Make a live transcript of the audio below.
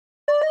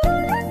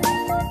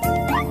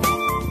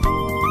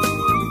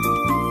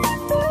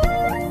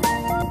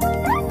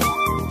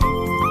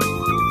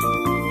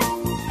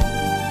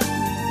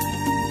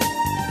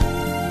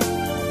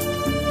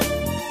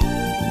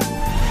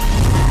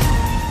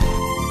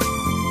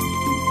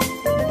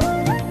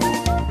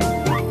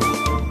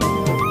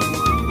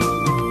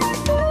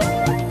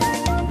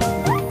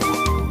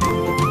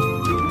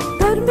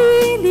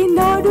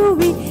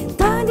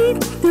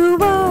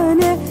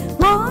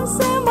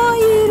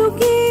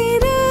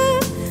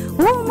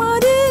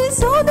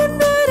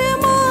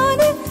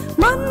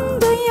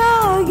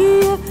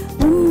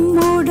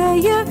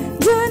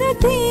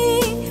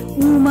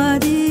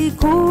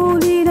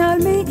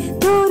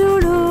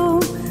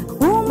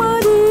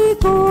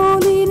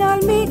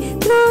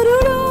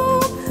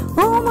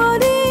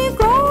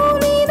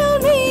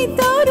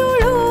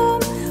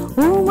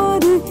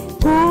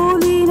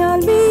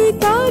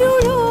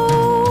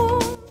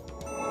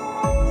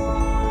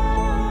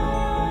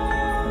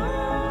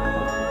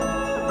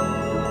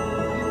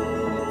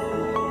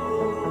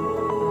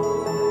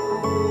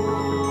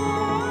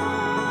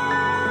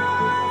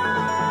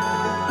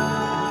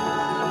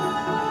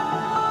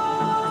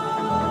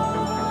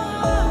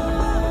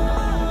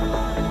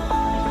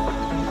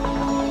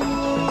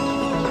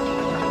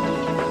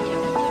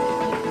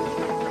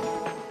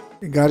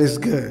God is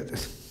good.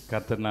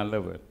 கர்த்தர்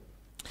நல்லவர்.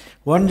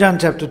 1 John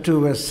chapter 2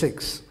 verse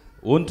 6.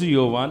 1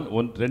 யோவான்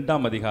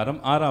 2ஆம் அதிகாரம்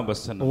 6ஆம்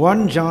வசனம்.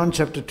 1 John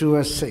chapter 2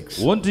 verse 6.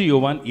 1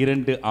 யோவான்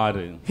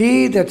 2:6. He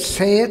that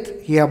saith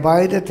he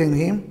abideth in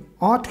him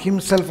ought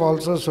himself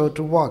also so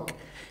to walk,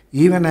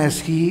 even as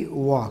he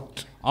walked.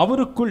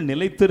 அவருக்குள்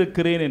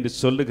நிலைத்திருக்கிறேன் என்று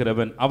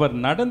சொல்லுகிறவன் அவர்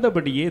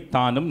நடந்தபடியே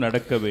தானும்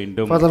நடக்க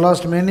வேண்டும். For the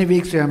last many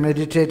weeks we are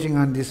meditating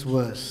on this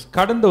verse.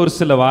 கடந்த ஒரு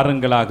சில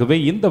வாரங்களாகவே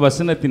இந்த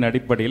வசனத்தின்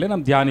அடிப்படையில்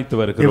நாம் தியானித்து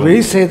If வருகிறோம். we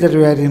say that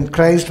we are in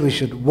Christ, we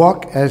should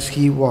walk as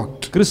he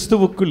walked.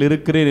 கிறிஸ்துவுக்குள்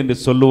இருக்கிறேன் என்று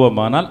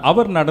சொல்லுவோமானால்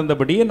அவர்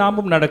நடந்தபடியே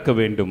நாமும் நடக்க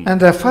வேண்டும்.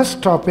 And the first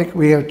topic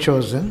we have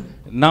chosen,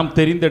 நாம்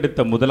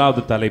தெரிந்தெடுத்த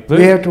முதலாவது தலைப்பு,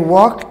 we have to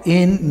walk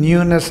in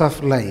newness of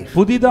life.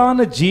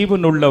 புதிதான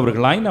ஜீவன்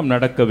உள்ளவர்களாய் நாம்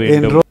நடக்க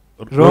வேண்டும்.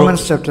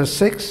 Romans chapter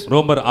 6,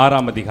 ரோமர்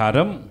 6ஆம்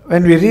அதிகாரம்,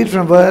 when we read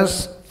from verse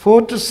 4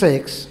 to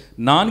 6,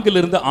 4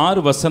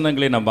 6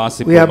 வசனங்களை நாம் we are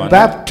வாசிப்போம்.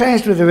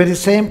 baptized with the very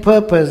same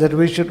purpose that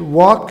we should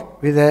walk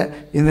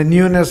in the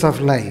newness of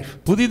life.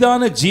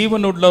 புதிதான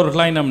ஜீவன்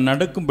உள்ளவர்களாய் நாம்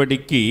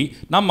நடக்கும்படிக்கு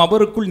நாம்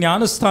அவருக்குள்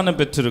ஞானஸ்தானம்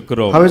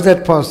பெற்றிருக்கிறோம். How is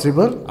that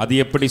possible?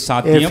 அது எப்படி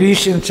சாத்தியம்?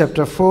 Ephesians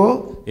chapter 4,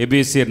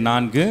 எபேசியர்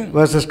 4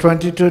 verses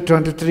 22,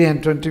 23 and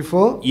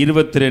 24.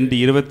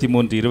 22,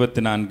 23,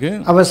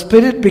 24. Our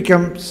spirit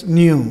becomes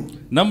new.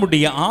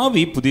 நம்முடைய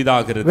ஆவி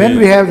புதிதாகிறது. When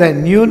we have the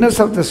newness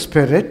of the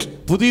spirit,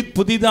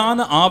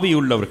 புதிதான ஆவி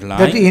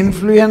உள்ளவர்களாய் that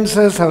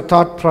influences our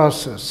thought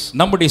process.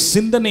 நம்முடைய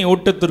சிந்தனை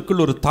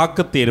ஓட்டத்திற்குள் ஒரு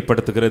தாக்கத்தை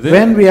ஏற்படுத்துகிறது.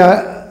 When we are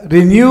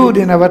renewed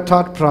in our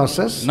thought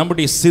process,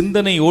 நம்முடைய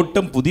சிந்தனை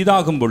ஓட்டம்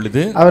புதிதாகும்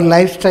பொழுது our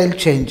lifestyle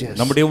changes.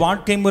 நம்முடைய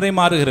வாழ்க்கை முறை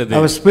மாறுகிறது.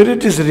 Our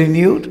spirit is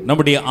renewed.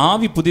 நம்முடைய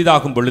ஆவி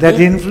புதிதாகும் பொழுது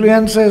That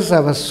influences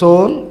our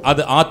soul.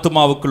 அது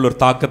ஆத்மாவுக்குள் ஒரு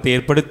தாக்கத்தை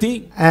ஏற்படுத்தி,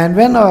 And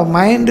when our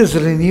mind is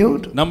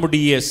renewed,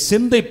 நம்முடைய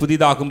சிந்தை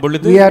புதிதாகும்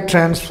பொழுது we are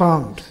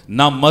transformed.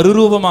 நாம்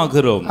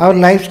மறுரூபமாகிறோம். Our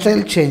lifestyle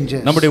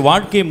changes. நம்முடைய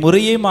வாழ்க்கை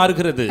முறையே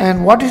மாறுகிறது. And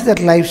what is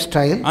that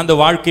lifestyle? அந்த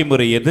வாழ்க்கை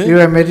முறை எது?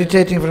 We are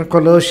meditating from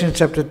Colossians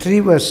chapter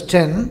 3 verse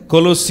 10.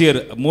 கொலோசியர்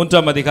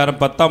 3ஆம் அதிகாரம்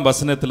 10ஆம்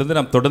வசனத்திலிருந்து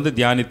நாம் தொடர்ந்து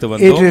தியானித்து It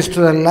வந்தோம். is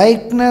to the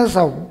likeness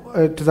of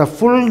to the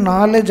full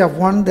knowledge of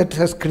one that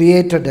has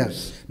created us.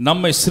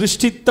 நம்மை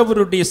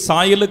சிருஷ்டித்தவருடைய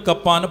சாயலுக்கு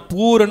அப்பான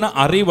பூரண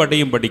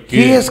அறிவடையும்படிக்கு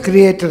He has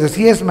created us.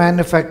 He has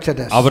manufactured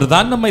us.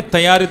 அவர்தான் நம்மை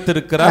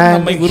தயாரித்திருக்கிறார். And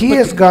நம்மை he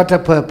has got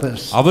a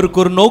purpose. அவருக்கு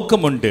ஒரு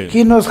நோக்கம் உண்டு.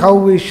 He knows how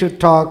we should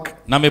talk.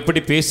 நாம்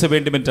எப்படி பேச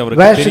வேண்டும் என்று Where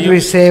அவருக்கு should தெரியும்.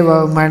 we save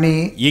our money?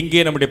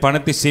 எங்கே நம்முடைய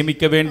பணத்தை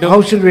சேமிக்க வேண்டும், How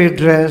should we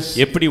dress?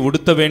 எப்படி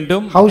உடுத்த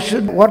வேண்டும்,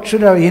 What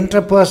should our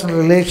interpersonal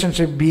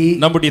relationship be?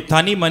 நம்முடைய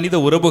தனி மனித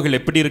உறவுகள்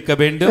எப்படி இருக்க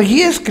So வேண்டும். he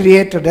has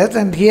created us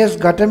and he has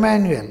got a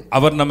manual.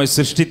 அவர் நம்மை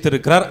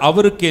சிருஷ்டித்திருக்கிறார்.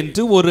 அவருக்கு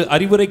என்று ஒரு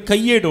அறிவுரை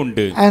கையேடு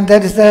உண்டு. And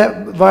that is the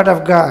word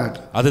of God.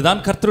 அதுதான்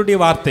கர்த்தருடைய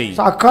வார்த்தை.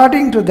 So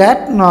according to that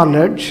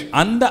knowledge,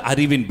 அந்த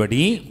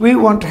அறிவின்படி we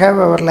want to have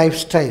our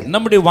lifestyle.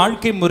 நம்முடைய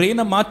வாழ்க்கை முறையை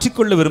நாம்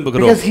மாற்றிக்கொள்ள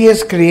விரும்புகிறோம். Because he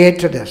has created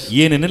us.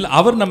 ஏனெனில்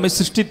அவர் நம்மை Then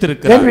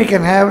சிருஷ்டித்திருக்கிறார். we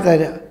can have the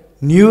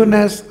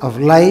newness of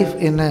life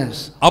in us.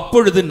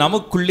 அப்பொழுது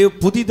நமக்குள்ளே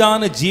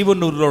புதிதான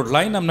ஜீவன்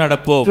உள்ளவர்களாய் நாம்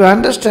நடப்போம். To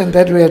understand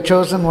that, we have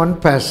chosen one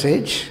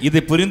passage.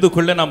 இதை புரிந்து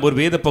கொள்ள நாம் ஒரு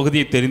வேத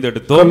பகுதியை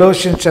தெரிந்தெடுத்தோம்.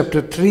 Colossians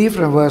chapter 3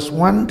 from verse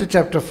 1 to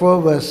chapter 4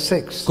 verse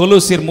 6.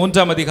 கொலோசியர்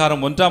 3ஆம்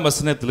அதிகாரம் 1ஆம்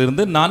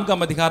வசனத்திலிருந்து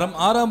 4ஆம் அதிகாரம்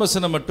 6ஆம்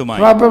வசனம்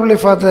மட்டுமாய். Probably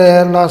for the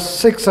last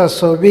 6 or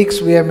so weeks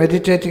we are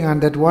meditating on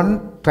that one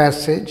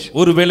passage.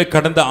 ஒருவேளை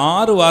கடந்த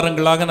 6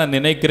 வாரங்களாக நான்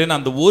நினைக்கிறேன்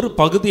அந்த ஒரு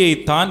பகுதியை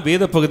தான்,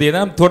 வேத பகுதியை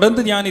தான்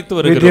தொடர்ந்து தியானித்து We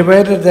வருகிறோம்.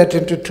 divided that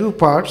into two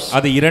parts.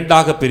 அதை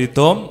இரண்டாக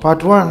பிரித்தோம்.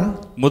 Part 1,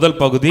 முதல்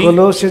பகுதி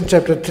Colossians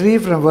chapter 3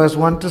 from verse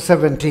 1 to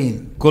 17.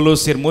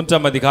 கொலோசியர்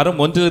 3ஆம் அதிகாரம்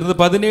 1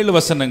 17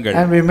 வசனங்கள்.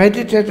 And we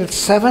meditated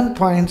 7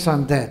 points on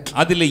that.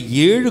 அதிலே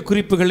 7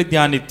 குறிப்புகளை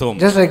தியானித்தோம்.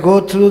 Just I go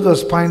through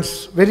those points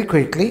very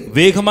quickly.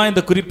 வேகமா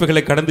இந்த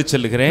குறிப்புகளை கடந்து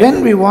செல்கிறேன். When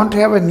we want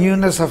to have a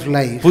newness of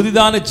life,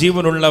 புதிதான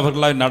ஜீவன்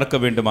உள்ளவர்களாய் நடக்க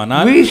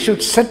வேண்டுமானால் we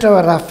should set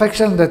our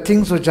affection on the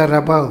things which are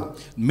above.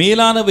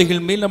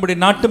 மேலானவைகள் மேல் நம்முடைய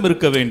நாட்டம்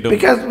இருக்க வேண்டும்.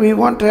 Because we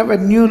want to have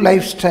a new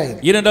lifestyle.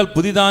 ஏனென்றால்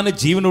புதிதான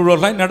ஜீவன்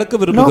உள்ளவர்களாய் நடக்க No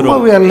more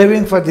விரும்புகிறோம். we are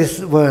living for this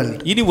world.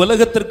 இனி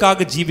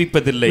உலகத்திற்காக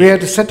ஜீவிப்பதில்லை. We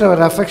have to set our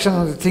affection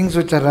on the things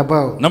which are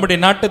above. நம்முடைய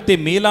நாட்டத்தை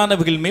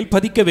மேலானவைகள் மேல்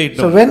பதிக்க So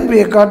வேண்டும். when we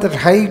have got that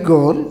high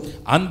goal,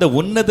 அந்த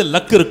உன்னத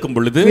லக்கு இருக்கும்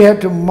பொழுது we have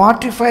to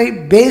mortify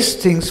base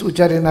things which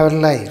are in our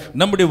life.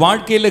 நம்முடைய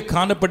வாழ்க்கையில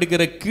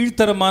காணப்படுகிற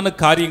கீழ்த்தரமான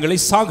காரியங்களை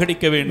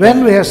சாகடிக்க வேண்டும்.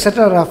 When we have set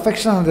our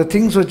affection on the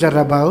things which are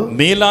above,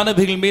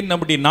 மேலானவைகள் மேல்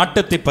நம்முடைய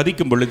நாட்டத்தை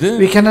பதிக்கும் பொழுது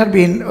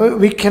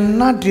we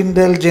cannot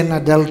indulge in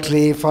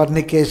adultery,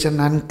 fornication,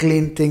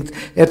 unclean things,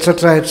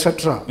 etc.,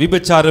 etc.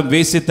 விபச்சாரம்,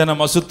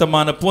 வேசித்தனம்,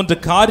 அசுத்தமான போன்ற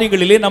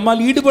காரியங்களிலே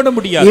நம்மால் ஈடுபட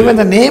முடியாது. Even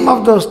the name of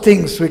those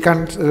things we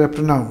can't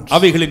pronounce.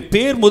 அவைகளின்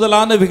பேர்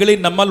முதலானவைகளை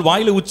நம்மால்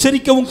வாயில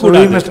உச்சரிக்கவும் So we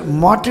கூடாது. must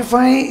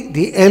mortify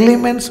the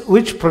elements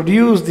which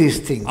produce these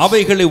things.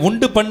 அவைகளை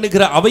உண்டு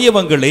பண்ணுகிற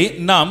அவயவங்களை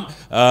நாம்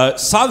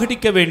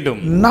சாகடிக்க வேண்டும்.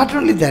 Not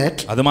only that,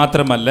 அது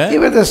மாத்திரமல்ல,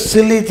 even the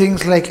silly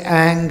things like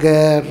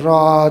anger,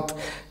 wrath,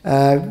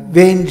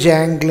 vain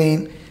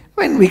jangling,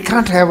 When we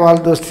can't have all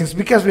those things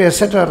because we have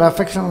set our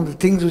affection on the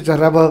things which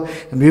are above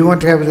and we want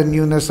to have the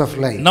newness of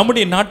life.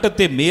 நம்முடைய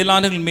நாட்டத்தை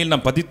மேலானவர்கள் மேல்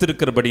நாம்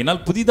பதித்திருக்கிறபடியால்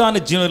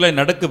புதிதான ஜீவன்களை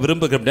நடக்க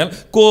விரும்புகிறபடியால்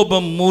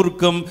கோபம்,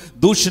 மூர்க்கம்,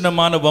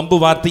 தூஷணமான வம்பு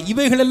வார்த்தை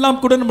இவைகள் எல்லாம்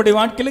கூட நம்முடைய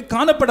வாழ்க்கையிலே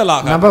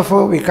காணப்படலாம். Number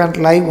 4, we can't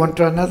lie one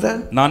to another.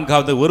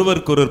 நான்காவது,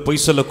 ஒருவருக்கொருவர்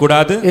பொய்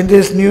சொல்லக்கூடாது. In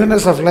this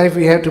newness of life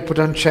we have to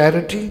put on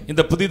charity.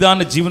 இந்த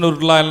புதிதான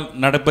ஜீவன்களால்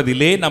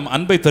நடப்பதிலே நாம்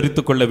அன்பை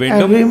தரித்துக் கொள்ள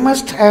வேண்டும். And we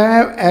must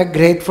have a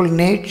grateful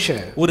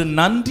nature. ஒரு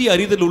நன்றி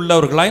அறிதல்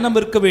உள்ளவர்களாய் நாம்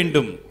இருக்க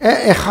வேண்டும்.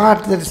 A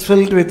heart that is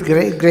filled with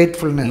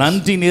gratefulness.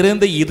 நன்றி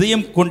நிறைந்த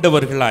இதயம்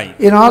கொண்டவர்களாய்.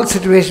 In all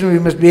situations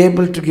we must be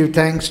able to give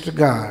thanks to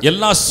God.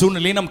 எல்லா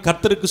சூழ்நிலையிலும் நாம்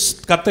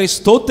கர்த்தரை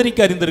ஸ்தோத்திரிக்க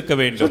அறிந்திருக்க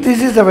வேண்டும். So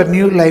this is our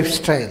new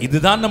lifestyle.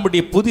 இதுதான்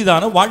நம்முடைய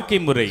புதிதான வாழ்க்கை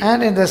முறை.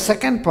 And in the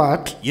second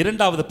part,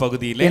 இரண்டாவது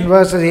பகுதியிலே in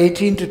verses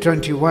 18 to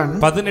 21,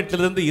 18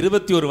 லிருந்து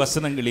 21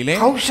 வசனங்களிலே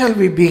how shall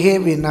we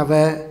behave in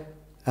our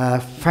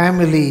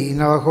family, in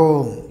our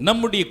home?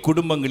 நம்முடைய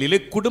குடும்பங்களிலே,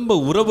 குடும்ப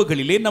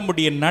உறவுகளிலே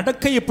நம்முடைய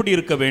நடக்கை எப்படி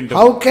இருக்க வேண்டும்?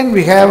 How can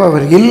we have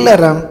our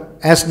illaram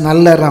as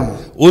nallaram?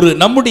 ஒரு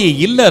நம்முடைய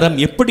இல்லறம்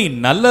எப்படி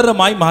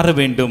நல்லறமாய் மாற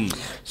வேண்டும்?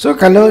 So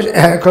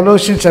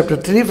Colossians chapter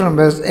 3 from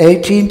verse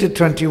 18 to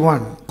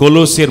 21.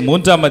 கொலோசியர்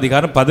 3ஆம்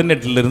அதிகாரம்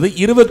 18 லிருந்து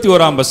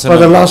 21ஆம் வசனம். For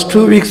the last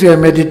 2 weeks we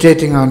are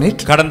meditating on it.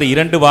 கடந்த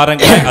 2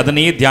 வாரங்கள்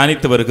அதனையே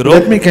தியானித்து வருகிறோம்.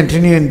 Let me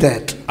continue in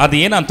that.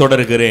 அதையே நான்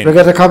தொடர்கிறேன். We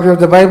got a copy of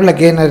the Bible.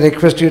 Again I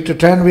request you to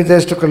turn with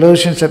us to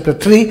Colossians chapter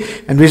 3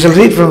 and we shall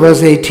read from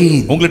verse 18.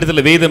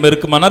 உங்களிடத்தில் வேதம்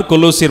இருக்குமானால்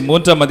கொலோசியர்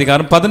 3ஆம்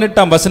அதிகாரம்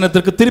 18ஆம்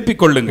வசனத்திற்கு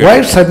திருப்பிக் கொள்ளுங்கள்.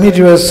 Wives, submit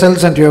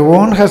yourselves unto your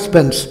own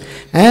husbands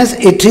as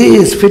it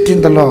is fit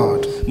in the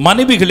Lord.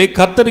 மனைவிகளே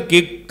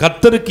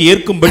கர்த்தருக்கு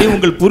ஏற்கும்படி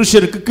உங்கள்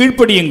புருஷருக்கு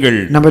கீழ்ப்படியுங்கள்.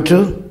 Number 2.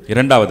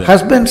 இரண்டாவது,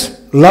 husbands,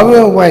 love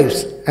your wives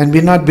and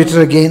be not bitter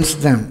against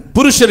them.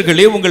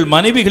 புருஷர்களே உங்கள்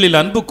மனைவிகளில்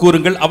அன்பு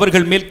கூருங்கள்,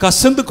 அவர்கள் மேல்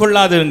கசந்து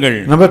கொள்ளாதிருங்கள்.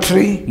 Number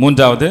 3.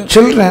 மூன்றாவது,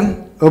 children,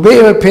 obey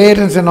your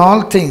parents in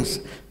all things,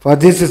 for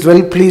this is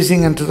well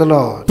pleasing unto the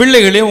Lord.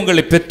 பிள்ளைகளே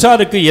உங்களை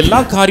பெற்றாருக்கு எல்லா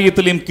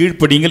காரியத்திலும்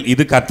கீழ்ப்படியுங்கள்,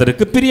 இது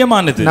கர்த்தருக்கு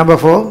பிரியமானது. Number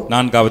 4.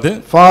 நான்காவது,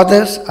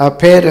 fathers or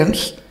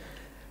parents,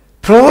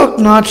 provoke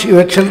not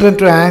your children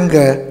to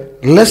anger,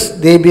 lest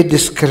they be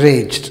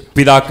discouraged.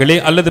 பிதாக்களே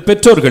அல்லது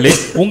பெற்றோர்களே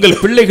உங்கள்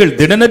பிள்ளைகள்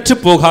திடனற்று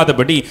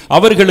போகாதபடி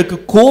அவர்களுக்கு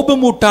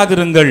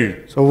கோபமூட்டாதிருங்கள்.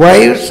 So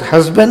wives,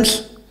 husbands,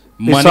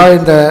 we saw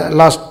in the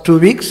last 2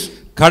 weeks.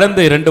 கடந்த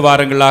 2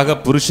 வாரங்களாக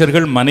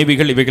புருஷர்கள்,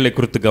 மனைவிகள் இவைகளை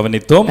குறித்து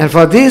கவனித்தோம். And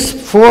for these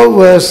 4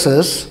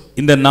 verses,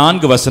 இந்த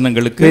 4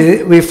 வசனங்களுக்கு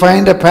we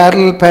find a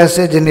parallel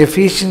passage in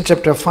Ephesians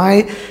chapter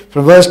 5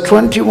 from verse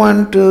 21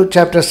 to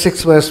chapter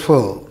 6 verse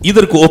 4.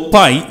 இதற்கு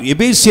ஒப்பாய்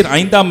எபேசியர்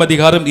 5ஆம்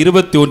அதிகாரம்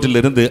 21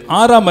 லிருந்து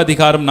 6ஆம்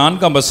அதிகாரம்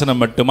 4ஆம்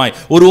வசனம் மட்டுமாய்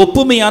ஒரு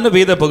ஒப்புமையான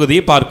வேத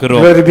பகுதியை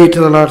பார்க்கிறோம். Glory be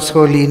to the Lord's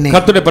holy name.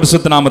 கர்த்தருடைய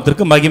பரிசுத்த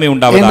நாமத்திற்கு மகிமை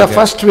உண்டாவதாக. In the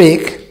first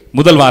week,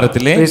 முதல்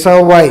வாரத்திலே we saw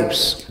wives.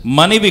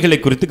 மனைவிகளை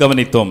குறித்து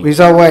கவனித்தோம். We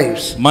saw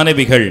wives.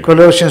 மனைவிகள்.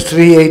 Colossians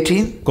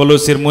 3:18.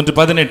 கொலோசியர்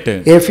 3:18.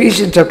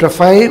 Ephesians chapter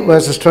 5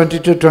 verses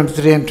 22,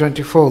 23 and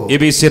 24.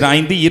 எபேசியர்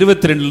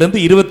 5:22 லிருந்து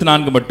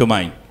 24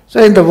 மட்டுமாய். So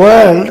in the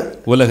world,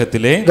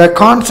 உலகத்திலே the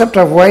concept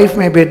of wife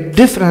may be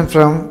different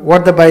from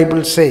what the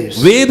Bible says.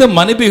 வேத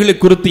மனைவிகளை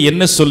குறித்து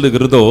என்ன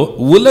சொல்லுகிறதோ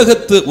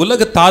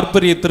உலக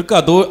தாற்பரியத்திற்கு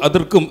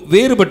அதற்கும்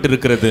வேறுபட்டு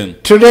இருக்கிறது.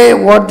 Today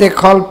what they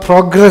call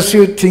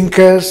progressive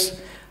thinkers,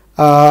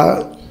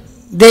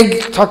 they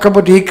talk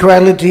about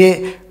equality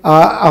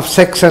of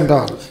sex and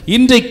all.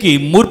 இன்றைக்கு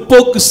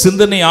முற்போக்கு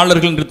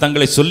சிந்தனையாளர்கள் என்று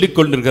தங்களை சொல்லிக்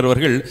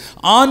கொண்டிருக்கிறவர்கள்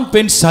ஆண்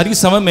பெண்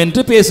சரிசமம்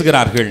என்று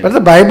பேசுகிறார்கள். But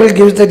the Bible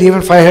gives that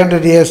even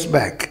 500 years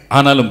back.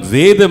 ஆனாலும்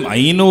வேதம்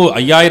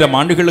 5000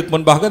 ஆண்டுகளுக்கு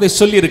முன்பாக அதை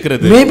சொல்லி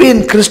இருக்கிறது. Maybe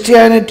in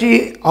Christianity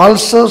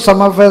also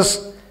some of us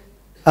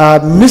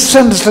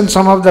misunderstand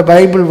some of the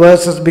Bible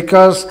verses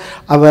because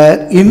our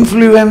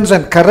influence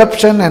and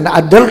corruption and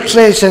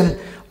adulteration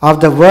of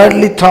the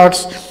worldly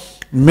thoughts,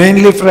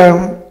 mainly from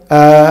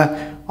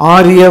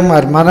Aryam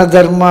or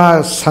Manadharma,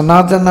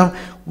 Sanatanam,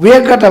 we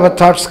have got our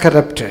thoughts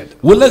corrupted.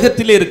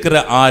 உலகத்திலே இருக்கிற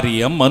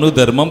ஆரியம்,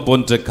 மனுதர்மம்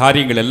போன்ற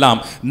காரியங்கள் எல்லாம்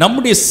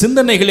நம்முடைய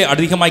சிந்தனைகளை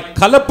அதிகமாய்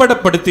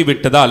கலப்படப்படுத்தி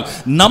விட்டதால்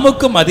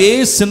நமக்கும் அதே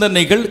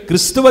சிந்தனைகள்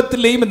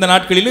கிறிஸ்தவத்திலேயும் இந்த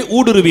நாட்களிலே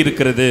ஊடுருவி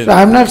இருக்கிறது.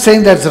 I am not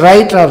saying that's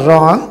right or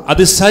wrong.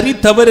 அது சரி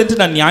தவறு என்று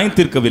நான் நியாயம்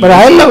தீர்க்கவில்லை. But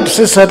I love to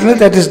say certainly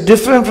that is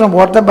different from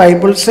what the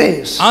Bible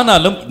says.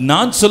 ஆனாலும்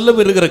நான் சொல்ல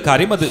வருகிற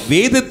காரியம் அது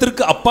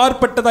வேதத்திற்கு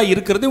அப்பாற்பட்டதா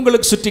இருக்கிறது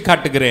உங்களுக்கு சுட்டி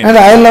காட்டுகிறேன்.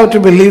 And I love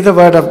to believe the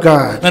word of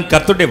God. நான்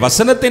கர்த்தருடைய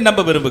வசனத்தை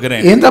நம்ப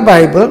விரும்புகிறேன். In the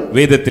Bible,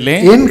 வேதத்திலே,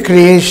 in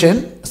creation,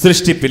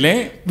 சிருஷ்டிப்பிலே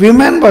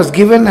women was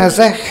given as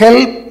a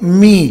help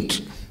meet.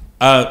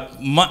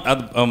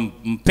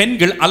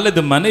 பெண்கள்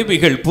அல்லது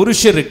மனைவிகள்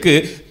புருஷருக்கு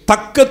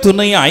தக்க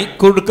துணையாய்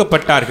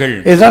கொடுக்கப்பட்டார்கள்.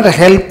 It's not a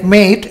help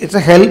mate, it's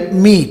a help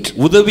meet.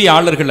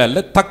 உதவியாளர்கள்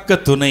அல்ல, தக்க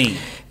துணை.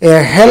 A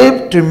help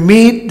to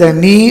meet the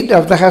need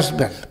of the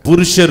husband.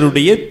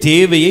 புருஷருடைய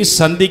தேவையை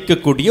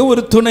சந்திக்கக்கூடிய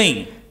ஒரு துணை.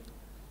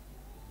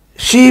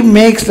 She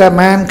makes the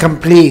man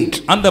complete.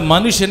 அந்த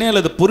மனுஷனை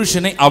அல்லது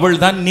புருஷனை அவள்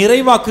தான்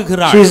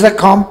நிறைவாக்குகிறாள். She is a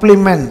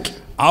complement.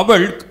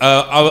 அவள்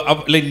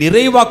அவளை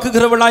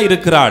நிறைவாக்குகிறவளாய்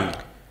இருக்கிறாள்.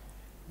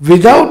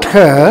 Without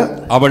her,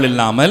 அவள்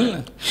இல்லாமல்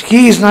he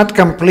is not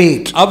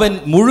complete. அவன்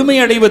முழுமை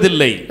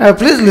அடைவதில்லை.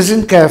 Please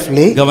listen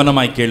carefully.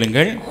 கவனமாய்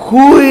கேளுங்கள்.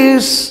 Who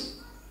is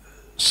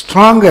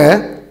stronger?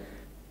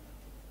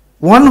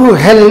 One who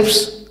helps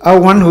or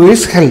one who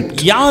is helped?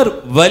 யார்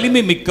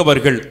வலிமை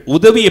மிக்கவர்கள்?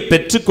 உதவியை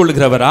பெற்றுக்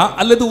கொள்கிறவரா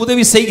அல்லது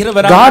உதவி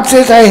செய்கிறவரா? God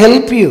says, I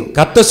help you.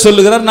 கர்த்தர்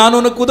சொல்லுகிறார், நான்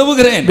உனக்கு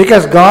உதவுகிறேன்.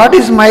 Because God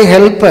is my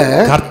helper.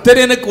 கர்த்தர்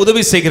எனக்கு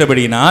உதவி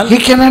செய்கிறபடியினால் He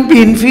cannot be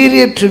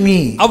inferior to me.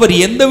 அவர்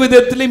எந்த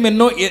விதத்திலும்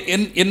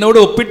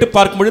என்னோடு ஒப்பிட்டு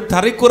பார்க்கும்போது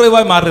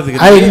தரைக்குறைவாய் மாறுறது.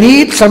 I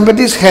need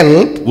somebody's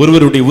help.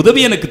 ஒருவருடைய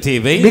உதவி எனக்கு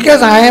தேவை.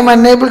 Because I am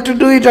unable to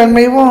do it on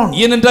my own.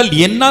 ஏனென்றால்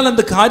என்னால்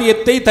அந்த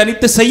காரியத்தை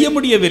தனித்து செய்ய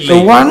முடியவில்லை.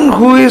 So one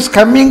who is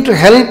coming to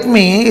help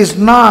me is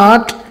not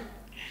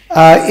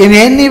in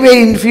any way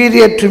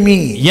inferior to me.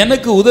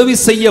 எனக்கு உதவி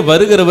செய்ய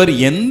வருகிறவர்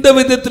எந்த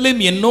விதத்திலும்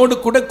என்னோடு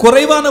கூட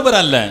குறைவானவர்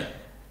அல்ல.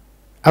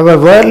 Our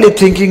worldly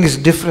thinking is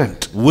different.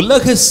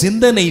 உலக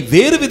சிந்தனை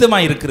வேறு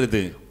விதமாய்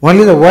இருக்கிறது.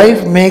 Only the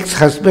wife makes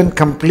husband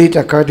complete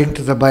according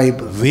to the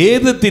Bible.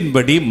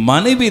 வேதத்தின்படி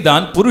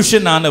மனைவிதான்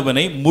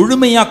புருஷனானவனை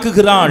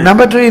முழுமையாக்குகிறாள்.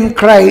 Number 2, in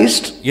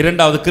Christ,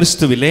 இரண்டாவது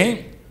கிறிஸ்துவிலே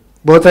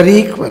both are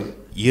equal.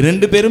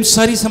 இரண்டு பேரும்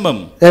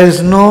சரிசமம். There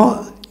is no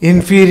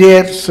inferior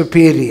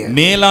superior.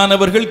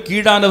 மேலானவர்கள்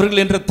கீழானவர்கள்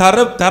என்ற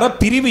தர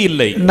பிரிவு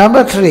இல்லை.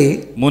 Number 3,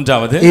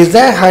 மூன்றாவது, is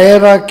there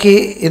hierarchy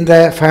in the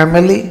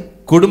family?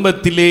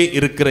 குடும்பத்திலே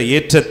இருக்கிற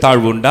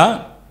ஏற்றத்தாழ்வு உண்டா?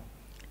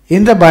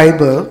 In the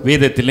Bible,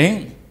 வேதத்திலே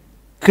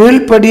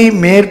கீழ்ப்படி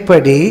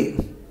மேற்படி,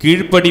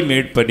 கீழ்ப்படி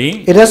மேற்படி,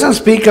 it doesn't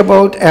speak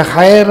about a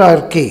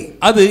hierarchy.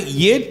 அது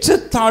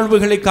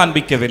ஏற்றத்தாழ்வுகளை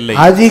காண்பிக்கவில்லை.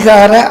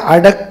 அதிகார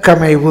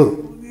அடக்கமைவு.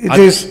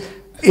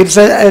 It's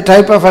a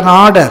type of an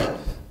order.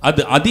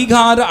 அது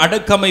அதிகார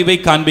அடக்கமைவை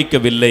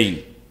காண்பிக்கவில்லை.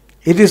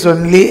 It is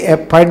only a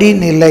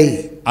படிநிலை.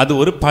 அது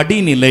ஒரு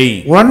படிநிலை.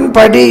 One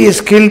padi is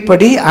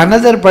கீழ்ப்படி,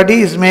 another padi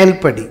is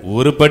மேல்படி.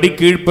 ஒரு படி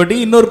கீழ்ப்படி,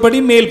 இன்னொரு படி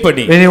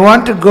மேல்படி. When you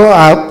want to go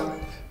up,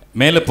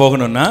 மேல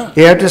போகணும்னா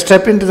you have to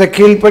step into the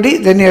கீழ்ப்படி,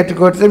 then you have to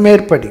go to the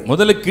மேல்படி.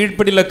 முதல்ல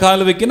கீழ்ப்படியில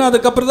கால் வைக்கணும்,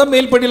 அதுக்கு அப்புறம் தான்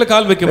மேல்படியில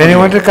கால் வைக்க When you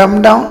முடியும். want to come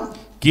down,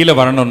 கீழ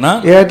வரணும்னா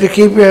you have to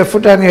keep your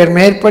foot on your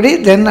மேல்படி,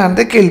 then on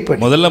the கீழ்ப்படி.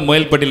 முதல்ல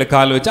மேல்படியில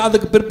கால் வச்சா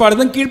அதுக்கு பிற்பாடு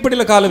தான்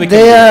கீழ்ப்படியில கால் வைக்க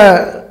They முடியும். are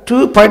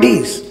two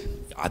padis.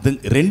 அது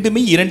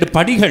ரெண்டுமே இரண்டு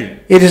படிகள்.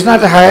 It is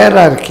not a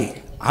hierarchy.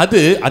 அது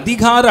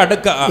அதிகார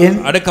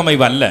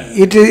அடக்கமைவு அல்ல.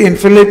 It is in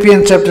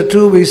Philippians chapter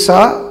 2 we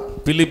saw.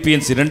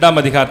 Philippians 2ஆம்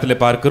அதிகாரத்திலே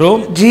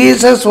பார்க்கிறோம்.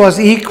 Jesus was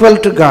equal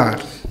to God.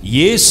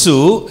 இயேசு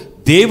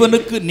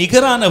தேவனுக்கு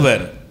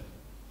நிகரானவர்.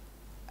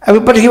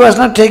 But he was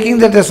not taking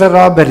that as a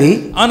robbery.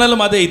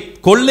 ஆனாலும் அதை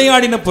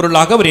கொள்ளையாடின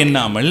பொருளாக அவர்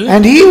எண்ணாமல்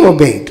And he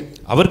obeyed.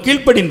 Our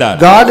கீழ்ப்படிந்தார்.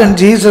 God and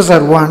Jesus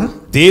are one.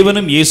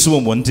 தேவனும்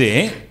இயேசுவும் ஒன்றே.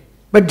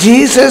 But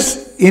Jesus,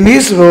 in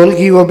his role,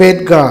 he obeyed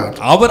God.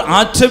 அவர்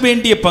ஆற்ற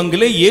வேண்டிய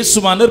பங்கிலே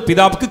இயேசுவானவர்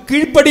பிதாவுக்கு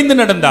கீழ்ப்படிந்து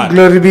நடந்தார்.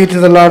 Glory be to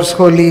the Lord's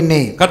holy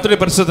name. கர்த்தருடைய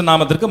பரிசுத்த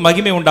நாமத்திற்கு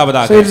மகிமை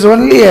உண்டாவதாக. So it is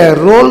only a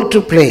role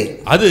to play.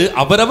 அது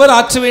அவரவர்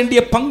ஆற்ற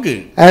வேண்டிய பங்கு.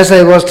 As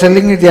I was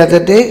telling you the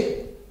other day,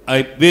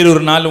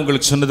 வேறொரு நாள்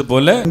உங்களுக்கு சொன்னது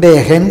போல, a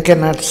hen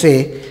cannot say,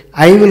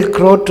 I will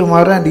crow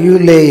tomorrow and you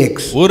lay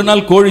eggs. ஒரு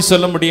நாள் கோழி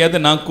சொல்ல முடியாது,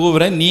 நான்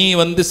கூவுறேன், நீ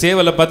வந்து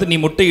சேவலை பார்த்து நீ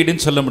முட்டை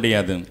இடுன்னு சொல்ல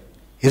முடியாது.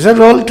 It's a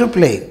role to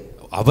play.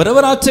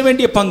 அவரவர் ஆற்ற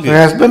வேண்டிய பங்கு.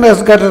 My husband has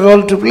got a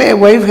role to play, a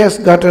wife has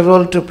got a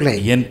role to play.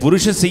 என்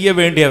புருஷன் செய்ய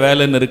வேண்டிய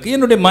வேலைன்னு இருக்கு,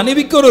 என்னுடைய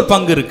மனைவிக்கு ஒரு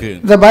பங்கு இருக்கு.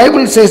 The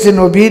Bible says in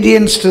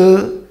obedience to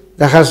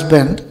the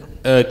husband,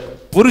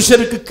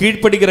 புருஷருக்கு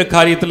கீழ்ப்படிகிற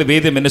காரியத்தில்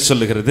வேதம் என்ன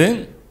சொல்லுகிறது?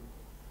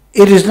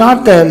 It is not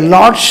the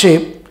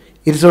lordship,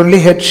 it is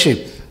only headship.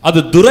 அது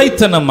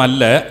துரைத்தனம்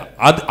அல்ல,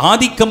 அது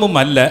ஆதிக்கமும்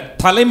அல்ல,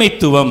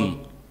 தலைமைத்துவம்.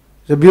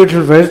 It's a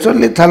beautiful word, it's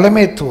only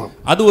தலைமைத்துவம்.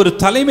 அது ஒரு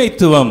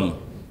தலைமைத்துவம்.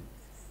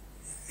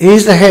 He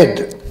is the head.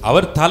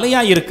 அவர்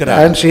தலையாய் இருக்கிறார்.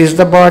 And she is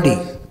the body.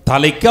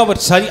 தலைக்கு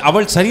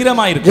அவள்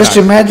சரீரமாய் இருக்கிறார். Just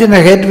imagine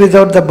a head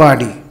without the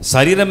body.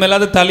 சரீரம்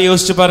இல்லாத தலை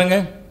யோசிச்சு பாருங்க.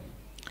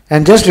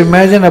 And just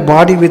imagine a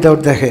body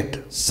without the head.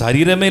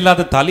 சரீரமே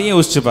இல்லாத தலையை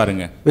யோசிச்சு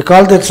பாருங்க. We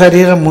call that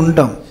சரீர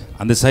முண்டம்.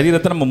 அந்த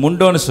சரீரத்தை நம்ம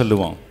முண்டம்னு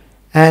சொல்லுவோம்.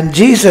 And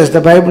Jesus,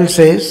 the Bible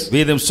says,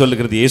 வேதம்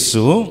சொல்லுகிறது,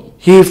 இயேசு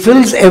he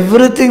fills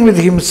everything with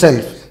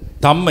himself.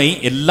 தம்மை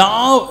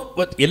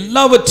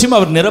எல்லாவற்றையும்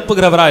அவர்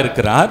நிரப்புகிறவராய்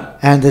இருக்கிறார்.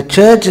 And the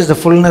church is the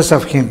fullness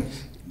of him.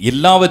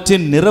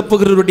 எல்லாவற்றையும்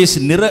நிரப்புகிறவருடைய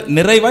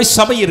நிறைவாய்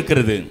சபை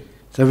இருக்கிறது.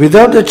 So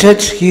without the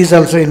church he is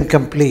also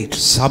incomplete.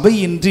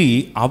 சபையின்றி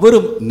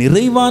அவரும்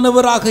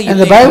நிறைவானவராக இல்லை.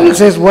 And the Bible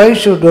says wife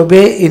should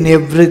obey in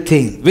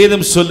everything.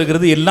 வேதம்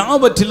சொல்லுகிறது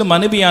எல்லாவற்றிலும்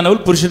மனைவியானவள்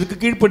புருஷனுக்கு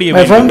கீழ்ப்படிய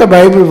வேண்டும். From the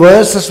Bible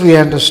verses we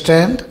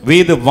understand.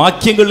 வேத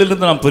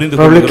வாக்கியங்களிலிருந்து நாம் புரிந்து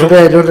Probably கொள்கிறோம்.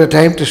 today I don't have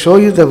time to show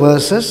you the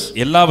verses.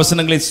 எல்லா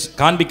வசனங்களையும்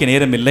காண்பிக்க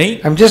நேரம் இல்லை.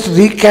 I'm just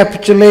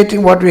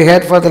recapitulating what we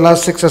had for the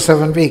last 6 or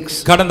 7 weeks.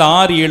 கடந்த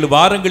 6-7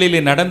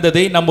 வாரங்களிலே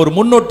நடந்ததை நாம் ஒரு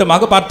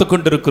முன்னோட்டமாக பார்த்து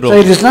கொண்டிருக்கிறோம்.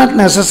 So it is not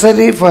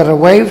necessary for a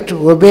wife to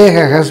obey her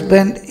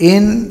husband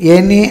in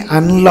any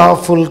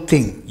unlawful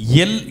thing.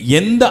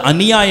 எந்த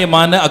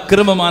அநியாயமான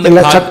அக்கிரமமான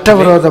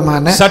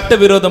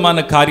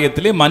சட்டவிரோதமான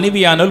காரியத்திலே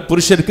மனைவியானவள்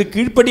புருஷருக்கு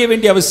கீழ்ப்படிய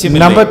வேண்டிய அவசியம்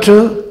இல்லை. Number 2,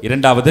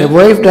 இரண்டாவது, a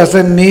wife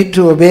doesn't need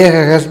to obey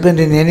her husband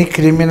in any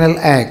criminal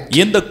act.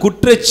 எந்த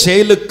குற்றச்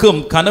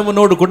செயலுக்கும்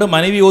கணவனோடு கூட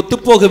மனைவி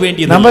ஒத்துப்போக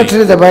வேண்டியது. Number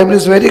 3, the Bible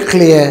is very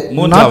clear,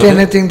 not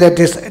anything that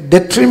is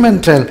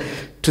detrimental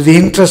to the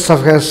interest of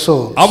her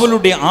soul.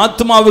 அவளுடைய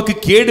ஆத்மாவுக்கு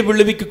கேடு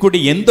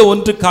விளைவிக்கக்கூடிய எந்த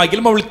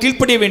ஒன்றுக்காகிலும் அவள்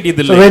கீழ்ப்படிய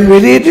வேண்டியதில்லை. So when we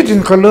read it in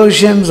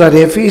Colossians or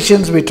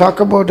Ephesians, we talk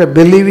about a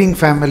believing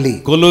family.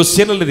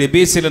 கொலோசியர் அல்லது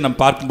எபேசியர்ல நாம்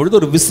பார்க்கும் பொழுது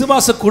ஒரு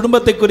விசுவாச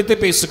குடும்பத்தை குறித்து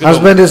பேசுகிறோம்.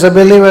 Husband is a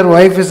believer,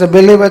 wife is a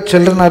believer,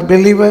 children are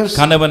believers.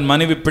 கணவன்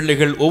மனைவி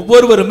பிள்ளைகள்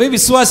ஒவ்வொருவருமே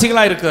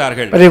விசுவாசிகளாக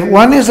இருக்கிறார்கள். But if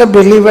one is a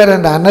believer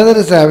and another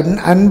is an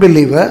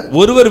unbeliever,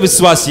 ஒருவர்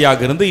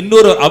விசுவாசியாக இருந்து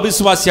இன்னொரு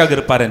அவிசுவாசியாக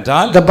இருப்பார்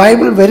என்றால், the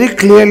Bible very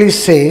clearly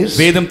says,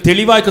 வேதம்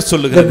தெளிவாக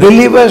சொல்லுகிறது, the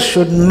believer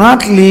should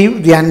not leave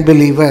the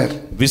unbeliever.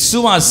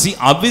 விசுவாசி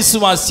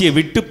அவிசுவாசியை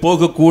விட்டு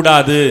போக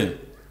கூடாது.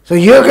 So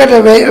you got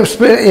a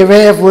way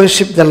of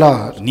worship the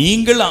Lord.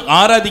 நீங்கள்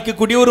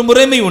ஆராதிக்கக்கூடிய ஒரு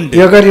முறைமை உண்டு.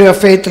 You got your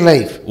faith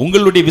life.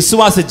 உங்களுடைய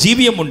விசுவாச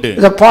ஜீவியம் உண்டு.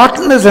 The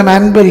partner is an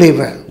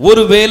unbeliever.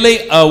 ஒருவேளை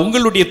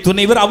உங்களுடைய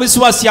துணைவர்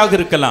அவிசுவாசியாக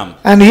இருக்கலாம்.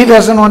 And he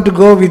doesn't want to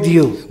go with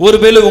you.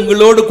 ஒருவேளை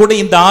உங்களோடு கூட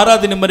இந்த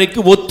ஆராதனை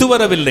முறைக்கு ஒத்து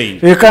வரவில்லை.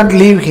 You can't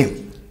leave him.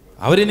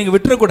 அவரை நீங்க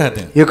விட்டுற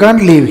கூடாது. You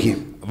can't leave him.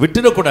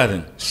 விட்டுற கூடாது.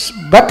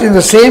 But in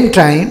the same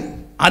time,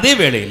 அதே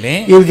வேளையிலே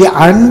if the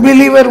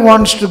unbeliever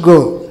wants to go,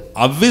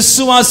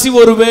 அவிசுவாசி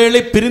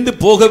ஒருவேளை பிரிந்து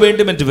போக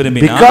வேண்டும் என்று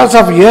விரும்பினால், because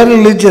of your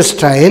religious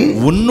style,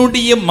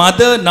 உன்னுடைய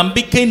மத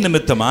நம்பிக்கை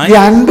நிமித்தமாய்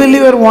the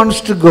unbeliever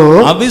wants to go,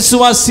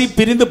 அவிசுவாசி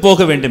பிரிந்து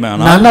போக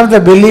வேண்டுமானால், none of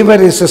the believer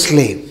is a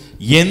slave.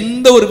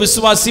 எந்த ஒரு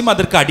விசுவாசியும்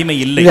அதற்கு அடிமை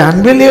இல்லை. The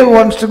unbeliever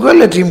wants to go,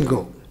 let him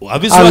go,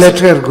 or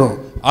let her go.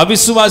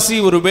 அவிசுவாசி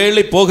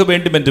ஒருவேளை போக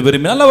வேண்டும் என்று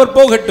விரும்பினால் அவர்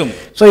போகட்டும்.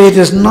 So it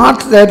is not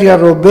that you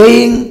are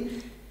obeying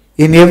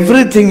in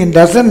everything. It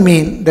doesn't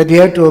mean that you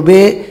have to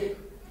obey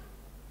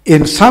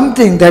in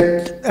something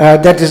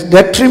that is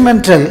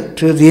detrimental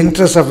to the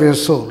interest of your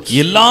souls.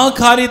 எல்லா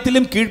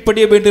காரியத்திலும்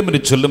கீழ்ப்படிய வேண்டும்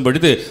என்று சொல்லும்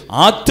பொழுது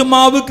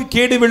ஆத்மாவுக்கு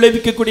கேடு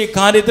விளைவிக்கக்கூடிய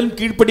காரியத்திலும்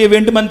கீழ்ப்படிய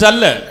வேண்டும்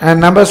என்றல்ல. And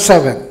number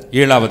 7,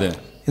 ஏழாவது,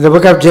 in the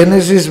book of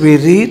Genesis we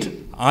read,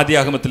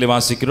 ஆதியாகமத்திலே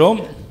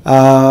வாசிக்கிறோம்,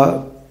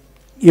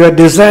 your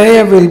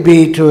desire will be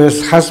to his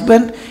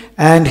husband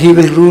and he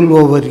will rule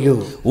over you.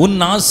 உன்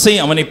ஆசை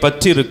அவனை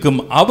பற்றி இருக்கும்,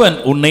 அவன்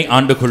உன்னை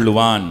ஆண்டு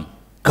கொள்ளுவான்.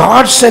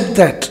 God said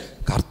that.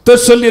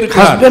 கர்த்தர் சொல்லி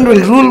இருக்கிறார், husband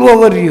will rule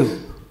over you.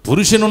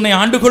 புருஷன் உன்னை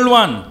ஆண்டு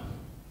கொள்வான்.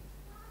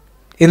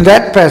 In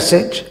that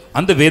passage,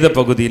 அந்த வேத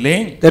பகுதியிலே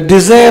the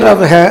desire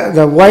of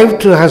the wife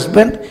to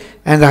husband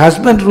and the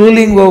husband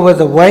ruling over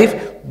the wife,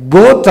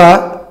 both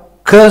are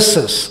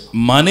curses.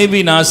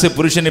 மனைவி ஆசை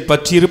புருஷனை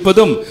பற்றி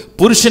இருப்பதும்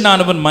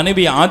புருஷனானவன்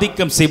மனைவி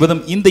ஆதிக்கம்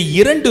செய்வதும் இந்த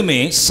இரண்டுமே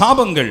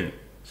சாபங்கள்.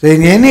 So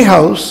in any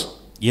house,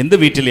 எந்த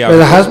வீட்டிலேயாவது,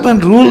 where the husband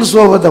rules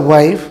over the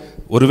wife,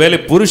 ஒருவேளை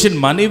புருஷன்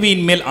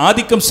மனைவியின் மேல்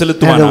ஆதிக்கம்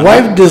செலுத்துவானானால், and the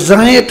wife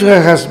desire to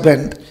her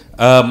husband,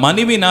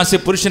 மனைவி ஆசை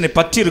புருஷனை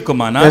பற்றி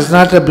இருக்குமானால், it's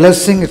not a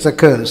blessing, it's a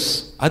curse.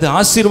 அது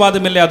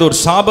ஆசீர்வாதம் இல்லை, அது ஒரு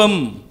சாபம்.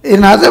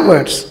 In other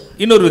words,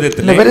 இன்னொரு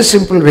விதத்தில், in a very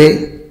simple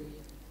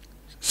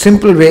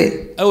way,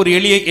 ஒரு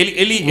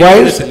எளிய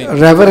wives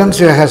reverence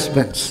your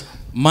husbands.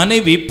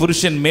 மனைவி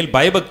புருஷன் மேல்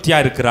பயபக்தியா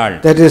இருக்கிறாள்.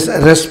 That is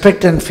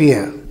respect and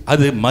fear.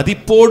 அது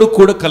மதிப்போடு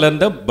கூட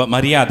கலந்த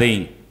மரியாதை.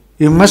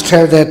 You must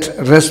have that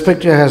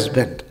respect your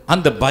husband.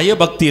 அந்த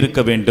பயபக்தி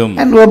இருக்க வேண்டும்.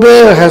 And obey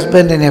your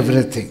husband in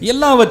everything.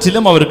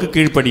 எல்லாவற்றிலும் அவருக்கு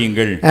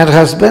கீழ்ப்படியுங்கள். And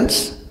husbands,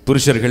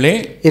 புருஷர்களே,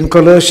 in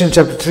Colossians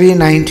chapter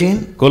 3:19,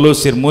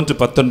 கொலோசியர்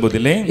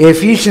 3:19,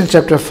 Ephesians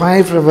chapter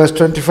 5 from verse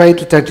 25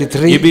 to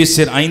 33,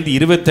 எபேசியர்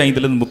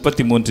 5:25 லிருந்து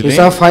 33,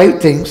 these are 5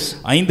 things.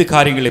 5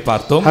 காரியங்களை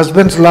பார்த்தோம்.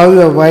 Husbands, love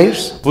your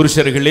wives.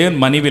 புருஷர்களே,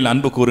 மனைவியில்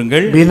அன்பு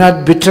கூருங்கள். Be not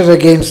bitter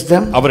against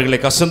them. அவர்களை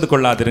கசந்து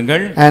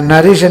கொள்ளாதிருங்கள். And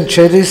nourish and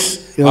cherish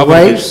your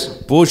wives.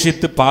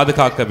 போஷித்து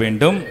பாதுகாக்க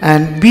வேண்டும்.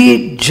 And be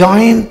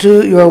joined to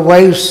your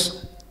wives.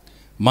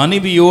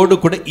 மனைவியோடு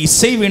கூட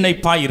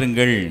இசைவினைப்பாய்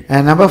இருங்கள்.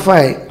 And number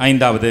 5,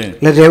 ஐந்தாவது,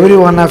 let every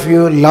one of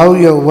you love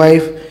your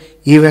wife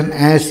even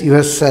as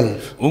yourself.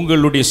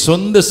 உங்களுடைய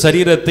சொந்த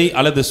சரீரத்தை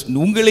அல்லது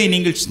உங்களை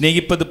நீங்கள்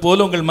சிநேகிப்பது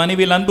போல உங்கள்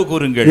மனைவியில் அன்பு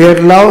கூருங்கள். We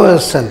love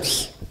ourselves.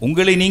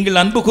 உங்களை நீங்கள்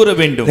அன்பு கூற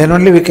வேண்டும். Then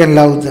only we can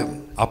love them.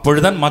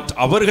 அப்பொழுதுதான்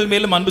அவர்கள்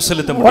மேலும் அன்பு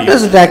செலுத்த முடியும். What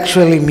does it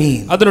actually mean?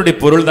 அதனுடைய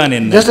பொருள் தான்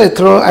என்ன?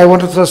 Just I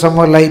want to throw some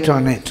more light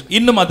on it.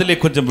 இன்னும் அதிலே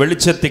கொஞ்சம்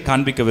வெளிச்சத்தை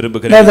காண்பிக்க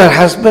விரும்புகிறேன். Now the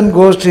husband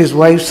goes to his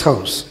wife's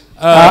house.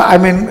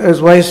 His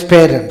wife's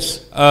parents.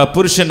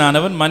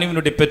 புருஷனானவன்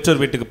மனைவியினுடைய பெற்றோர்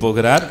வீட்டுக்கு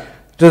போகிறார்.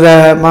 To the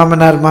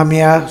மாமனார்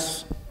மாமியார்.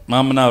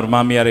 மாமனார்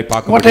மாமியாரை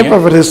பார்க்க. What type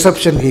of a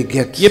reception he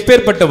gets?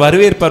 எப்பேற்பட்ட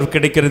வரவேற்பு அவருக்கு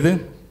கிடைக்கிறது?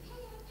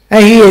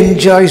 He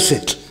enjoys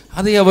it.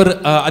 அதை அவர்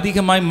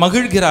அதிகமாய்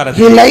மகிழ்கிறார்.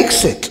 He likes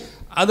it.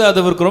 அது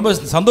அவருக்கு ரொம்ப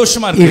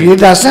சந்தோஷமா இருக்கு. If he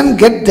doesn't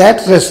get that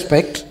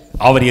respect,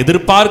 அவர்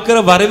எதிர்பார்க்கிற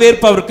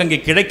வரவேற்பு அவருக்கு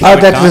அங்கே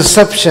கிடைக்கவில்லை. That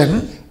reception,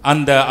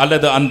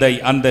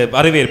 அந்த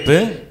வரவேற்பு,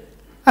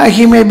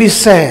 he may be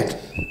sad.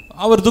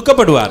 Our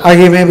துக்கப்படுவார்.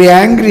 He may be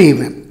angry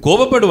even.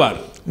 கோபப்படுவார்.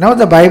 Now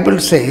the Bible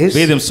says,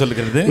 வேதம்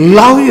சொல்கிறது,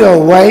 love your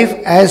wife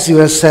as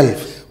yourself.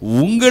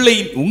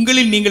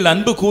 உங்களில் நீங்கள்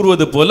அன்பு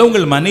கூறுவது போல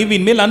உங்கள்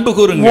மனைவியின் மேல் அன்பு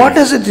கூறுங்கள். What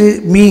does it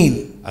mean?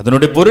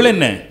 அதனுடைய பொருள்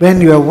என்ன? When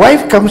your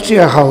wife comes to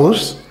your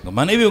house, உங்க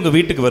மனைவி உங்க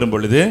வீட்டுக்கு வரும்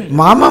பொழுது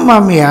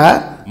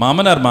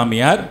மாமனார்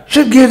மாமியார்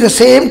should give the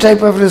same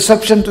type of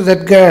reception to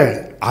that girl.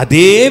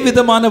 அதே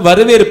விதமான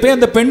வரவேற்பை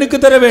அந்த பெண்ணுக்கு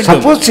தர வேண்டும்.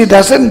 Suppose she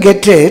doesn't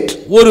get it,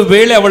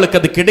 ஒருவேளை அவளுக்கு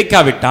அது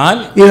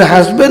கிடைக்காவிட்டால், your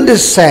husband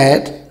is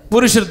sad,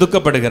 புருஷர்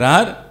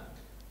துக்கப்படுகிறார்,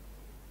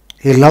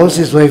 he loves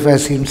his wife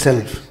as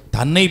himself,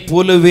 தன்னை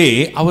போலவே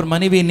அவர்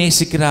மனைவியை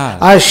நேசிக்கிறார்.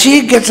 she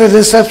gets a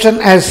reception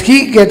as he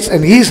gets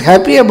and he is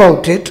happy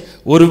about it.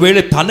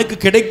 ஒருவேளை தனக்கு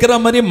கிடைக்கிற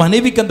மாதிரி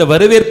மனைவிக்கு அந்த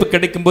வரவேற்பு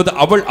கிடைக்கும்போது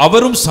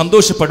அவரும்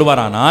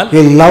சந்தோஷப்படுவாரானால்,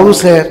 he loves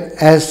her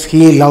as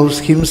he loves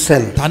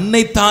himself.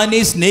 தன்னை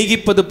தானே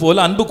சிநேகிப்பது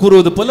போல அன்பு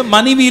கூறுவது போல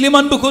மனைவியிலும்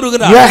அன்பு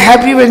கூறுகிறார். You are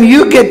happy when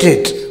you get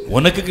it,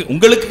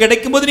 உங்களுக்கு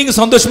கிடைக்கும்போது நீங்க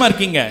சந்தோஷமா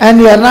இருக்கீங்க. and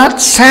you are not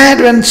sad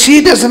when she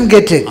doesn't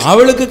get it.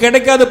 அவளுக்கு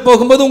கிடைக்காத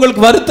போகும்போது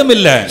உங்களுக்கு வருத்தம்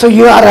இல்ல. So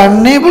you are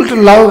unable to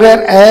love her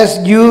as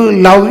you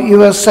love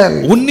yourself.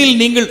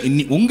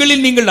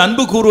 உங்களில் நீங்கள்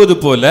அன்பு கூறுவது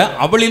போல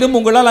அவளிலும்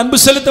உங்களால் அன்பு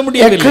செலுத்த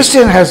முடியவில்லை. A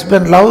Christian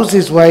husband loves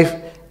his wife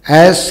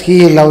as he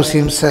loves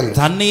himself.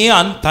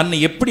 தன்னை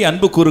எப்படி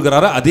அன்பு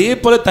கூறுகிறாரோ அதே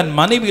போல தன்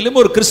மனைவியிலும்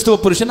ஒரு கிறிஸ்தவ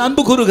புருஷன்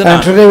அன்பு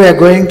கூறுகிறார். And today we are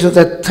going to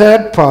the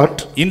third part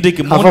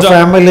of a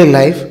family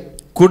life.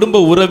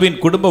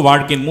 குடும்ப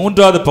வாழ்க்கையின்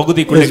மூன்றாவது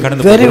பகுதிக்குள்ளே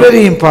கடந்து very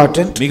very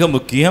important, மிக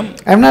முக்கியம்.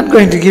 I am not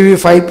going to give you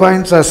 5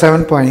 points or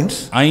 7 points.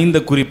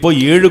 5 குறிப்போ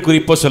 7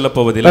 குறிப்போ சொல்ல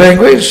போவதில்லை. But I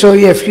am going to show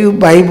you a few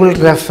Bible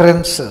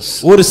references.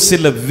 ஒரு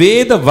சில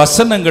வேத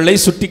வசனங்களை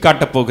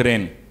சுட்டிக்காட்ட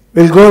போகிறேன்.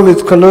 We'll go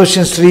with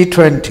Colossians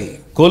 3:20.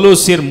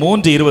 கொலோசியர்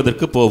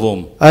 3:20க்கு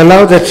போவோம்.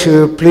 Allow that you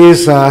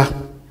please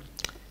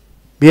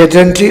be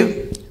attentive.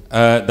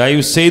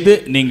 தயவு செய்து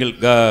நீங்கள்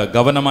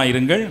கவனமாக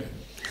இருங்கள்.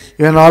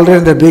 Even already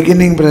in the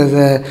beginning,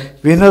 brother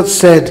Vinod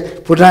said,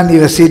 put on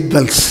your seat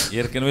belts.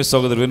 ஏற்கனவே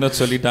சகோதரர் வினோத்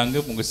சொல்லிட்டாங்க,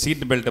 உங்க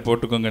சீட் பெல்ட்டை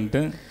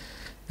போட்டுக்கோங்கன்ட்டு.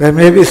 There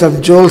may be some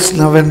jolts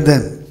now and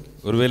then.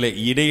 ஒருவேளை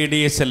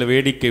இடையிடையே சில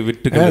வேடிக்கை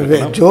விட்டுகள்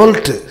இருக்கலாம்.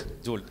 Jolt.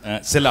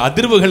 சில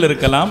அதிர்வுகள்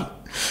இருக்கலாம்.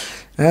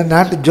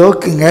 Not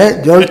joking,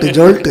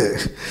 jolt.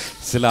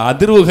 சில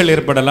அதிர்வுகள்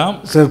ஏற்படலாம்.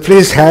 So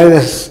please have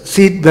your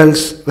seat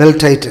belts well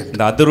tightened.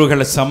 இந்த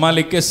அதிர்வுகளை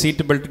சமாளிக்க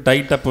சீட் பெல்ட்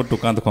டைட்டா போட்டு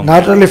உட்கார்ந்துக்கோங்க.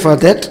 Not only for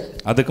that,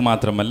 அதுக்கு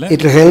மாத்திரமல்ல,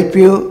 it will help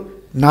you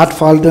not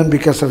fall down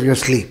because of your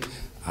sleep.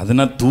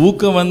 அதனா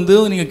தூக்கம் வந்து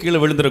நீங்க கீழ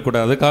விழுந்துற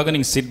கூடாது, அதுக்காக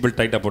நீங்க சீட் பெல்ட்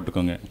டைட்டா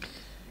போட்டுக்கோங்க.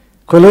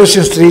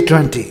 Colossians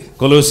 3:20.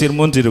 கொலோசியர்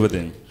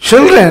 3:20.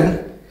 Children,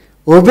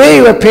 obey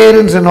your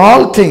parents in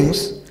all things,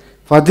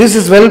 for this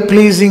is well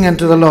pleasing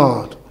unto the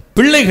Lord.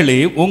 பிள்ளைகளே,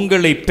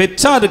 உங்களை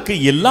பெற்றாருக்கு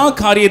எல்லா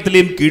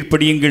காரியத்திலும்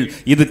கீழ்ப்படியுங்கள்,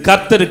 இது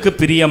கர்த்தருக்கு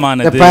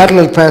பிரியமானது. The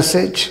parallel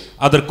passage,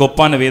 அதற்கு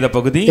ஒப்பான வேத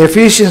பகுதி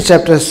Ephesians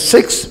chapter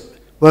 6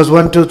 verse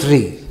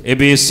 1-3.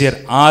 எபேசியர்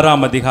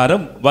 6ஆம்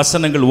அதிகாரம்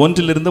வசனங்கள்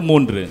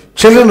 1-3.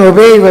 Children,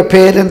 obey your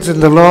parents in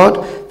the Lord,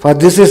 for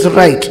this is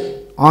right.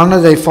 Honor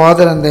thy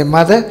father and thy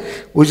mother,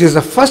 which is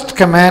the first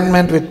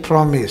commandment with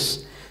promise,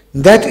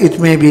 that it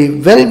may be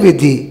well with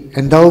thee,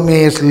 and thou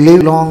mayest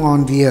live long on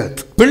the earth.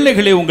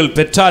 பிள்ளைகளே, உங்கள்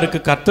பெற்றாருக்கு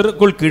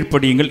கர்த்தருக்குள்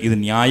கீழ்ப்படியுங்கள், இது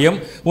நியாயம்.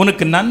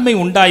 உனக்கு நன்மை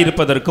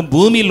உண்டாயிருப்பதற்கும்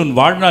பூமியில் உன்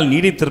வாழ்நாள்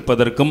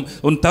நீடித்திருப்பதற்கும்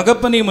உன்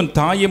தகப்பனையும் உன்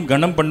தாயும்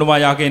கனம்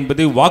பண்ணுவாயாக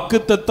என்பது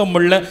வாக்குத்தத்தம்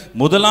உள்ள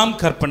முதலாம்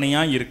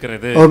கற்பனையாய்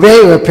இருக்கிறது. Obey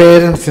your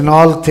parents in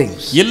all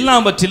things.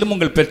 எல்லாவற்றிலும்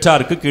உங்கள்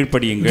பெற்றாருக்கு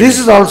கீழ்ப்படியுங்கள். This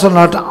is also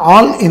not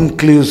all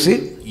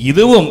inclusive.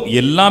 இதுவும்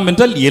எல்லாம்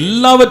என்றால்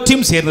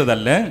எல்லாவற்றையும்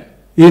சேர்ந்ததல்ல.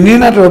 You need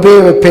not obey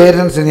your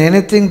parents in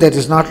anything that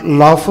is not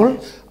lawful.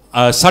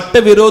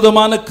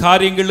 சட்டவிரோதமான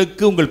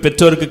காரியங்களுக்கு உங்கள்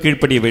பெற்றோருக்கு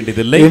கீழ்ப்படிய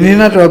வேண்டியதில்லை. You need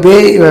not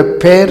obey your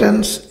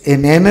parents in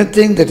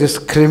anything that is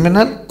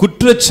criminal.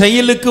 குற்ற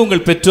செயலுக்கு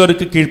உங்கள்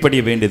பெற்றோருக்கு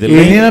கீழ்ப்படிய வேண்டியதில்லை.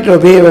 You need not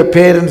obey your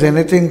parents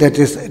anything that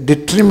is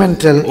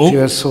detrimental to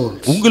your soul.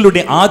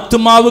 உங்களுடைய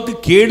ஆத்துமாவுக்கு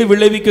கேடு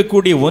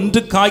விளைவிக்கக்கூடிய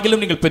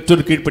ஒன்றுக்காகிலும் நீங்கள்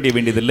பெற்றோருக்கு கீழ்ப்படிய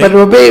வேண்டியதில்லை. But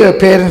obey your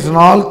parents in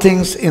all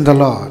things in the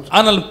Lord.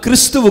 ஆனால்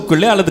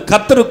கிறிஸ்துவுக்குள்ளே அல்லது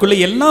கர்த்தருக்குள்ளே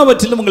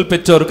எல்லாவற்றிலும் உங்கள்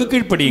பெற்றோருக்கு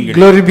கீழ்ப்படியுங்கள்.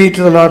 Glory be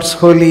to the Lord's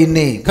holy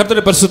name.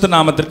 கர்த்தருடைய பரிசுத்த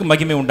நாமத்திற்கு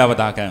மகிமை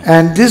உண்டாவதாக.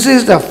 And this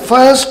is the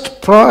first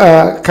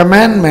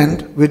commandment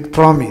with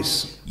promise.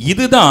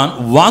 இதுதான்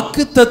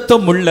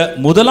வாக்குத்தத்தம் உள்ள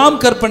முதலாம்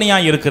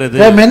கற்பனையாய் இருக்கிறது.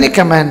 There are many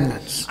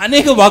commandments.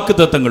 अनेक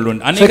வாக்குத்தத்தங்கள்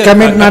உண்டு. So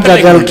commit not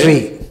adultery.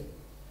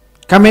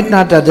 Commit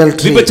not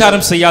adultery.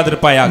 விபச்சாரம்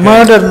செய்யாதிருப்பாயாக.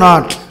 Murder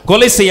not.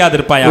 கொலை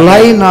செய்யாதிருப்பாயாக.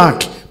 Lie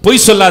not.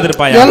 பொய்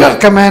சொல்லாதிருப்பாயாக. All are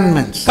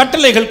commandments.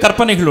 கட்டளைகள்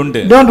கற்பனைகள்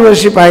உண்டு. Don't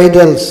worship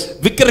idols.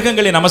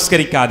 விக்கிரகங்களை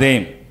நமஸ்கரிக்காதே.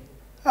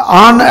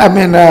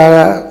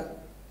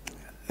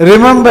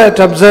 Remember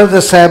to observe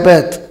the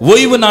Sabbath.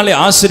 ஓய்வு நாளை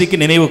ஆசரிக்க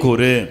நினைவு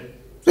கூறு.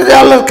 They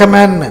all are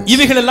commandments.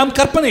 இவைகள் எல்லாம்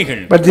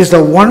கற்பனைகள். But this is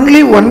the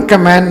only one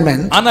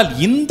commandment. ஆனால்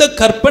இந்த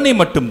கற்பனை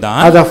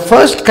மட்டும்தான் the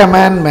first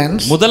commandment.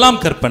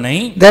 முதலாம் கற்பனை.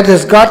 That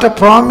has got a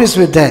promise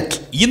with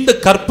that. இந்த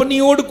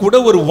கற்பனையோடு கூட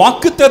ஒரு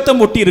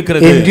வாக்குத்தத்தம் ஒட்டி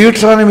இருக்கிறது. In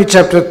Deuteronomy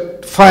chapter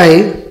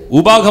 5.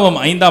 உபாகமம்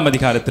 5ஆம்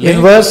அதிகாரத்திலே in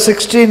verse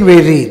 16 we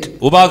read.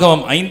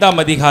 உபாகமம் 5ஆம்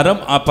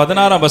அதிகாரம்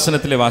 16ஆம்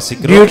வசனத்திலே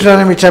வாசிக்கிறோம்.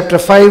 Deuteronomy chapter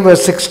 5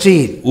 verse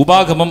 16.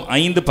 உபாகமம்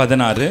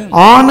 5:16.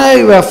 Honor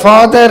your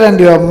father and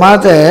your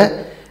mother,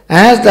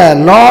 as the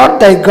Lord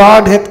thy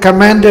God hath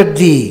commanded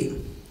thee.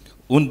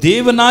 உன்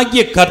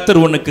தேவனாகிய கர்த்தர்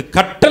உனக்கு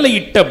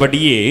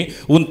கட்டளையிட்டபடியே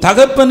உன்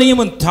தகப்பனையும்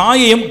உன்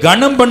தாயையும்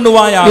கனம்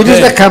பண்ணுவாயாக. It is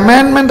the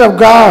commandment of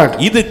God.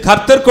 இது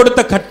கர்த்தர்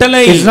கொடுத்த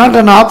கட்டளை. It is not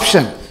an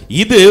option.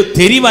 இது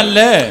தெரிவல்ல.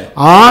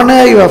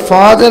 Honor your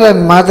father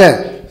and mother.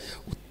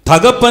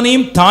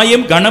 தகப்பனையும்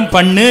தாயையும் கனம்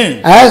பண்ணு.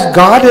 As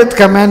God hath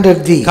commanded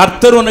thee.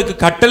 கர்த்தர் உனக்கு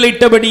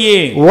கட்டளையிட்டபடியே.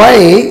 Why?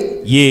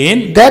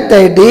 ஏன்? That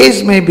thy days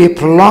may be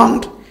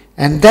prolonged,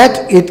 and that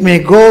it may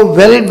go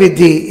well with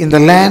thee in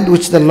the land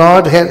which the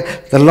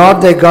Lord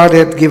thy God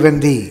hath given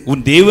thee.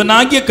 உன்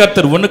தேவனாகிய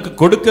கர்த்தர் உனக்கு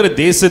கொடுக்கிற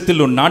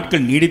தேசத்தில் உன்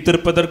நாட்கள்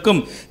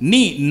நீடித்திருப்பதற்கும்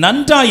நீ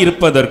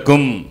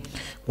நன்றாயிருப்பதற்கும்.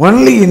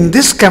 Only in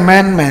this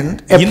commandment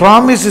a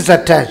promise is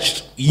attached.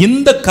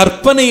 இந்த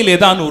கற்பனையிலே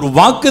தான் ஒரு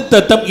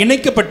வாக்குத்தத்தம்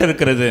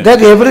இணைக்கப்பட்டிருக்கிறது.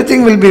 That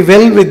everything will be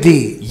well with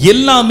thee.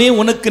 எல்லாமே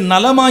உனக்கு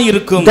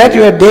நலமாயிருக்கும். That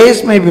your days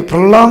may be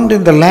prolonged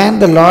in the land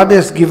the Lord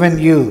has given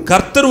you.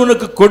 கர்த்தர்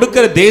உனக்கு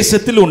கொடுக்கிற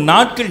தேசத்தில் உன்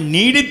நாட்கள்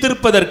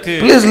நீடித்திருப்பதற்கு.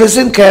 Please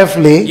listen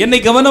carefully.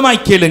 என்னை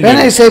கவனமாய் கேளுங்க.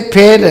 When I say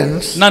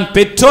parents, நான்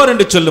பெற்றோர்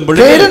என்று சொல்லும்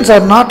பொழுது parents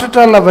are not at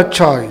all our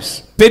choice.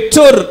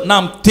 பெற்றோர்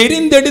நாம்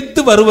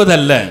தெரிந்தெடுத்து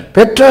வருவதல்ல.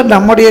 பெற்றோர்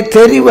நம்முடைய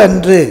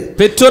தெரிவன்று.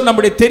 பெற்றோர்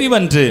நம்முடைய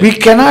தெரிவன்று. We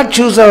cannot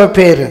choose our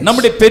parents.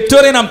 நம்முடைய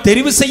பெற்றோரை நாம்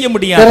தெரிவு செய்ய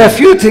முடியாது. There are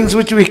few things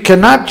which we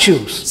cannot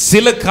choose.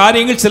 சில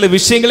காரியங்கள் சில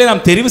விஷயங்களை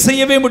நாம் தெரிவு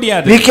செய்யவே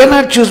முடியாது. We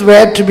cannot choose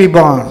where to be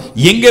born.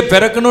 எங்கே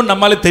பிறக்கணும்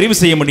நம்மால தெரிவு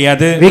செய்ய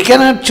முடியாது. We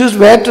cannot choose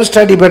where to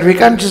study, but we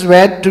can't choose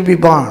where to be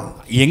born.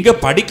 எங்க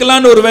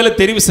படிக்கலாம்னு ஒருவேளை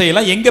தெரிவு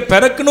செய்யலாம், எங்க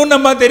பிறக்கணும்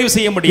நம்ம தெரிவு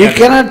செய்ய முடியாது. We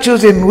cannot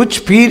choose in which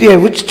period,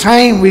 which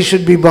time we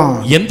should be born.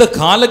 எந்த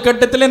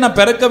காலகட்டத்திலே நான்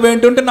பிறக்க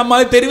வேண்டும்னு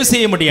நம்மால தெரிவு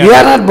செய்ய முடியாது. We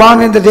are not born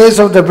in the days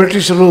of the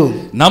British rule.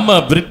 நம்ம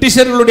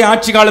பிரிட்டிஷர்களுடைய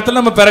ஆட்சி காலத்துல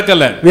நம்ம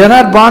பிறக்கல. We are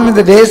not born in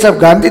the days of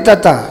Gandhi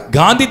Tata.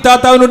 Gandhi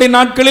தாத்தாவினுடைய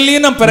நாட்களிலேயே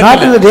நம்ம பிறக்கல.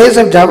 Not in the days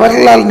of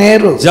Jawaharlal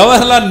Nehru.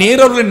 Jawaharlal Nehru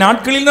அவர்களுடைய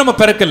நாட்களில் நம்ம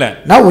பிறக்கல.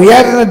 Now we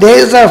are in the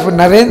days of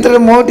Narendra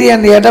Modi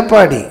and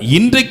Edappadi.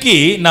 இன்றைக்கு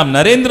நாம்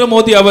நரேந்திர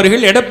மோடி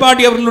அவர்கள்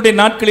எடப்பாடி அவர்களுடைய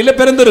நாட்களிலே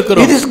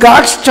பிறந்திருக்கிறோம். It is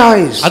God's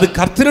choice. அது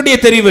கர்த்தருடைய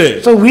தெரிவு.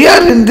 So we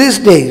are in these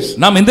days.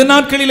 நாம் இந்த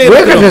நாட்களிலே We have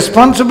இருக்கிறோம். a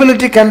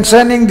responsibility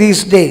concerning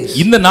these days.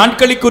 இந்த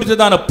நாட்களை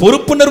குறித்ததான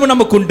பொறுப்புணர்வு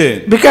நமக்கு உண்டு.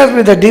 Because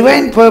with the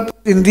divine purpose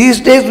in these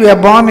days we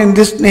are born in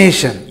this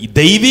nation.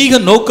 தெய்வீக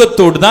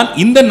நோக்கத்தோடு தான்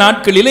இந்த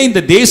நாட்களிலே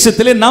இந்த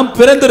தேசத்திலே நாம்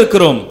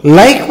பிறந்திருக்கிறோம்.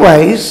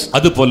 Likewise,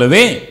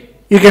 அதுபோலவே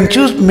you can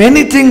choose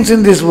many things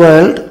in this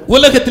world.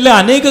 உலகத்திலே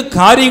அநேக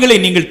காரியங்களை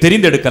நீங்கள்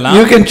தெரிந்தெடுக்கலாம்.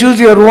 You can choose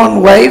your own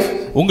wife.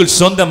 உங்கள்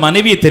சொந்த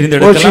மனைவியை Oh,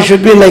 தெரிந்தெடுக்கலாம். she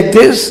should be like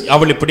this.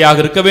 அவள் இப்படியாக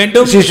இருக்க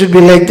வேண்டும். She should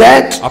be like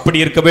that. அப்படி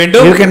இருக்க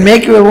வேண்டும். You can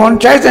make your own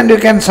choice and you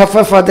can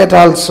suffer for that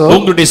also.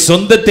 உங்களுடைய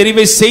சொந்த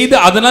தெரிவை செய்து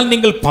அதனால்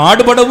நீங்கள்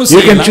பாடுபடவும்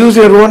You can செய்யலாம். choose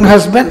your own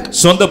husband.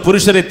 சொந்த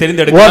புருஷரை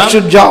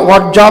தெரிந்தெடுக்கலாம்.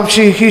 What job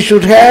he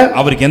should have.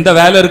 அவருக்கு எந்த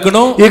வேலை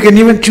இருக்கணும். You can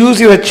even choose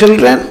your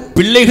children.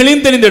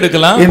 பிள்ளைகளையும்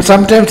தெரிந்தெடுக்கலாம். And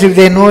sometimes if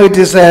they know it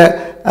is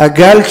a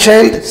girl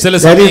child,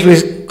 that is we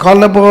call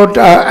about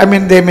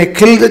they may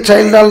kill the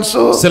child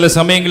also. சில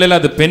சமயங்களில்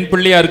அது பெண்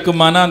பிள்ளையா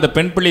இருக்குமானா அந்த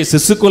பெண் பிள்ளையை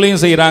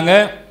சிசுக்கொலையும் செய்றாங்க.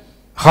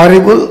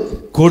 Horrible.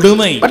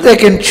 கொடுமை. But they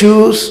can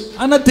choose.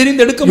 ஆனா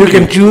தெரிந்தெடுக்க You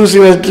can முடியும். choose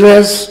your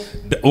dress.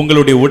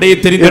 உங்களுடைய உடையை You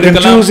can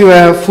தெரிந்தெடுக்கலாம். choose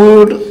your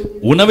food.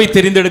 உணவை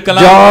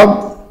தெரிந்தெடுக்கலாம்.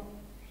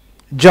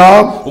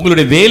 Job.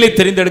 உங்களுடைய வேலை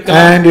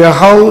தெரிந்தெடுக்கலாம். And your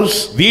house.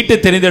 வீட்டை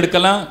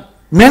தெரிந்தெடுக்கலாம்.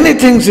 Many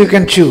things you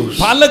can choose.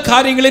 பல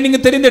காரியங்களை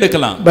நீங்க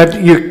தெரிந்தெடுக்கலாம். But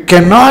you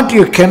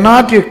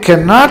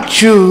cannot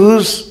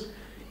choose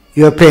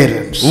your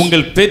parents.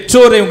 உங்கள்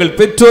பெற்றோரை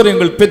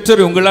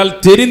உங்களால்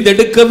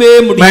தெரிந்தெடுக்கவே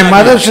முடியாது. My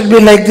mother should be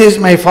like this,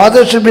 my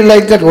father should be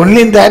like that. Only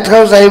in that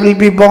house I will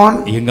be born.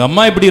 எங்க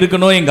அம்மா இப்படி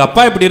இருக்கணும், எங்க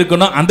அப்பா இப்படி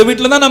இருக்கணும், அந்த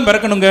வீட்ல தான் நான்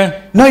பிறக்கணுங்க.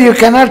 No, you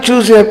cannot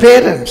choose your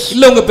parents.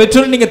 இல்ல உங்க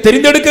பெற்றோரை நீங்க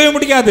தெரிந்தெடுக்கவே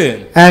முடியாது.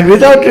 And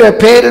without your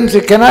parents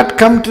you cannot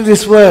come to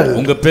this world.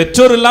 உங்க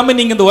பெற்றோர் இல்லாம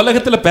நீங்க இந்த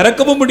உலகத்துல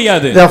பிறக்கவும்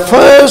முடியாது. The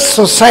first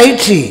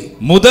society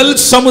முதல்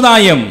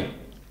சமுதாயம்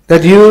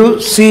that you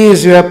see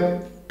is your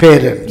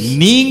parents.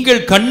 நீங்கள்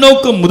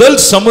கண்ணோக்கும் முதல்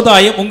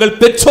சமுதாயம் உங்கள்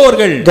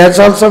பெற்றோர்கள். That's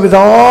also with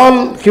all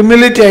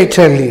humility I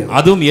tell you.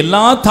 அதுவும்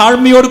எல்லா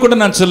தாழ்மையோடு கூட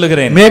நான்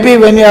சொல்லுகிறேன். Maybe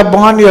when you are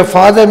born your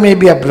father may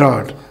be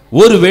abroad.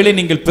 ஒருவேளை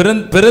நீங்கள்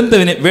பிறந்த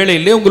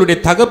வேளையிலே உங்களுடைய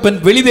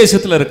தகப்பன்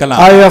வெளிதேசத்துல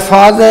இருக்கலாம். Or your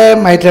father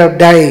might have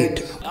died.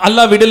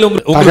 அல்லாவிடில்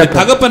உங்களுடைய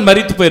தகப்பன்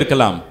மரித்து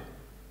போயிருக்கலாம்.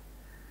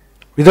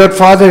 Without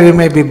father you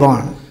may be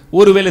born.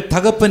 ஒருவேளை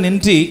தகப்பன்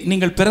இன்றி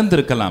நீங்கள்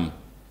பிறந்திருக்கலாம்.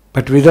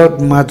 But without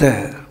mother,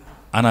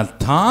 ஆனால்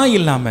தாய்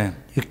இல்லாம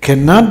you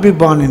cannot be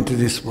born into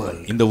this world.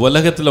 இந்த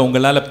உலகத்துல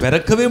உங்களால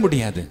பிறக்கவே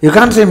முடியாது. You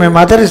can't say my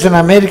mother is in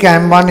America, I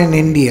am born in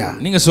India.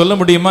 நீங்க சொல்ல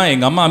முடியுமா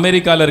எங்க அம்மா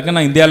அமெரிக்கால இருக்கு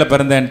நான் இந்தியால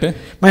பிறந்தேன்ட்டு?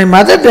 My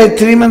mother died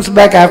 3 months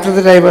back, after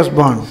that I was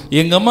born.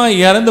 எங்க அம்மா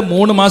இறந்து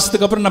 3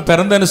 மாசத்துக்கு அப்புறம் நான்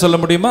பிறந்தேன்னு சொல்ல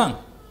முடியுமா?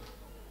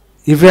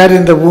 If you are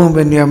in the womb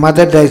when your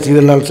mother dies, you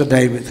will also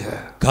die with her.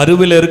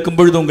 கருவில் இருக்கும்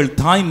பொழுது உங்கள்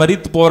தாய்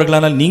மரித்து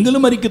போவார்களானால்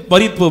நீங்களும் மரித்து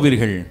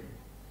போவீர்கள்.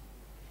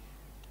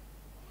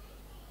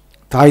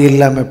 தாய்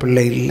இல்லாம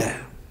பிள்ளை இல்ல.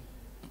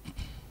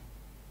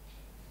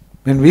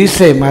 When we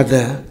say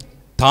mother,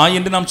 தாய்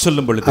என்று நாம்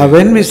சொல்லும் பொழுது, or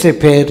when we say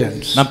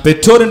parents, நாம்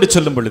பெற்றோர் என்று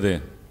சொல்லும் பொழுது,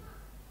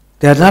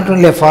 they are not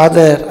only a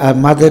father or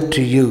mother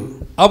to you.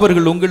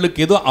 அவர்கள் உங்களுக்கு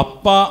ஏதோ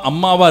அப்பா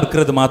அம்மாவா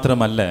இருக்கிறது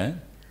மாத்திரமல்ல,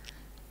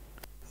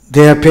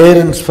 they are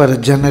parents for a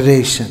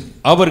generation.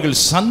 அவர்கள்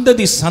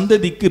சந்ததி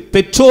சந்ததிக்கு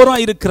பெற்றோரா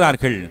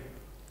இருக்கிறார்கள்.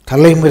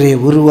 தலைமுறையை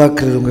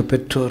உருவாக்குறது உங்க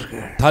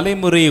பெற்றோர்கள்.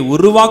 தலைமுறையை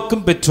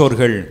உருவாக்கும்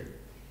பெற்றோர்கள்.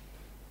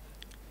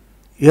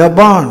 You are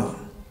born.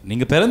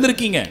 நீங்க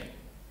பிறந்திருக்கீங்க.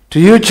 To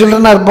you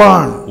children are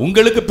born.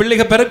 உங்களுக்கு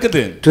பிள்ளைகள்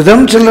பிறக்குது. To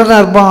them children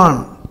are born.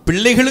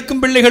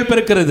 பிள்ளைகளுக்கும் பிள்ளைகள்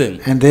பிறக்கிறது.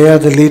 And they are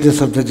the leaders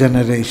of the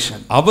generation.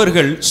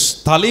 அவர்கள்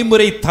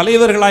தலைமுறை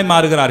தலைவர்களாய்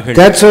மாறுகிறார்கள்.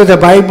 That's why the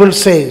Bible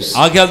says.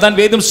 ஆகையால் தான்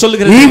வேதம்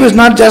சொல்கிறது. Eve is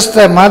not just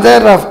the mother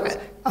of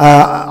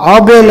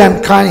Abel and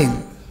Cain.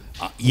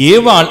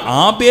 ஏவாள்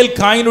ஆபேல்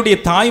காயினுடைய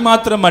தாய்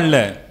மாத்திரமல்ல.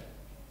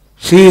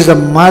 She is the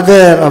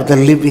mother of the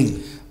living.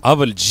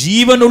 அவள்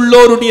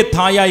ஜீவனுள்ளோருடைய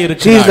தாயாய்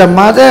இருக்கிறாள். She is the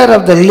mother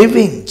of the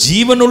living.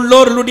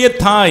 ஜீவனுள்ளோருடைய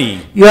தாய்.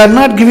 You are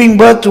not giving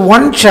birth to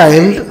one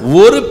child.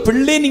 ஒரு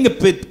பிள்ளை நீங்க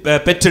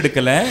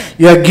பெற்றெடுக்கல.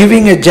 You are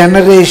giving a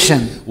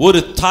generation.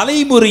 ஒரு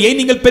தலைமுறையை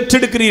நீங்கள்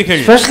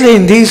பெற்றெடுக்கிறீர்கள். Especially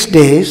in these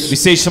days.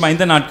 விசேஷமா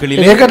இந்த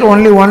நாட்களில். They got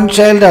only one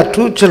child or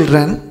two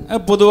children.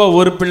 பொதுவா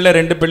ஒரு பிள்ளை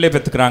ரெண்டு பிள்ளை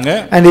பெத்துக்கறாங்க.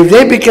 And if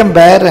they become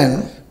barren,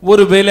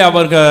 ஒருவேளை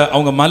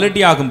அவங்க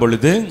மலடி ஆகும்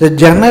பொழுது the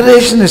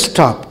generation is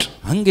stopped.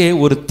 அங்கே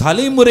ஒரு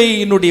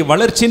தலைமுறையினுடைய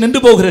வளர்ச்சி நின்று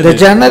போகிறது. The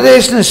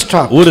generation is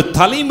stopped. ஒரு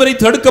தலைமுறை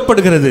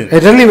தடுக்கப்படுகிறது. I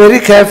tell you very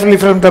carefully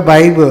from the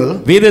Bible.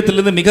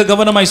 வேதத்திலிருந்து மிக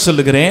கவனமாய்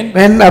சொல்லுகிறேன்.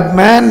 When a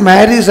man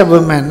marries a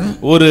woman,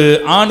 ஒரு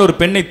ஆண் ஒரு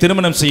பெண்ணை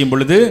திருமணம் செய்யும்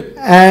பொழுது,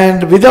 and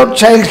without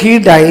child he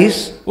dies,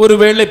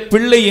 ஒருவேளை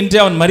பிள்ளை இன்றி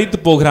அவன் மரித்து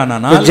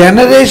போகிறானானால், the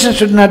generation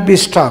should not be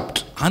stopped.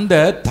 அந்த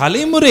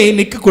தலைமுறை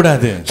நிற்க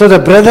கூடாது. So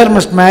the brother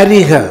must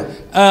marry her.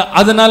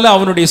 அதனால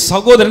அவனுடைய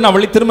சகோதரன்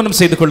அவளை திருமணம்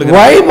செய்து கொள்கிறான்.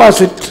 Why was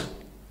it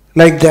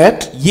like that?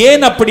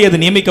 ஏன் அப்படி அது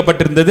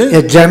நியமிக்கப்பட்டிருந்தது?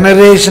 A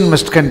generation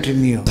must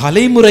continue.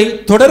 தலைமுறை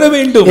தொடர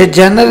வேண்டும். A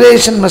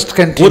generation must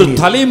continue. ஒரு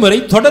தலைமுறை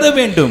தொடர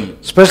வேண்டும்.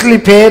 Especially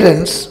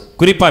parents,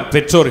 குறிப்பாய்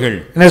பெற்றோர்கள்,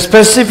 in a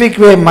specific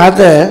way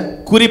mother,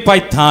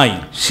 குறிப்பாய் தாய்,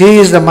 she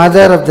is the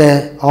mother of the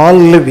all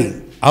living.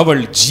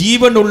 அவள்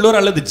ஜீவனுள்ளோர்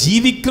அல்லது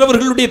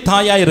ஜீவிக்கிறவர்களுடைய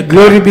தாயாய் இருக்கிறாள்.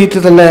 Glory be to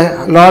the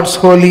Lord's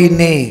holy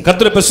name.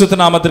 கர்த்தருடைய பரிசுத்த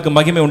நாமத்திற்கு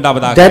மகிமை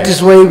உண்டாவதாக. That is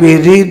why we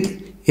read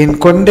in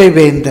Kondai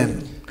Vendan.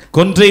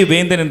 கொன்றை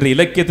வேந்தன் என்ற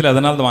இலக்கியத்தில்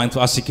அதனால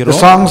தான் வாசிக்கிறோம்.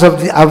 The songs of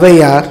the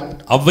Avayar.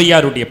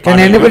 ஔவையாருடைய பாடல்கள்.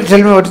 Can anybody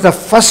tell me what is the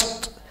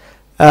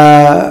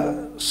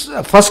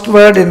first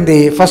word in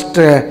the first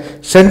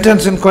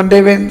sentence in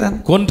Kondai Vendan?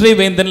 கொன்றை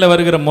வேந்தன்ல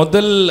வருகிற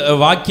முதல்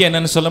வாக்கியம்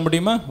என்னன்னு சொல்ல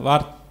முடியுமா?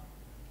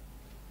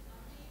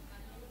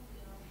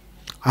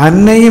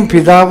 அன்னையும்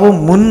பிதாவும்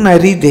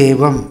முன்னறி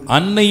தெய்வம்.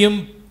 அன்னையும்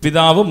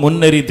பிதாவும்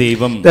முன்னறி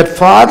தெய்வம். That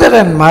father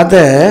and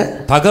mother,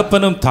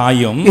 தகப்பனும்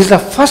தாயும், is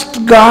the first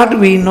God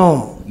we know.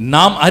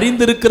 நாம்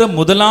அறிந்திருக்கிற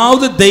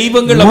முதலாவது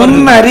தெய்வங்கள் அவர்கள்.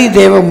 முன்னறி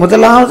தெய்வம்,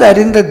 முதலாவது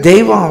அறிந்த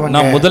தெய்வம் அவங்க.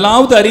 நாம்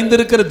முதலாவது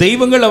அறிந்திருக்கிற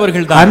தெய்வங்கள்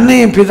அவர்கள்தான்.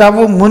 அன்னையும்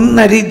பிதாவும்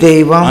முன்னறி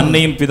தெய்வம்.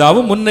 அன்னையும்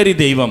பிதாவும் முன்னறி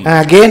தெய்வம்.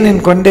 Again in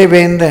Kondai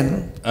Vendan,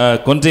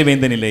 கொன்றை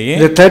வேந்தனிலேயே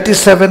the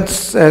 37th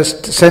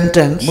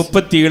sentence,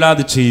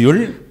 37வது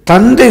செய்யுள்,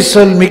 தந்தை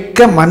சொல்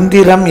மிக்க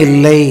மந்திரம்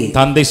இல்லை.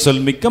 தந்தை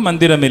சொல் மிக்க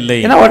மந்திரம் இல்லை.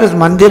 You know what is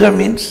mandira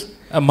means?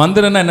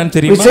 மந்திரம்னா என்னன்னு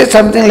தெரியுமா? We say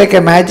something like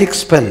a magic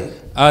spell.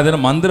 அது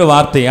மந்திர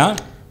வார்த்தையா?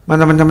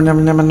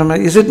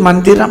 Is it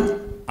mandiram?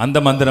 அந்த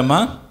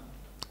மந்திரமா?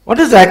 What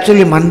does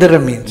actually mandira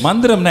means?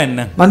 மந்திரம்னா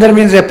என்ன? Mandira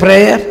means a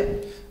prayer.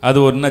 அது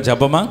ஒரு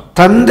ஜபமா?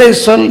 தந்தை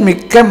சொல்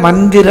மிக்க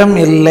மந்திரம்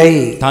இல்லை.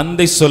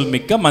 தந்தை சொல்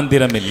மிக்க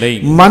மந்திரம் இல்லை.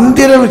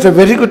 மந்திரம் is a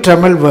very good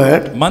Tamil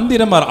word.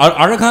 மந்திரம்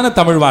அழகான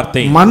தமிழ்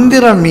வார்த்தை.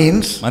 மந்திரம்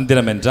means,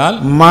 மந்திரம் என்றால்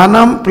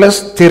மனம் plus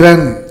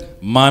திறன்.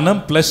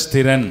 மனம் பிளஸ்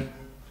திறன்.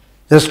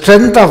 The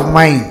strength of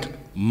mind.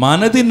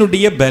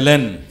 மனதினுடைய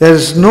பலன். There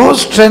is no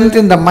strength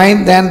in the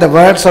mind than the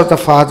words of the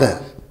father.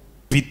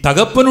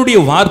 தகப்பனுடைய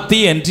வார்த்தை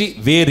அன்றி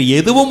வேறு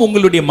எதுவும்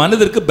உங்களுடைய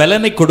மனதிற்கு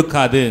பலனை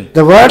கொடுக்காது.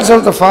 The words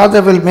of the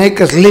father will make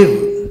us live.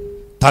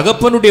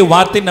 தகப்பனுடைய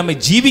வார்த்தை நம்மை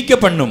ஜீவிக்க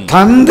பண்ணும்.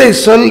 தந்தை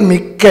சொல்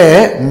மிக்க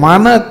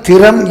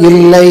மனத்திறம்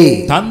இல்லை.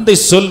 தந்தை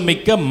சொல்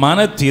மிக்க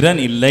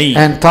மனத்திறன் இல்லை.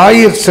 And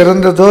தாயில்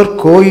சிறந்ததோர்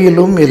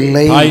கோயிலும்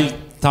இல்லை.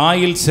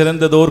 தாயில்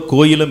சிறந்ததோர்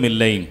கோயிலும்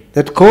இல்லை.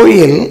 That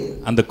கோயில்,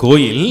 அந்த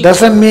கோயில்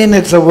doesn't mean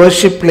it's a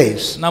worship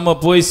place. நம்ம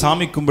போய்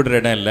சாமி கும்பிடுற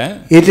இடம் இல்ல.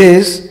 It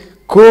is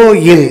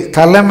கோயில்,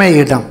 தலைமை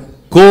இடம்.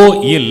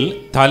 கோயில்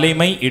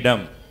தலைமை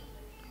இடம்.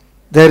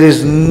 There is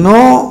no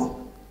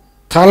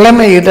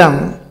தலைமை இடம்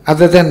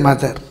other than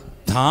mother.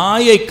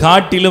 தாயை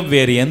காட்டிலும்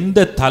வேறு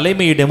எந்த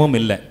தலைமை இடமும்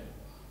இல்லை.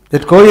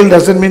 That கோயில்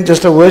doesn't mean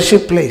just a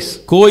worship place.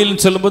 கோயில்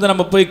சொல்லும்போது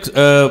நம்ம போய்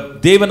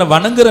தேவனை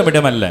வணங்குற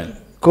இடம் அல்ல.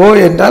 கோ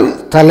என்றால்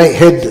தலை,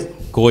 head.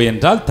 கோ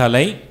என்றால்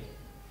தலை.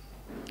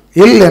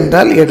 இல்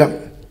என்றால் இடம்.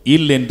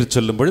 இல் என்று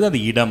சொல்லும் பொழுது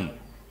அது இடம்.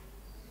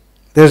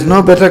 There is no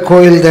better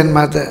கோயில் than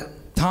mother.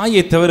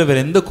 தாயை தவிர வேற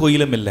எந்த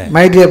கோயிலும் இல்லை.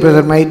 My dear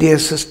brother, my dear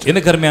sister.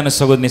 எனக்கு அருமையான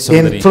சகோதரனே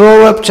சகோதரி. In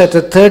Proverbs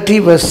chapter 30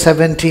 verse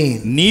 17.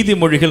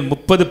 நீதிமொழிகள்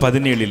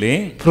 30:17.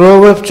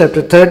 Proverbs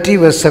chapter 30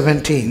 verse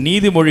 17.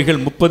 நீதிமொழிகள்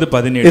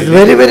 30:17. It's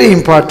very very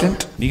important.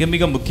 மிக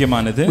மிக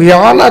முக்கியமானது. We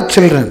all are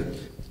children.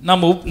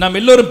 நாம்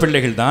எல்லோரும்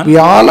பிள்ளைகள் தான். We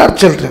all are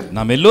children.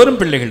 நாம் எல்லோரும்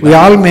பிள்ளைகள் We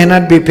தான். all may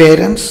not be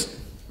parents.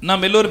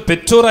 நாம் எல்லோரும்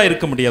பெற்றோரா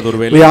இருக்க முடியாது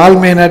ஒருவேளை. We all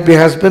may not be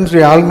husbands,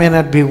 we all may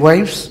not be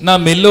wives.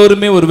 நாம்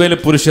எல்லோருமே ஒருவேளை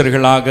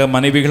புருஷர்களாக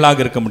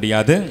மனைவிகளாக இருக்க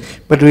முடியாது.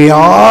 But we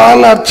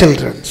all are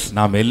children.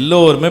 நாம்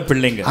எல்லோருமே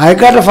பிள்ளைங்க. I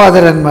got a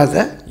father and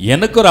mother.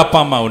 எனக்கு ஒரு அப்பா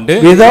அம்மா உண்டு.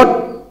 Without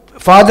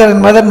father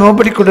and mother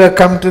nobody could have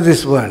come to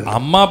this world.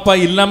 அம்மா அப்பா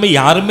இல்லாம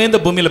யாருமே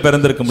இந்த பூமியில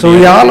பிறந்திருக்க முடியாது. So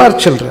we all are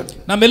children.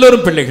 நாம்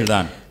எல்லோரும் பிள்ளைகள்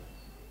தான்.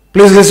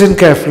 Please listen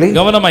carefully.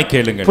 கவனமாய்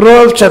கேளுங்கள்.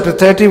 Proverbs chapter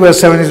 30 verse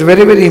 7 is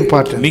very very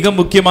important. மிக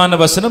முக்கியமான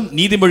வசனம்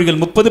நீதிமொழிகள்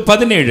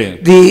 30:17.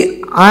 The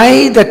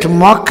eye that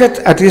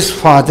mocketh at his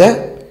father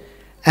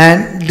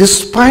and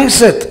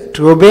despiseth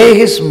to obey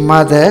his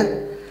mother,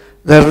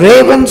 the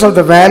ravens of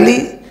the valley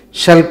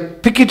shall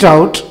pick it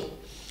out,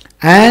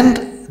 and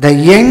the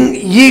young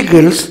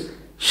eagles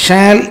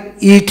shall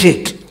eat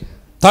it.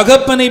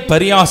 தகப்பனை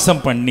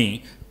பரியாசம் பண்ணி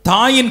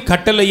தாயின்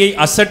கட்டளையை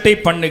அசட்டை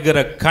பண்ணுகிற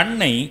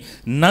கண்ணை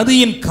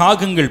நதியின்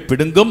காகங்கள்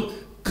பிடுங்கும்,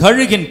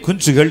 கழுகின்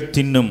குஞ்சுகள்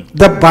தின்னும்.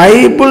 The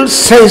Bible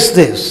says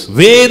this.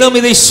 வேதம்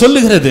இதை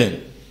சொல்லுகிறது.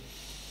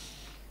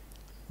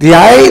 The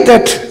eye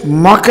that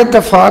mocketh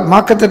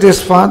at his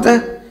father,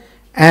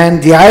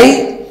 and the eye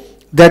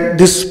that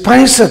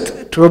despiseth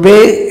to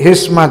obey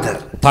his mother.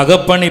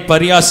 தகப்பனை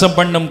பரியாசம்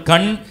பண்ணும்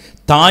கண்,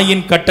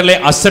 தாயின் கட்டளை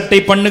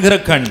அசட்டை பண்ணுகிற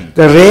கண்.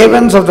 The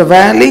ravens of the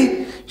valley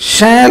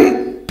shall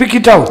pick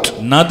it out,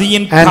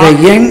 நதியின் and the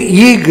young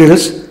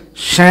eagles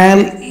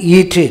shall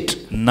eat it.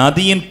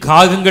 நதியின்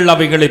காகங்கள்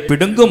அவைகளை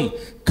பிடுங்கும்,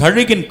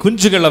 கழுகின்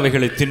குஞ்சுகள்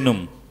அவைகளை தின்னும்.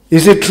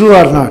 Is it true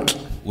or not?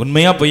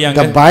 உண்மையா பொய்யாங்க?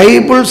 The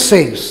Bible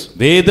says.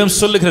 வேதம்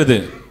சொல்லுகிறது.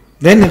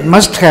 Then it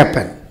must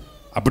happen.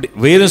 அப்படி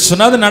வேதம்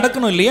சொன்னாது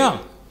நடக்கணும் இல்லையா?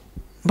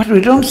 But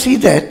we don't see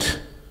that.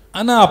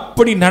 ஆனா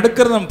அப்படி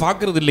நடக்கிறது நம்ம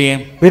பார்க்கிறது இல்லையே.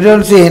 We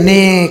don't see any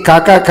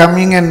kaka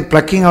coming and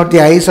plucking out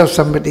the eyes of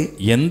somebody.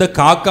 எந்த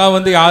காக்கா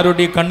வந்து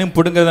யாருடைய கண்ணையும்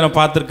பிடுங்கறத நான்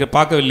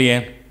பார்க்கவில்லையே.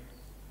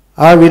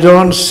 Or we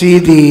don't see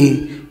the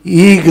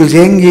eagles,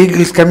 young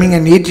eagles coming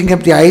and eating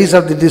up the eyes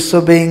of the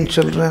disobeying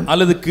children.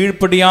 அல்லது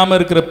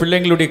கீழ்ப்படியாம இருக்கிற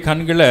பிள்ளைகளுடைய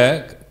கண்களை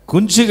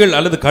குஞ்சுகள்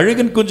அல்லது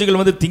கழுகின்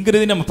குஞ்சுகள் வந்து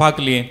திங்கிறதை நம்ம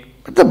பார்க்கலையே.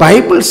 But the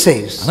Bible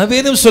says. ஆனா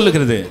வேதம்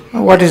சொல்லுகிறது.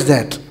 What is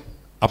that?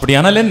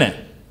 அப்படியானால் என்ன?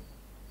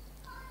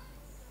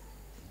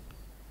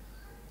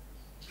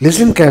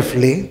 Listen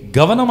carefully.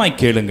 கவனமாய்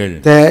கேளுங்கள்.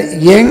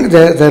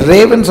 The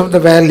ravens of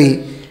the valley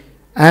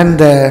and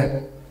the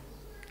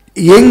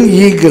young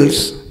eagles,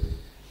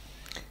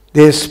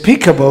 they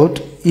speak about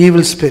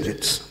evil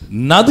spirits.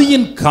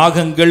 நதியின்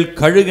காகங்கள்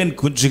கழுகின்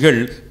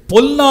குஞ்சுகள்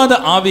பொல்லாத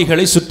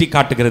ஆவிகளை சுட்டி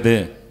காட்டுகிறது.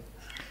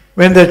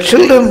 When the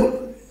children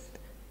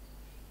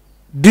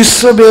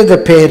disobey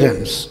the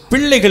parents,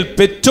 பிள்ளைகள்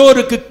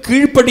பெற்றோருக்கு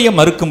கீழ்ப்படிய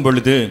மறுக்கும்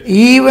பொழுது,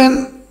 even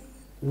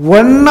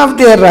one of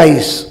their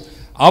eyes,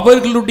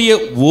 அவர்களுடைய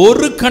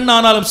ஒரு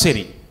கண்ணானாலும்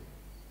சரி,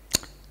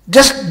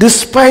 just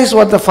despise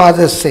what the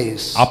father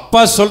says,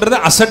 அப்பா சொல்றத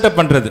அசட்டை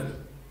பண்றது,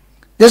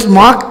 just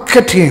mock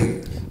at him,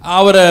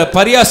 அவரை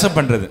பரியாசம்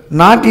பண்றது,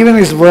 not even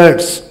his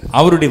words,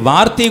 அவருடைய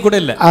வார்த்தை கூட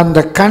இல்ல,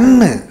 அந்த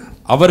கண்ணு,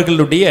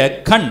 அவர்களுடைய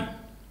கண்,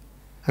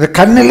 அந்த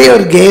கண்ணிலே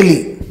ஒரு கேலி,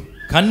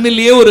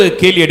 கண்ணிலேயே ஒரு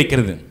கேலி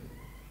அடிக்கிறது.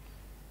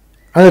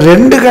 அது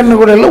ரெண்டு கண்ணு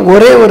கூட இல்ல,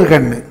 ஒரே ஒரு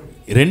கண்ணு,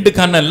 ரெண்டு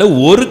கண்ணு அல்ல,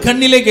 ஒரு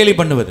கண்ணிலே கேலி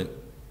பண்ணுவது.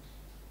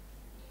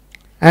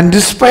 And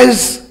despise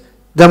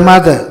the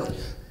mother.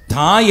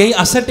 தாயை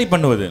அசட்டை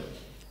பண்ணுவது.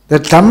 The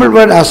Tamil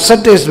word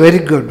asata is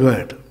very good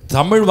word.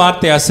 Tamil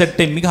வார்த்தை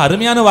அசட்டை மிக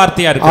அருமையான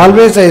வார்த்தையா இருக்கு.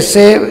 Always I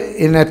say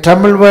in a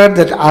Tamil word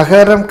that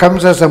agaram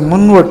comes as a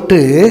munvottu,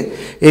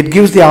 it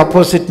gives the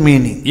opposite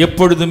meaning.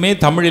 எப்பொழுதுமே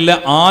தமிழில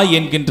ஆ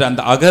என்கின்ற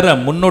அந்த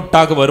அகரம்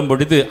முன்னொட்டாக வரும்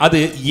பொழுது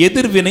அது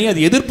எதிர்வினை, அது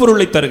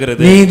எதிர்பொருளை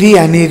தருகிறது. நீதி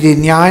அநீதி,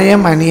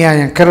 நியாயம்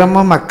அநியாயம்,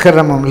 கிரமம்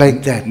அக்கிரமம், like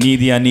that.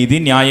 நீதி அநீதி,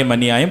 நியாயம்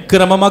அநியாயம்,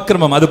 கிரமம்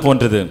அக்கிரமம், அது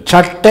போன்றது.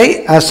 சட்டை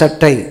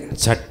அசட்டை.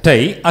 சட்டை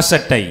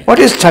அசட்டை.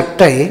 What is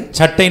சட்டை?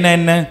 சட்டைனா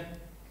என்ன?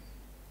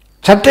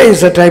 சட்டை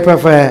is a type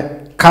of a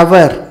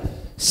cover.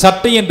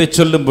 சட்டை என்று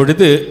சொல்லும்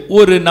பொழுது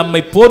ஒரு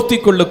நம்மை போர்த்தி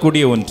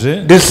கொள்ளக்கூடிய ஒன்று.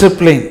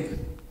 Discipline.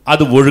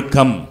 அது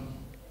ஒழுக்கம்.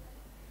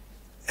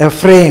 A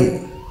frame.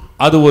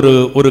 அது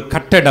ஒரு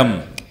கட்டடம்.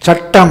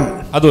 சட்டம்.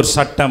 அது ஒரு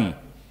சட்டம்.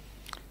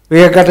 We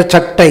have got a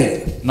சட்டை.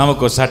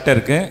 நமக்கு ஒரு சட்டை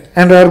இருக்கு.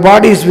 And our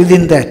body is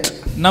within that.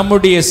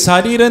 நம்முடைய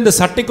சரீரம் இந்த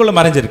சட்டைக்குள்ள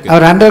மறைஞ்சிருக்கு.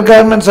 Our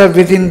undergarments are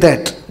within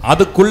that.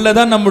 அதுக்குள்ள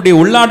தான் நம்முடைய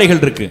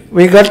உள்ளாடைகள் இருக்கு.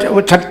 We got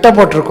சட்டை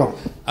போட்டுருக்கோம்.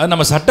 அது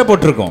நம்ம சட்டை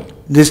போட்டுருக்கோம்.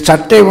 This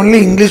சட்டை only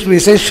English we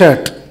say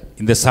shirt.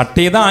 இந்த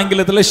சட்டையை தான்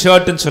ஆங்கிலத்துல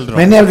ஷர்ட்னு சொல்றோம்.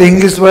 Many of the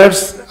English words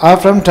are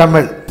from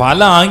Tamil. பல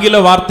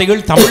ஆங்கில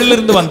வார்த்தைகள்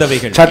தமிழிலிருந்து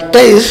வந்தவைகள்.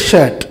 சட்டை is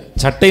shirt.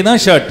 சட்டை தான்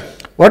ஷர்ட்.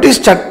 What is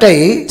சட்டை?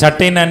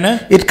 சட்டைனா என்ன?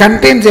 It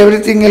contains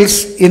everything else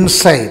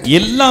inside.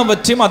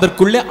 எல்லாவற்றையும்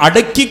அதற்குள்ளே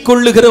அடக்கிக்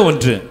கொள்ளுகிற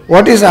ஒன்று.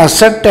 What is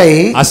அசட்டை?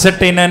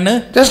 அசட்டைனா என்ன?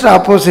 Just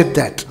opposite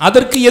that.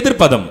 அதற்கு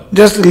எதிர்ப்பதம்.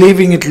 Just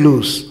leaving it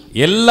loose.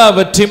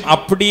 எல்லாவற்றையும்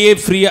அப்படியே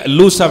ஃப்ரீயா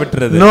லூஸா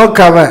விட்டுறது. No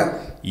cover.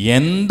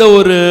 எந்த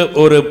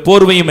ஒரு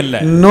போர்வையும் இல்ல.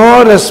 No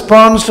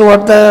response to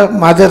what the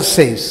mother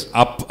says.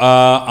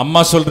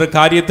 அம்மா சொல்ற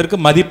காரியத்திற்கு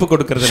மதிப்பு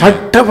கொடுக்கிறது இல்ல.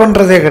 சட்டை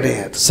பண்றதே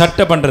கிடையாது.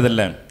 சட்டை பண்றது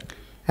இல்ல.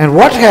 And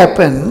what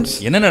happens?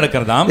 என்ன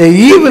நடக்கிறதாம்? The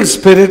evil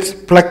spirits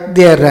pluck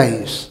their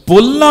eyes.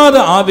 பொல்லாத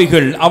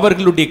ஆவிகள்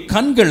அவர்களுடைய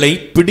கண்களை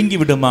பிடுங்கி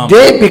விடுமாம்.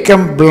 They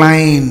become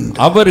blind.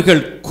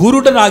 அவர்கள்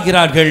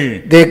குருடராகிறார்கள்.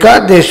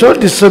 They show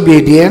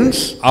disobedience.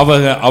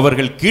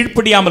 அவர்கள்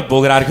கீழ்ப்படியாமல்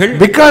போகிறார்கள்.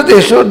 Because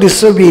they show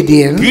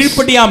disobedience.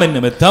 கீழ்ப்படியாமை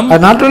நிமித்தம்.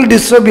 Not only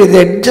disobey,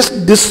 they just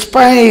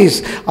despise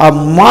or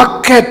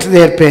mock at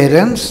their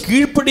parents.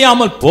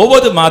 கீழ்ப்படியாமல்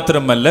போவது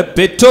மாத்திரமல்ல,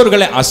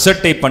 பெற்றோர்களை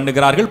அசட்டை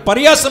பண்ணுகிறார்கள்,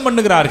 பரியாசம்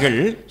பண்ணுகிறார்கள்.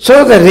 So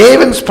the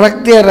ravens pluck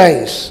their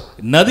eyes.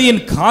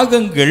 நதியின்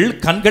காகங்கள்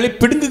கண்களை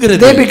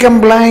பிடுங்குகிறது. They become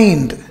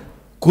blind.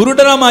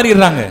 குருடரா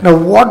மாறிடுறாங்க. Now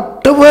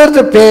whatever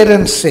the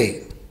parents say,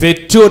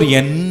 பெற்றோர்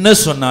என்ன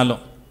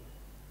சொன்னாலும்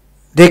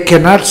they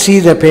cannot see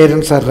the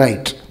parents are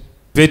right.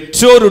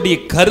 பெற்றோருடைய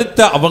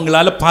கருத்தை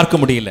அவங்களால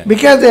பார்க்க முடியல.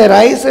 Because their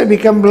eyes have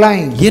become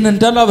blind.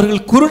 ஏனென்றால்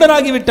அவர்கள்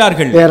குருடராகி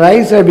விட்டார்கள். Their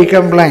eyes have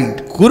become blind.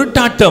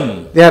 குருட்டாட்டம்.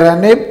 They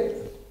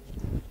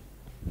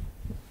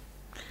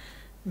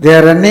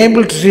are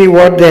unable to see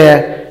what their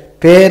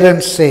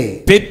parents say.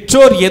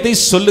 பெற்றோர் எதை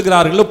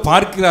சொல்லுகிறார்களோ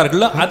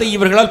பார்க்கிறார்களோ அதை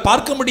இவர்களால்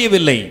பார்க்க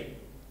முடியவில்லை.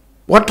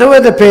 Whatever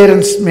the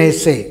parents may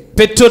say,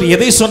 பெற்றோர்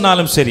எதை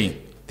சொன்னாலும் சரி,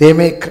 they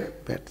may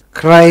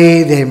cry,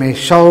 they may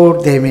shout,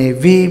 they may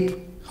weep.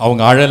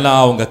 அவங்க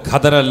அழலாம், அவங்க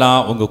கதறலாம்,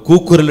 அவங்க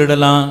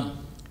கூக்குரலிடலாம்.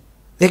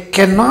 They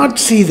cannot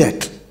see that.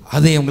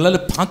 அதை அவங்களால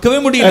பார்க்கவே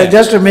முடியல.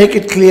 Just to make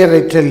it clear,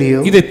 I tell you.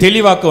 இதை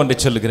தெளிவாக்க ஒன்றை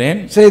சொல்லுகிறேன்.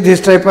 Say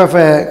this type of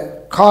a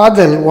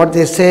kadal, what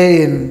they say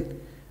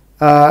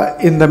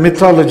in the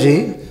mythology.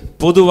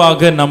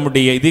 பொதுவாக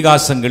நம்முடைய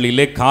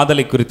இதிகாசங்களிலே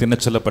காதலை குறித்து என்ன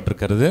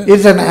சொல்லப்பட்டிருக்கிறது?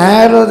 It's an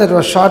arrow that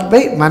was shot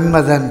by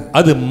Manmadan.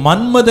 அது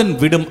மன்மதன்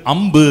விடும்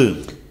அம்பு.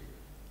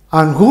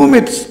 On whom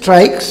it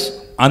strikes,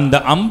 அந்த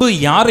அம்பு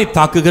யாரை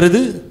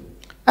தாக்குகிறது?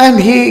 and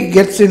he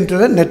gets into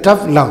the net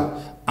of love.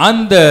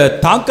 அந்த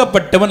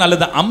தாக்கப்பட்டவன்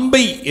அல்லது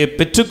அம்பை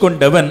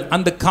பெற்றுக்கொண்டவன்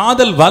அந்த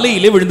காதல்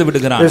வலையிலே விழுந்து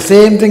விடுகிறான். The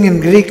same thing in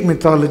Greek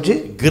mythology.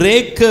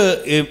 கிரேக்க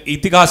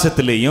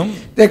இதிகாசத்திலேயும்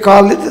they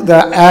call it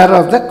the arrow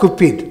of the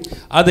Cupid.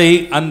 அதை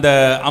அந்த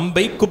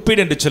அம்பை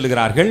குப்பிட் என்று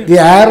சொல்லுகிறார்கள்.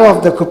 The arrow of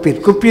the Cupid.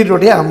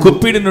 குப்பிடுடைய அம்பு.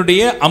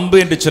 குப்பிடினுடைய அம்பு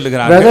என்று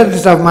சொல்லுகிறார்கள். Whether it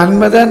is of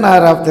Manmadan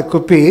or of the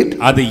Cupid,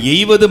 அது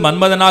எய்வது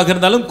மன்மதனாக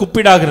இருந்தாலும்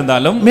குப்பிடாக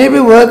இருந்தாலும்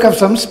maybe work of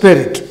some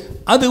spirit.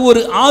 அது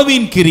ஒரு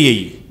ஆவியின் கிரியை.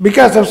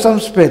 Because of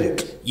some spirit.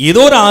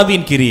 ஏதோ ஒரு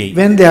ஆவியின் கிரியை.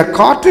 When they are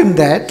caught in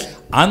that,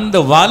 அந்த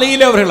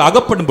வலையில அவர்கள்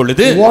அகப்படும்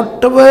பொழுது,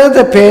 whatever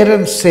the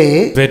parents say,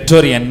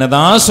 பெற்றோர்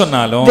என்னதான்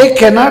சொன்னாலும் they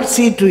cannot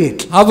see to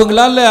it.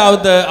 அவங்களால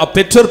அந்த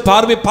பெற்றோர்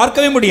பார்வை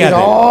பார்க்கவே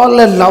முடியாது. All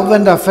a love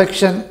and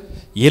affection.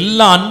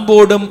 எல்லா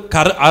அன்போடும்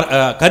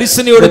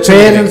கரிசனையோடு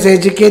parents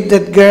educate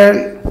that girl.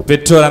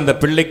 பெற்றோர் அந்த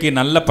பிள்ளைக்கு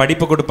நல்ல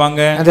படிப்பு கொடுப்பாங்க.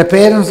 And the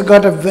parents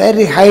got a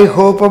very high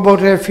hope about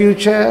her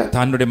future.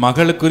 தன்னுடைய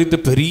மகளை குறித்து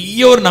பெரிய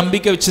ஒரு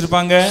நம்பிக்கை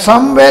வச்சிருப்பாங்க.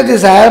 Somewhere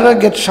this arrow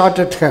gets shot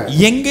at her.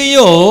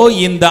 எங்கேயோ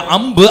இந்த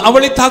அம்பு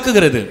அவளை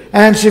தாக்குகிறது.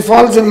 And she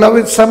falls in love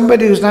with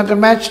somebody who is not a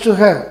match to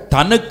her.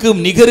 தனக்கு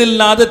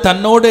நிகரில்லாத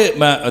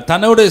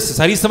தன்னோடு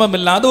சரிசமம்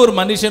இல்லாத ஒரு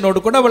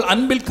மனுஷனோடு கூட அவள்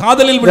அன்பில்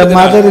காதலில் விழுகிறாள்.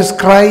 The mother is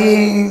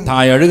crying.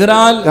 தாய்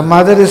அழுகிறாள். The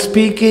mother is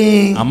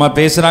speaking. அம்மா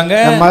பேசுறாங்க.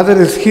 The mother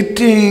is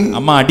hitting.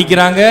 அம்மா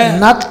அடிக்கிறாங்க.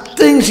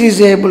 Nothing she is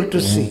able to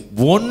see.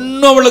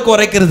 ஒண்ணும் அவளுக்கு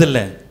உரைக்கிறது இல்ல.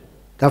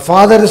 The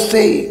father is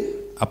saying,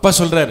 அப்பா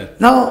சொல்றாரு,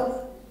 no,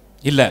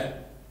 இல்ல,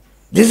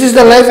 this is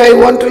the life I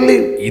want to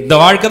live. இந்த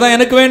வாழ்க்கை தான்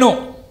எனக்கு வேணும்.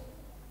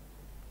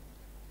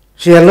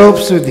 She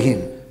elopes with him.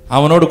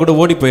 அவனோடு கூட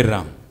ஓடி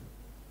போயிடுறான்.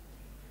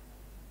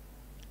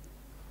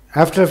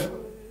 After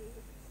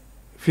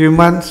few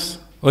months,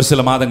 ஒரு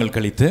சில மாதங்கள்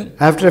கழித்து,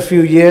 after a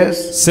few years,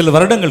 சில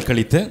வருடங்கள்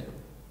கழித்து,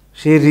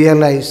 she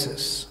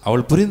realizes,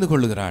 அவள் புரிந்து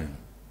கொள்ளுகிறாள்.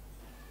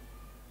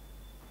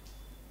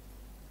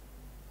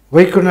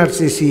 why could not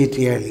she see it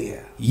earlier?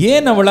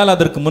 ஏன் அவளால்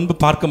அதற்கு முன்பு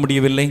பார்க்க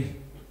முடியவில்லை?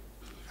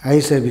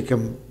 Eyes have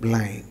become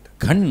blind.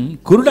 கண்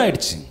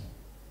குருடாயிடுச்சு.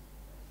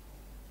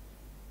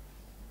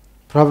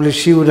 Probably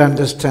she would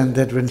understand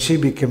that when she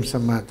becomes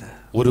a mother.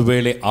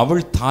 ஒருவேளை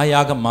அவள்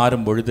தாயாக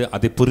மாறும் பொழுது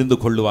அதை புரிந்து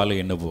கொள்ளுவாளோ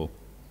என்னவோ.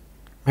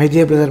 My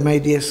dear brother, my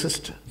dear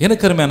sister,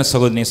 எனக்கு அருமையான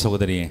சகோதரனே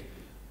சகோதரியே,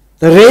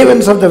 the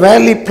ravens of the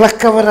valley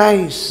pluck our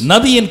eyes.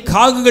 நதியின்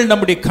காகுகள்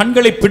நம்முடைய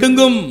கண்களை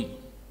பிடுங்கும்.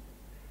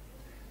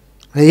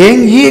 The young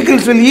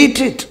eagles will eat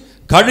it.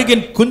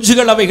 கழுகின்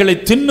குஞ்சுகள் அவைகளை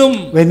தின்னும்.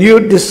 When you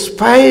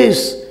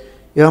despise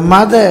your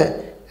mother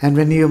and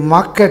when you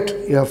mock at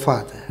your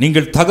father.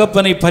 நீங்கள்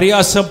தகப்பனை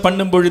பரியாசம்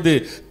பண்ணும் பொழுது,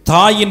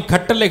 தாயின்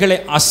கட்டளைகளை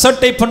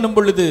அசட்டை பண்ணும்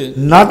பொழுது,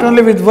 not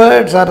only with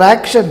words or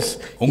actions,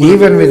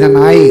 even with an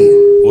eye.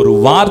 ஒரு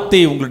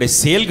வார்த்தை உங்களுடைய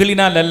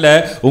செயல்களினால் அல்ல,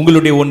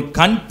 உங்களுடைய உன்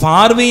கண்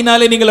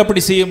பார்வையினாலே நீங்கள்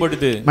அப்படி செய்யும்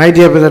பொழுது. My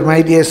dear brother,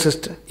 my dear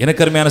sister,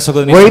 எனக்கு அருமையான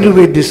சகோதரனே, why do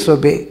we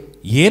disobey?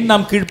 ஏன்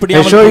நாம்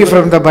கீழ்ப்படியாமல்? I show you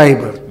from the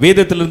Bible.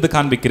 வேதத்திலிருந்து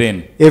காண்பிக்கிறேன்.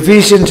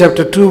 Ephesians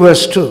chapter 2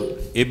 verse 2.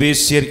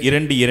 எபேசியர்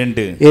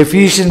 2:2.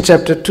 Ephesians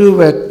chapter 2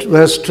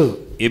 verse 2.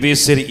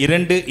 எபேசியர்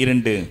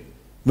 2:2.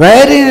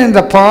 Wherein in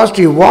the past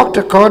you walked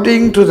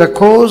according to the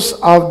course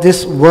of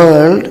this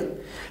world,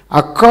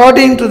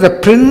 according to the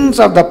prince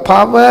of the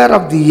power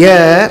of the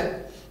air,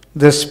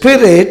 the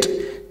spirit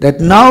that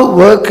now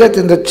worketh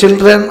in the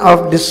children of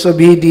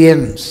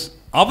disobedience.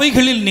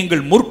 அவைகளில்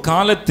நீங்கள்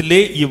முற்காலத்திலே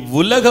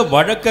இவ்வுலக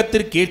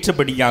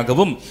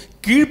வழக்கத்திற்கேற்றபடியாகவும்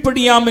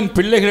கீழ்ப்படியாமின்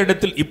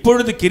பிள்ளைகளிடத்தில்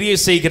இப்பொழுது கிரியை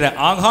செய்கிற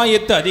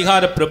ஆகாயத்து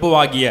அதிகார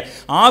பிரபுவாகிய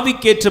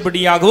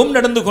ஆவிக்கேற்றபடியாகவும்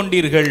நடந்து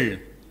கொண்டீர்கள்.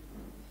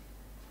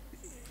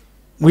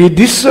 We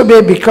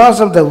disobey because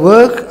of the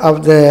work of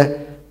the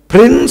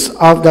prince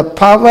of the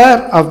power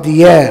of the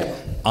air.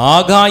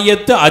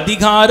 ஆகாயத்து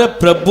அதிகார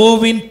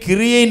பிரபுவின்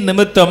கிரியை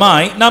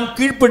நிமித்தமாய் நாம்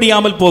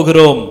கீழ்ப்படியாமல்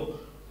போகிறோம்.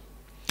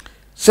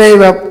 Say,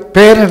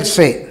 parents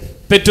say,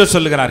 பெற்றோர்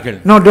சொல்லுகிறார்கள்,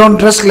 no, don't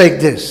dress like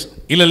this.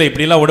 இல்ல இல்ல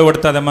இப்படி எல்லாம்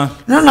உடுத்தாதம்மா.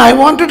 No, I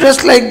want to dress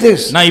like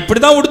this. நான் இப்படி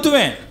தான்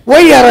உடுத்துவேன். Why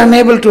you are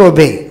unable to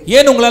obey?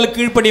 ஏன் உங்களால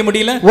கீழ்ப்படிய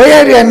முடியல? Why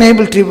are you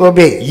unable to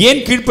obey?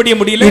 ஏன் கீழ்ப்படிய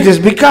முடியல? It is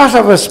because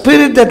of a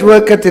spirit that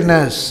worketh in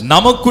us.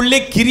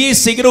 நமக்குள்ளே கிரியை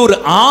செய்கிற ஒரு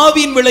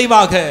ஆவியின்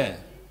விளைவாக.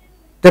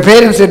 The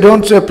parents say,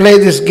 don't play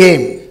this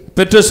game.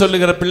 பெற்றோர்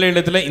சொல்லுகிற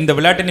பிள்ளைகளிடத்துல இந்த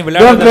விளையாட்டை நீ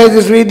விளையாடாத. Don't play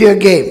this video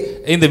game.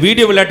 இந்த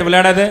வீடியோ விளையாட்டு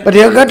விளையாடாத. But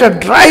you have got a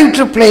drive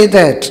to play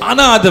that.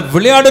 ஆனா அத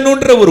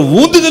விளையாடணும்ன்ற ஒரு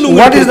ஊந்துதல்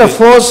உங்களுக்கு. What is the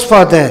force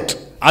for that?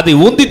 அதை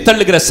ஊந்தி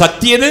தள்ளுகிற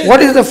சக்தி எது?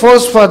 What is the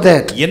force for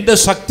that? எந்த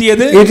சக்தி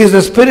எது? It is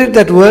the spirit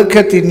that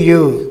worketh in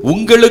you.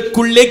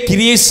 உங்களுக்குள்ளே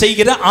கிரியை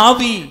செய்கிற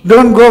ஆவி.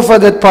 Don't go for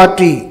that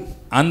party.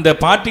 அந்த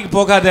பார்ட்டிக்கு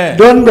போகாத.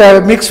 Don't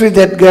mix with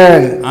that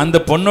girl. அந்த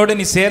பொண்ணோட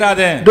நீ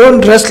சேராத. Don't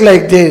dress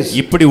like this.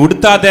 இப்படி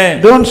உடுத்தாத.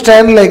 Don't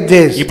stand like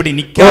this. இப்படி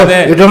நிக்காத.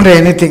 You don't know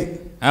anything.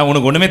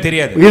 உனக்கு ஒண்ணுமே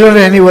தெரியாது. You don't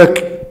know any work.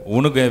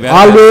 உனக்கு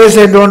always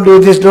say don't do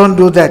this, don't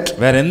do that.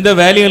 வேற எந்த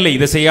வேலையும் இல்லை.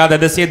 இத செய்யாத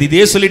அத செய்யாத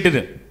இதே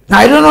சொல்லிட்டு.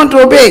 I don't want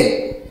to obey.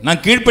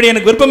 நான் கீழ்ப்படிய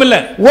எனக்கு விருப்பம் இல்லை.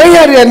 Why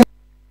are you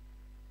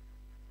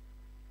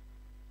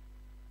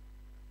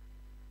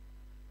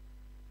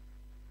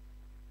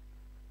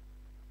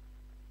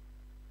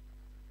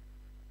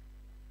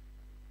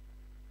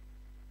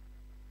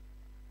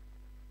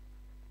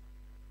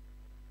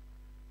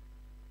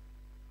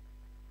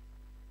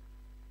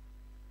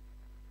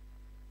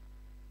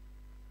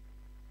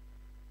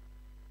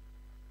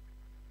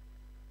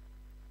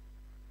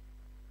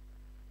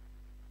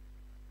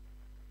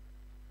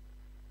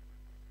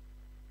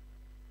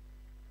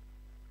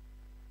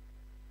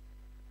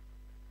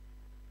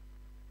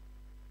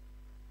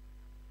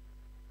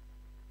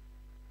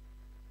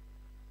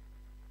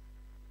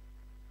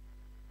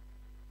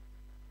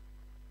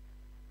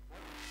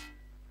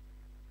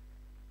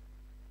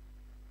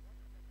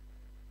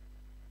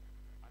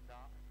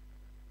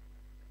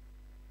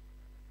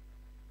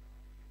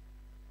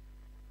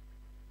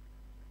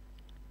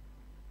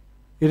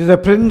It is the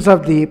prince of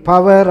the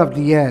power of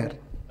the air.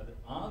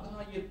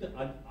 ஆகாயத்து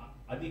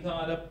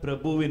அதிகார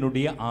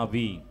பிரபுவினுடைய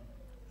ஆவி.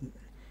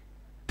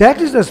 That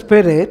is the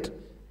spirit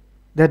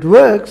that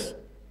works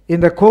in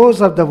the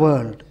course of the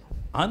world.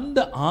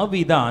 அந்த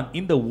ஆவிதான்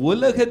இந்த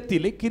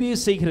உலகத்திலே கிரியை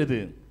செய்கிறது.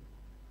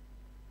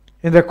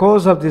 In the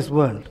course of this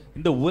world.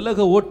 இந்த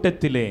உலக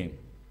ஓட்டத்திலே.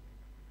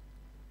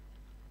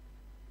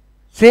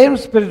 Same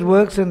spirit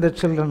works in the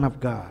children of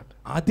God.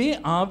 அதே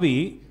ஆவி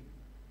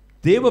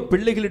தேவ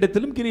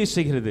பிள்ளைகளிடத்திலும் கிரியை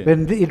செய்கிறது. When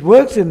it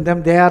works in them,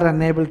 they are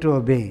unable to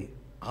obey.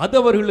 அது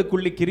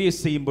அவர்களுக்குள்ளே கிரியை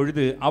செய்யும்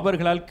பொழுது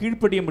அவர்களால்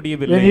கீழ்ப்படிய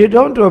முடியவில்லை. When you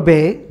don't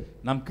obey,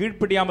 நாம்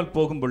கீழ்ப்படியாமல்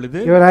போகும்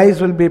பொழுது your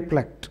eyes will be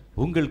plucked.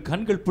 உங்கள்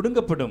கண்கள்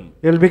பிடுங்கப்படும்.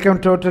 You will become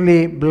totally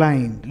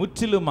blind.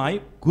 முற்றிலுமாய்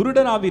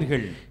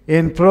குருடராவீர்கள்.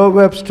 In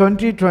Proverbs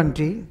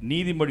 20:20,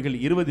 நீதிமொழிகள்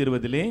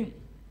 20:20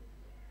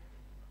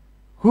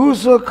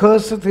 whoso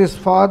curseth his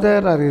father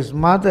or his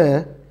mother,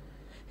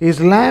 his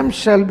lamp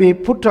shall be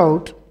put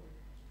out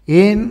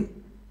in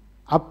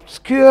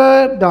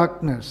obscure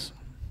darkness.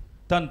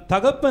 தன்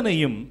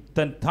தகப்பனையும்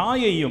தன்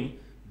தாயையும்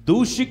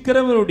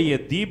தூஷிக்கிறவனுடைய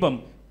தீபம்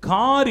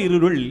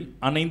காரிருளில்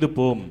அணைந்து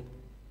போம்.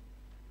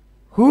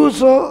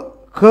 Whoso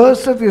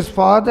curseth his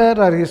father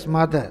or his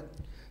mother,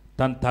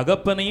 தன்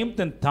தகப்பனையும்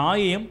தன்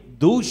தாயையும்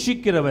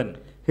தூஷிக்கிறவன்,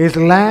 his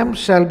lamp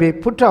shall be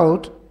put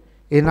out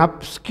in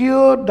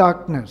obscure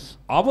darkness.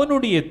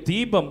 அவனுடைய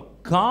தீபம்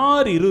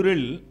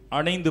காரிருளில்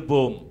அணைந்து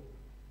போம்.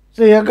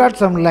 So you got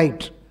some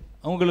light.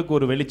 உங்களுக்கு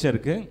ஒரு வெளிச்சம்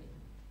இருக்கு.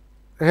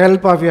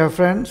 Help of your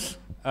friends,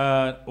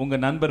 உங்க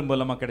நண்பர்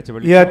மூலமா கிடைச்ச your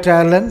வெளிச்சம்,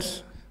 talents,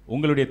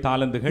 உங்களுடைய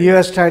தாளந்துகள்,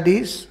 your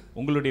studies,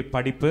 உங்களுடைய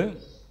படிப்பு,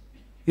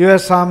 your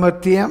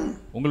samarthyam,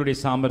 உங்களுடைய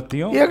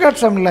சாமர்த்தியம், you got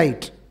some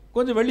light.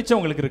 கொஞ்சம் வெளிச்சம்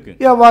உங்களுக்கு இருக்கு.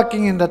 You are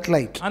walking in that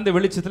light. அந்த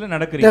வெளிச்சத்துல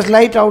நடக்கிறீங்க. There's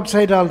light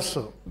outside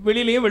also.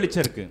 வெளியிலயே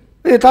வெளிச்சம் இருக்கு.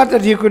 You thought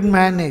that you could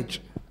manage.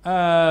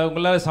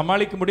 உங்களால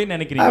சமாளிக்க முடியும்னு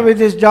நினைக்கிறீங்க. With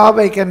this job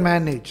I can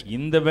manage.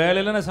 இந்த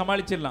வேலையில நான்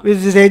சமாளிச்சிடலாம். With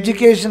this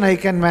education I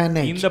can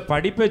manage. இந்த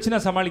படிப்பை வச்சு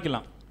நான்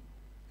சமாளிக்கலாம்.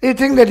 You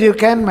think that you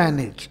can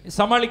manage.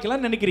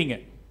 சமாளிக்கலாம் நினைக்கிறீங்க.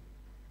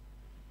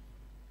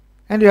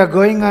 And you are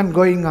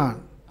going on.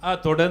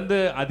 தொடர்ந்து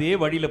அதே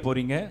வழியில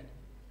போறீங்க.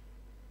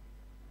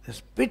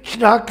 There's pitch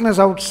darkness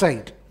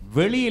outside.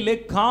 வெளியிலே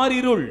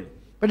காரிருள்.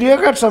 But you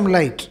have got some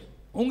light.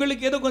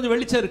 உங்களுக்கு ஏதோ கொஞ்சம்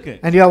வெளிச்சம் இருக்கு.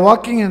 And you are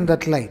walking in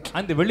that light.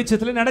 அந்த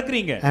வெளிச்சத்துல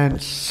நடக்கிறீங்க. And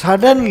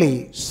suddenly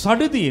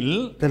சடுதியில்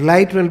the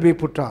light will be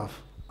put off.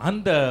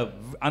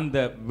 அந்த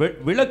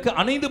விளக்கு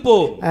அணைந்து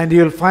போகும். And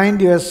you will find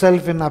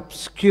yourself in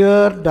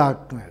obscure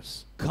darkness.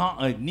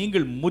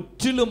 நீங்கள்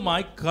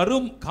முற்றிலுமாய்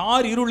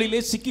கார் இருளிலே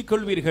சிக்கிக்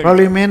கொள்வீர்கள்.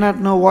 Probably you may not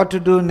know what to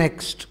do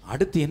next.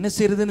 அடுத்து என்ன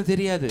செய்யறதுன்னு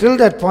தெரியாது. Till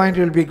that point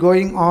you will be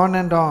going on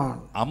and on.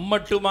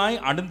 அம்மட்டுமாய்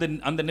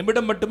அந்த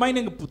நிமிடம் மட்டுமாய்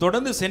நீங்க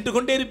தொடர்ந்து சென்று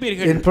கொண்டே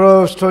இருப்பீர்கள். In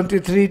Proverbs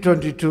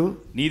 23:22,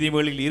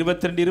 நீதிமொழிகள்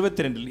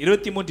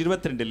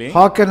 23:22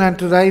 hearken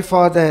unto thy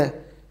father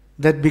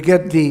that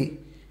begat thee,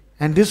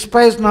 and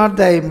despise not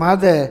thy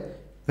mother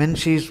when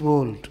she is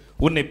old.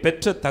 உன்னை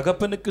பெற்ற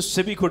தகப்பனுக்கு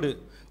செவி கொடு,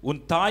 உன்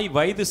தாய்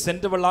வயது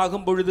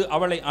சென்றவளாகும் பொழுது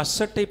அவளை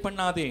அசட்டை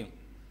பண்ணாதே.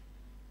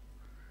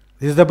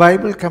 This is the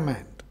Bible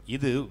command.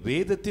 இது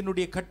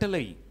வேதத்தினுடைய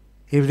கட்டளை.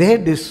 If they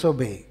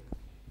disobey,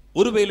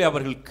 ஒருவேளை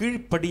அவர்கள்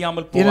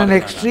கீழ்ப்படியாமல் in an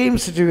extreme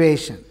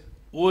situation,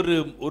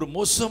 ஒரு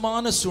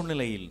மோசமான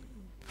சூழ்நிலையில்,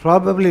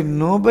 probably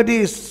nobody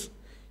is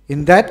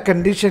in that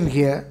condition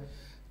here,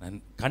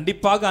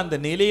 கண்டிப்பாக அந்த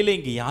நிலையிலே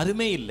இங்கே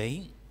யாருமே இல்லை.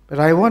 but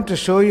I want to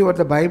show you what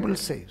the Bible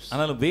says.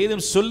 ஆனால்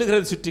வேதம்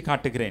சொல்லுகிறது சுற்றி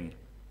காட்டுகிறேன்.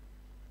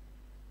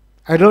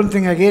 I don't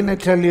think again I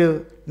tell you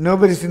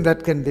nobody is in that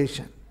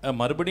condition.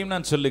 மறுபடியும்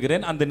நான்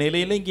சொல்லுகிறேன், அந்த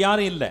நிலையில இங்க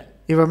யாரும் இல்ல.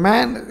 If a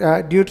man,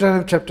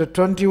 Deuteronomy chapter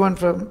 21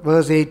 from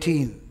verse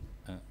 18.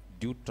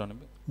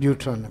 Deuteronomy.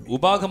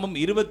 உபாகமம்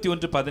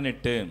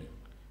 21:18.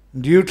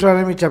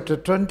 Deuteronomy chapter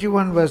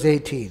 21 verse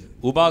 18.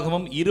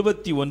 உபாகமம்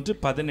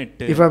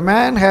 21:18. If a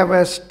man have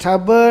a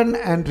stubborn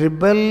and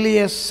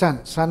rebellious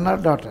son or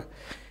daughter,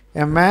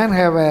 a man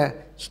have a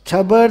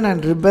stubborn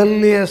and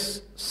rebellious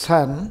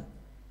son,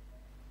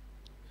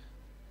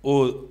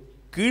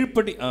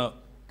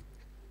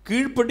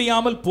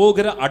 கீழ்ப்படியாமல்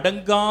போகிற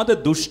அடங்காத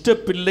துஷ்ட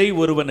பிள்ளை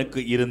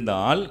ஒருவனுக்கு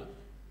இருந்தால்,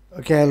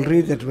 okay, I'll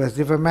read that verse.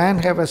 If a man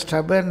have a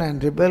stubborn and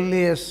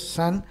rebellious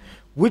son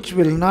which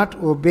will not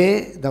obey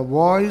the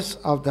voice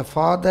of the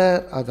father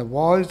or the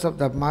voice of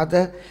the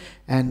mother,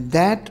 and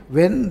that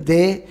when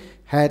they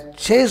had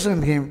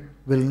chastened him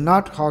will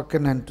not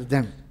hearken unto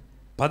them.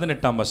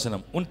 18ஆம்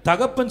வசனம். உன்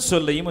தகப்பன்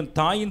சொல்லையும் உன்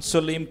தாயின்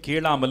சொல்லையும்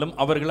கேளாமலும்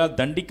அவர்களால்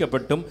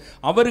தண்டிக்கப்பட்டும்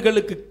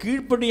அவர்களுக்கு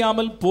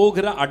கீழ்ப்படியாமல்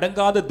போகிற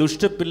அடங்காத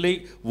துஷ்ட பிள்ளை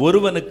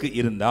ஒருவனுக்கு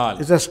இருந்தால்,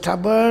 is a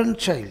stubborn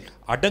child,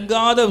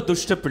 அடங்காத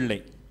துஷ்ட பிள்ளை,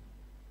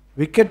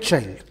 wicked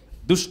child,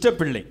 துஷ்ட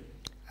பிள்ளை,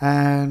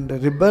 and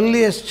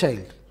rebellious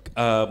child,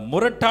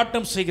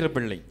 முரட்டாட்டம் செய்கிற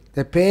பிள்ளை.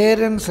 the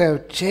parents have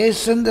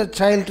chastened the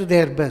child to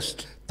their best.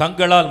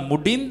 தங்களால்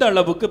முடிந்த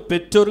அளவுக்கு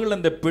பெற்றோர்கள்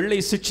அந்த பிள்ளை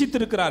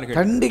சிட்சித்திருக்கிறார்கள்,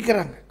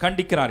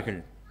 கண்டிக்கிறார்கள்.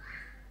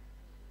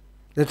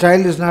 The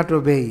child is not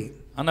obeying.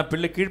 ஆனா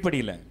பிள்ளை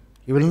கீழ்ப்படியல.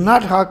 He will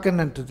not hearken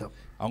unto them.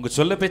 அவங்க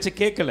சொல்ல பேச்ச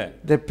கேட்கல.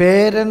 The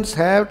parents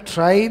have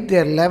tried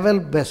their level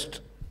best.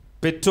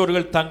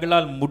 பெற்றோர்கள்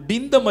தங்களால்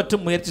முடிந்த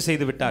மற்றும் முயற்சி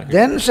செய்து விட்டார்கள்.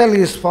 Then shall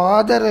his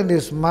father and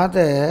his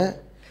mother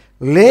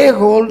lay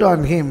hold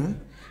on him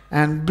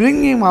and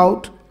bring him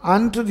out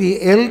unto the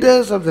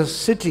elders of the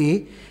city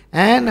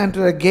and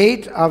unto the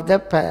gate of the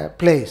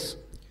place.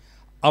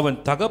 அவன்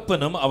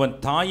தகப்பனும் அவன்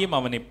தாயும்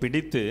அவனை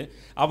பிடித்து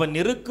அவன்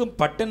இருக்கும்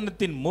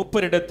பட்டணத்தின்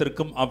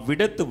மூப்பரிடத்திற்கும்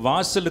அவ்விடத்து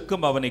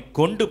வாசலுக்கும் அவனை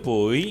கொண்டு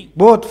போய்,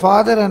 both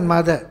father and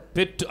mother,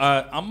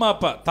 அம்மா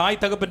அப்பா தாய்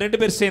தகப்பன் ரெண்டு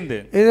பேர் சேர்ந்து,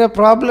 it is a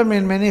problem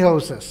in many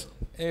houses.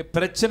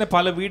 பிரச்சனை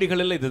பல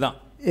வீடுகளில் இதுதான்.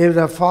 If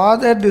the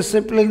father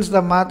disciplines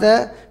the mother,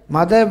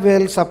 mother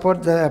will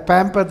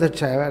pamper the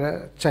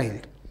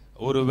child.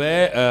 ஒருவே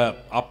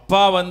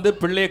அப்பா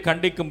பிள்ளையை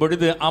கண்டிக்கும்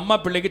பொழுது அம்மா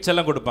பிள்ளைக்கு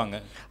செல்லம் கொடுப்பாங்க.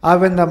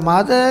 When the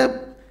mother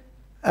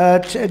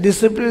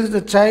disciplines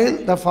the child,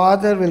 the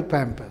father will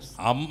pamper.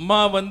 அம்மா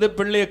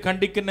பிள்ளையை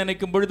கண்டிக்க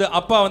நினைக்கும் பொழுது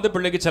அப்பா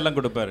பிள்ளைக்கு செல்லம்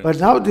கொடுப்பாரு. But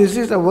now this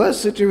is the worst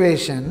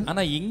situation.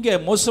 ஆனா இங்க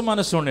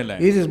மோசமான சூழ்நிலை.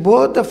 It is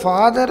both the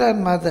father and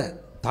mother.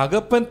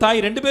 தகப்பன் தாய்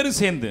ரெண்டு பேரும்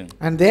சேர்ந்து,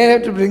 and they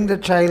have to bring the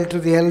child to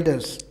the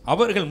elders.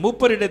 அவர்கள்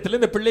மூப்பரிடத்தில்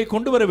இந்த பிள்ளையை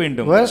கொண்டு வர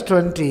வேண்டும். Verse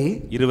 20.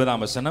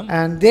 20ஆம் வசனம்.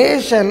 And they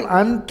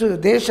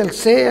shall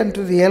say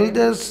unto the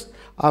elders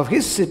of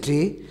his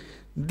city,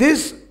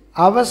 this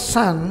our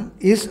son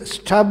is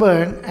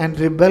stubborn and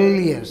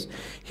rebellious.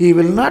 He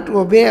will not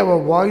obey our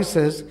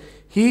voices.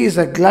 He is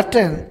a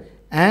glutton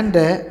and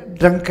a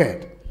drunkard.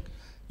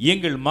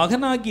 எங்கள்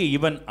மகனாகிய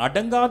இவன்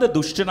அடங்காத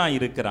துஷ்டனாய்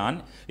இருக்கிறான்,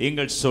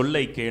 எங்கள்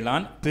சொல்லை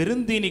கேளான்,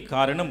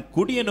 பெருந்தீனிக்காரனும்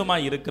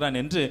குடியனுமாய் இருக்கிறான்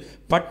என்று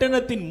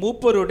பட்டணத்தின்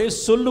மூப்பரோடே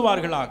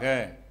சொல்லுவார்களாக.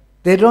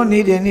 They don't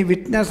need any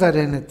witness or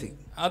anything.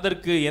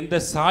 அதற்கு எந்த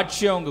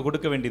சாட்சியும் அவங்க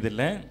கொடுக்க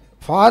வேண்டியதில்லை.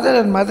 Father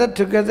and mother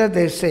together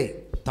they say.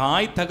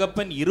 தாய்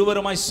தகப்பன்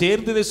இருவருமாய்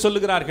சேர்ந்து இதை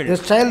சொல்லுகிறார்கள்.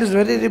 This child is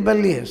very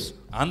rebellious.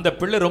 அந்த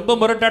பிள்ளை ரொம்ப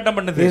முரட்டாட்டம்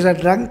பண்ணுது. He is a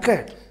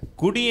drunkard,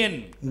 குடியன்,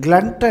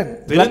 glutton,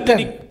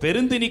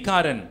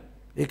 பெருந்தீனிக்காரன்.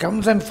 He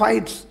comes and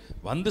fights.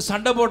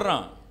 சண்டை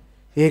போடுறான்.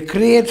 He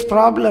creates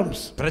problems.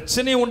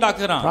 பிரச்சனை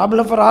உண்டாக்குறான்.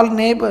 Problem for all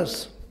neighbors.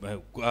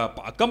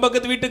 அக்கம்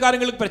பக்கத்து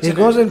வீட்டுக்காரங்களுக்கு பிரச்சனை.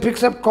 He goes and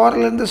picks up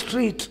quarrel in the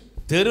street.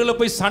 தெருவுல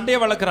போய் சண்டையை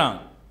வளர்க்கறான்.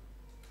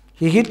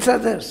 He hits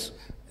others.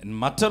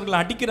 மற்றவர்களை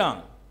அடிக்கிறான்.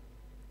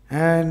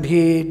 And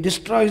he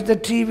destroys the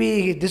TV.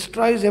 He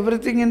destroys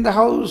everything in the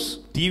house.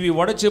 TV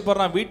உடைச்சு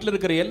போடுறான். வீட்ல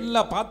இருக்கிற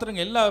எல்லா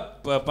பாத்திரங்கள் எல்லா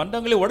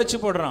பண்டங்களையும் உடைச்சு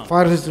போடுறான்.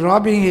 For his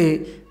robbing,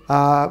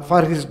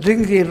 for his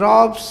drink he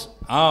robs.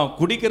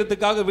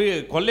 குடிக்கிறதுக்காக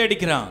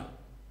கொள்ளையடிக்கிறான்.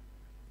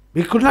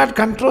 We could not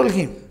control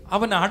him.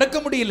 அவனை அடக்க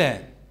முடியல.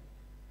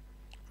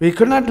 We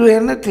could not do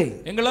anything.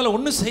 எங்களால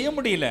ஒண்ணும் செய்ய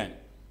முடியல.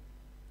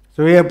 So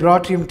we have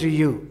brought him to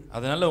you.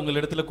 அதனால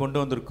உங்களிடத்துல கொண்டு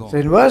வந்திருக்கோம். So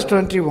in verse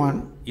 21,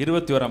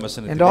 21ஆம்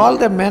வசனத்தில், and all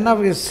the men of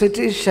his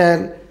city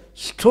shall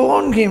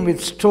stone him with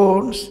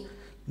stones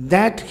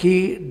that he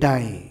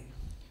die.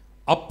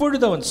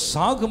 அப்பொழுது அவன்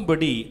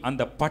சாகும்படி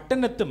அந்த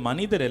பட்டணத்து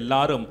மனிதர்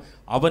எல்லாரும்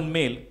அவன்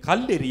மேல்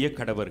கல்லெறிய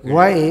கடவர்கள்.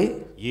 Why?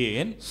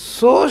 ஏன்?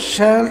 So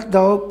shalt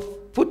thou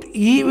put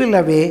evil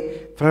away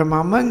from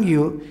among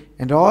you,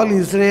 and all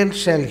Israel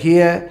shall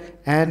hear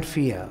and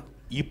fear.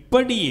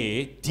 இப்படியே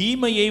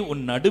தீமையை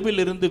உன்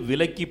நடுவிலிருந்து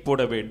விலக்கி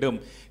போட வேண்டும்,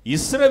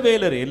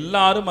 இஸ்ரவேலர்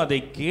எல்லாரும் அதை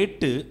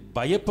கேட்டு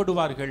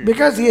பயப்படுவார்கள்.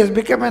 Because he has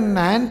become an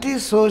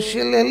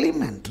anti-social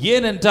element.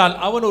 ஏனென்றால்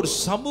அவன் ஒரு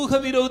சமூக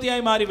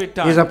விரோதியாய்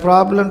மாறிவிட்டான். He is a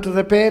problem to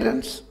the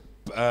parents.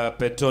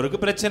 பெற்றோருக்கு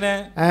பிரச்சனை.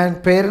 And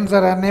parents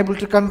are unable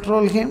to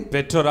control him.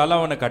 பெற்றோரால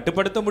அவனை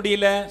கட்டுப்படுத்த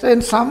முடியல. So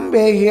in some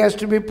way he has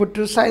to be put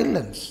to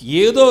silence.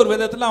 ஏதோ ஒரு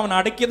விதத்துல அவன்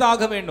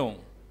அடக்கியதாக வேண்டும்.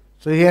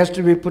 So he has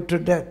to be put to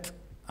death.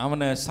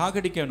 அவனை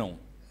சாகடிக்கணும்.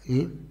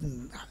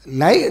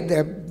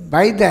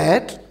 By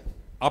that,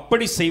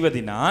 அப்படி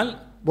செய்வதினால்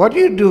what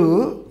you do,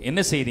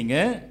 என்ன செய்றீங்க?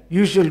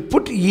 you should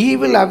put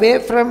evil away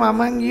from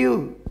among you.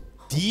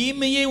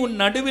 தீமையை உன்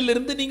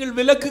நடுவிலிருந்து நீங்கள்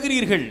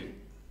விலக்குகிறீர்கள்.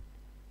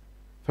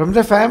 From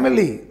the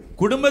family.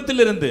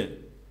 குடும்பத்திலிருந்து.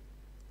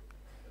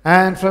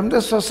 And from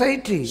the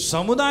society.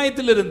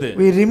 சமுதாயத்திலிருந்து.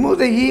 We remove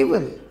the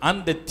evil.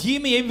 அந்த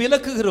தீமையை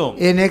விலக்குகிறோம்.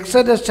 In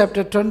Exodus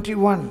chapter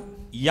 21.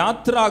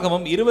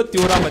 யாத்ராகமம்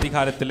 21ஆம்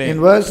அதிகாரத்திலே. In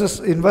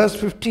verse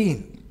 15.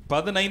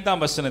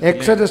 15ஆம் வசனத்திலே.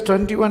 Exodus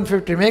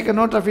 21:15. Make a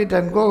note of it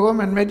and go home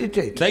and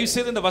meditate. தயவு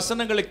செய்து இந்த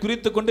வசனங்களை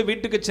குறித்துக்கொண்டு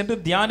வீட்டுக்கு சென்று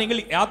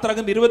தியானிங்கள்.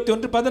 யாத்ராகமம்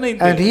 21:15.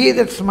 And he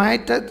that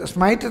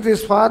smiteth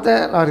his father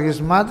or his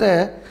mother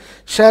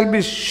shall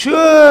be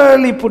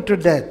surely put to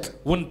death.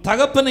 உன்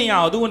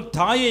தகப்பனையாவது உன்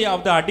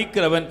தாயையாவது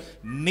அடிக்கிறவன்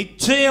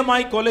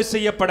நிச்சயமாய் கொலை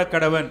செய்யப்பட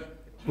கடவன்.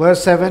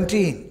 Verse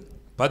 17.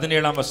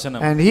 17ஆம்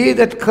வசனம். And he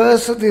that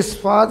curseth his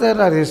father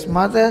or his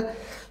mother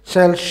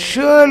shall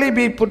surely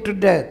be put to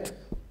death.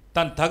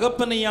 தன்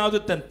தகப்பனையாவது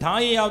தன்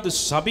தாயையாவது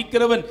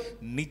சபிக்கிறவன்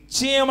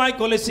நிச்சயமாய்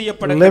கொலை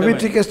செய்யப்பட கடவன்.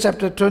 Leviticus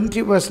chapter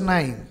 20 verse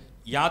 9.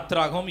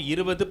 யாத்ராகமம்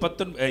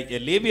 20:19.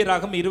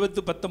 லேவியராகமம்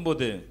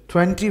 20:19.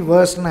 20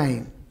 verse 9.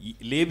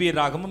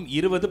 லேவியராகமம்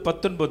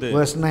 20:19.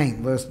 Verse 9.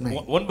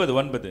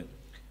 9.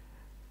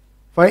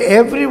 For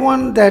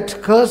everyone that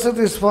curseth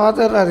his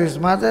father or his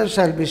mother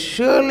shall be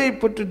surely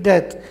put to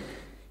death.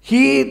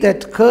 He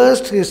that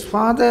cursed his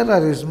father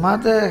or his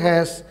mother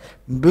his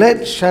blood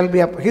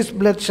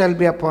shall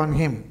be upon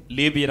him.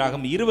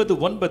 லேவியராகமம்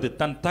 20:9.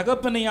 தன்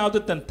தகப்பனையாவது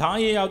தன்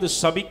தாயையாவது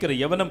சபிக்கிற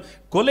எவனும்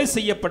கொலை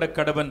செய்யப்பட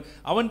கடவன்.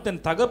 அவன் தன்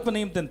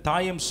தகப்பனையும் தன்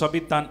தாயையும்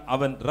சபித்தான்,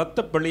 அவன்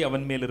இரத்தப்பழி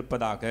அவன் மேல்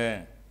இருப்பதாக.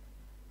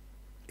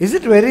 Is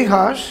it very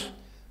harsh?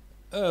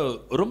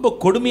 ரொம்ப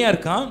கொடுமையா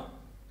இருக்கா?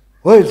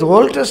 Oh, it's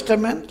Old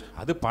Testament.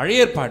 அது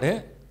பழைய ஏற்பாடு.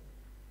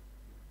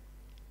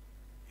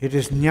 It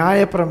is நியாய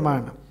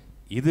பிரமாணம்.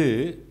 இது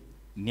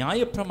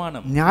நியாய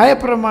பிரமாணம். நியாய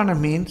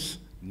பிரமாணம் means,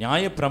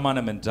 நியாய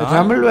பிரமாணம் என்றால், the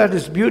Tamil word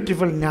is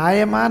beautiful,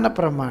 நியாயமான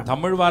பிரமாணம்.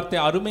 தமிழ் வார்த்தை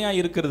அருமையா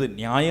இருக்கிறது,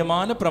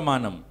 நியாயமான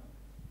பிரமாணம்.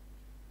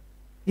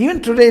 Even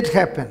today it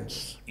happens.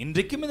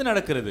 இன்றைக்கும் இது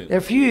நடக்கிறது.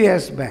 A few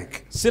years back,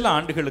 சில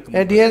ஆண்டுகளுக்கு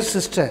a dear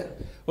sister,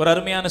 ஒரு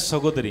அருமையான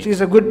சகோதரி, she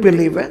is a good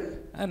believer,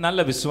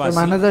 நல்ல விசுவாசி,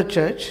 from another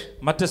church,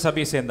 மற்ற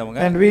சபையை சேர்ந்தவங்க,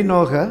 and we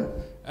know her.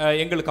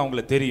 எங்களுக்கு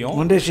அவங்கள தெரியும்.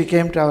 One day she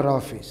came to our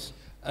office.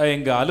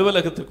 எங்க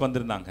அலுவலகத்துக்கு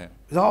வந்திருந்தாங்க.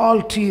 With all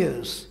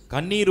tears.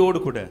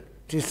 கண்ணீரோடு கூட.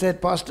 She said,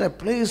 Pastor,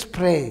 please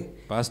pray.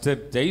 Pastor,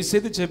 தயவு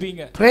செய்து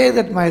ஜெபிங்க. Pray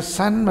that my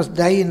son must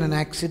die in an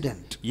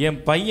accident. என்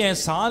பையன்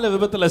சால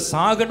விபத்துல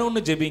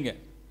சாகணும்னு ஜெபிங்க.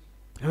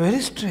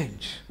 Very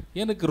strange.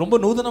 எனக்கு ரொம்ப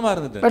நூதனமா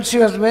இருந்தது. But she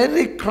was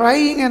very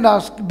crying and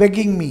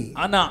begging me.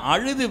 ஆனா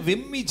அழுது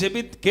விம்மி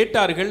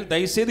கேட்டார்கள்,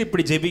 தயவு செய்து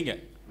இப்படி ஜெபிங்க.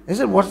 I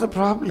said, what's the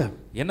problem?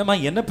 என்னம்மா,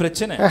 என்ன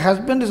பிரச்சனை? Her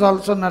husband is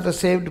also not a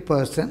saved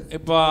person.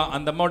 இப்போ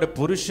அந்த அம்மாவோட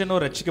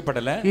புருஷனும்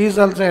ரட்சிக்கப்படல. He is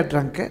also a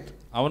drunkard.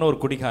 அவனும் ஒரு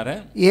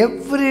குடிகாரன்.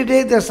 Every day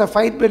there's a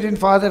fight between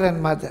father and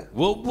mother.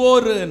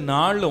 ஒவ்வொரு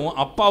நாளும்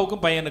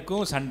அப்பாவுக்கும்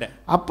பையனுக்கும் சண்டை.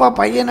 அப்பா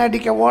பையனை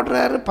அடிக்க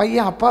ஓடுறாரு,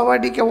 பையன் அப்பாவை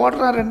அடிக்க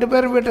ஓடுறாரு, ரெண்டு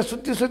பேரும் வீட்டை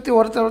சுத்தி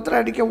ஒருத்தர்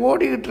அடிக்க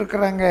ஓடிக்கிட்டு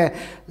இருக்கிறாங்க.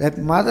 That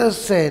mother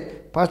said,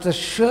 Pastor,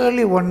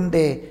 surely one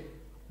day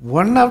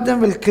one of them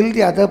will kill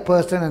the other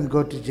person and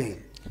go to jail.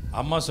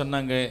 அம்மா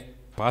சொன்னாங்க,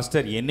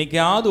 பாஸ்டர்,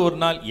 என்னைக்காவது ஒரு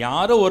நாள்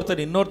யாரோ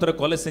ஒருத்தர் இன்னொருத்தரை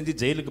கொலை செஞ்சு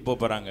ஜெயிலுக்கு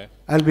போறாங்க.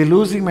 I'll be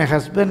losing my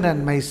husband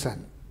and my son.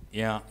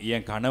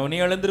 என்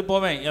கணவனையும் இழந்துட்டு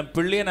போவேன், என்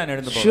பிள்ளையை நான்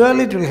இழந்து போவேன்.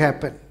 Surely it will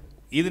happen.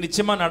 இது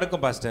நிச்சயமா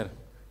நடக்கும் பாஸ்டர்.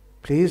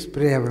 Please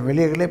pray. அவன்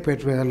வெளியே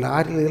போயிட்டு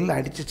லாரியில்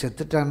அடிச்சு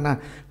செத்துட்டான்னா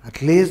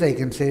at least I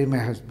can save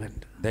my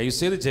husband. தயவு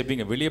செய்து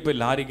ஜெபிங்க, வெளியே போய்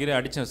லாரிக்கு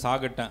அடிச்சு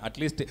சாகட்டேன்,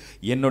 அட்லீஸ்ட்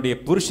என்னுடைய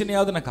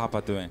புருஷனையாவது நான்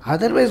காப்பாத்துவேன்.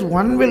 Otherwise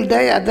one will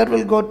die, other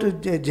will go to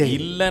jail.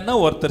 இல்லன்னா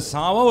ஒருத்தர்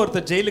சாவா,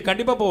 ஒருத்தர் ஜெயிலுக்கு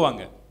கண்டிப்பா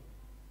போவாங்க.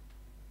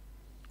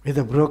 With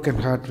a broken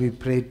heart we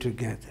prayed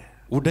together.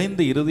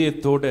 உடைந்த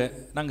இருதயத்தோட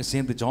நாங்க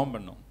சேர்ந்து ஜெபம்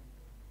பண்ணோம்.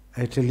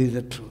 I tell you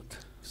the truth.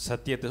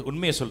 சத்தியத்தை,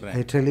 உண்மையை சொல்றேன்.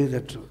 I tell you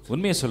the truth.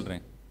 உண்மையை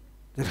சொல்றேன்.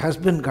 The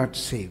husband got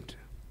saved.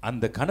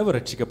 அந்த கணவர்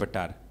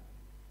ரட்சிக்கப்பட்டார்.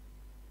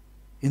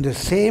 In the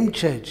same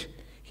church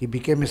he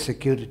became a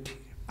security.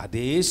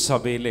 அதே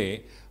சபையிலே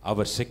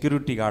அவர்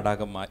செக்யூரிட்டி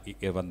கார்டாக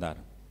வந்தார்.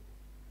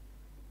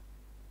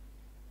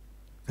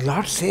 The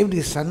Lord saved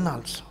his son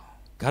also.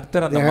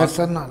 கர்த்தர் அந்த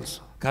son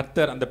also.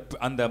 கர்த்தர்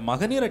அந்த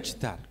மகனை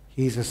ரட்சித்தார்.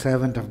 He is a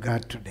servant of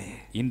God today.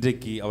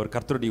 இன்றைக்கு அவர்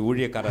கர்த்தருடைய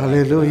ஊழியக்காரர்.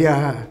 Hallelujah.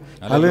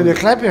 Hallelujah.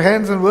 Clap your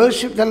hands and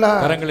worship the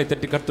Lord. கரங்களை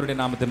தட்டி கர்த்தருடைய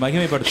நாமத்தை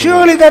மகிமைப்படுத்துவோம்.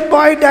 Surely that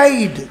boy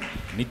died.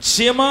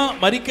 நிச்சயமா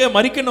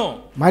மரிக்கணும்.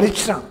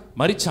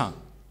 மரிச்சான்.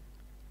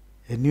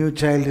 A new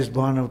child is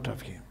born out of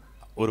him.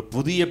 ஒரு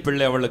புதிய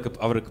பிள்ளை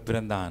அவருக்கு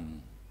பிறந்தான்.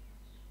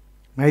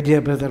 My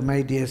dear brother, my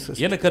dear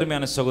sister. எனக்கு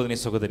அருமையான சகோதரி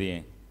சகோதரியே,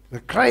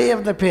 the cry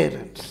of the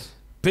parents.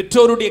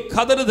 பெற்றோருடைய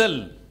கதறுதல்.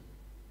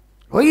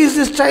 Why is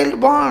this child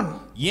born?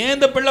 ஏன்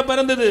இந்த பிள்ளை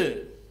பிறந்தது?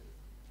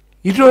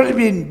 It would have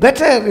been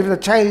better if the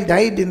child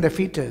died in the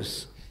fetus.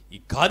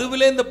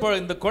 கருவிலே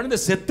இந்த குழந்தை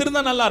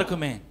செத்திருந்தா நல்லா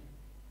இருக்குமே.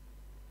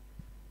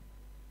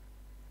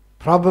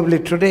 Probably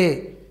today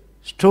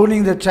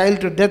stoning the child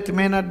to death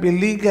may not be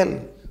legal.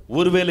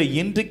 ஒருவேளை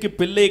இன்றைக்கு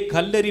பிள்ளை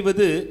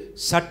கல்லெறிவது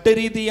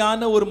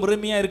சட்டரீதியான ஒரு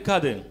முறைமையா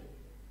இருக்காது.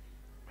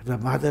 The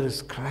mother is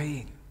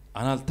crying.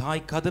 ஆனால்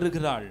தாய்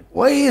கதறுகிறாள்.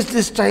 Why is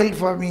this child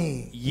for me?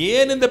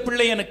 ஏன் இந்த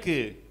பிள்ளை எனக்கு?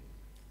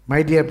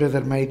 My dear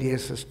brother, my dear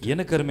sister.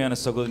 எனக்கு அருமையான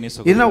சகோதரி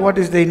சகோதரி, you know what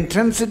is the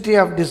intensity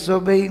of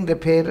disobeying the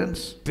parents?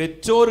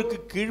 பெற்றோருக்கு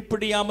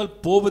கீழ்ப்படியாமல்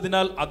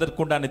போவதினால்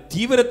அதற்குண்டான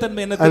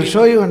தீவிரத்தன்மை என்ன தெரியுமா? I'll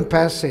show you one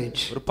passage.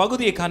 ஒரு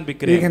பகுதியை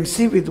காண்பிக்கிறேன். You can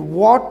see with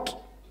what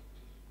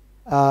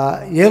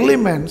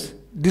elements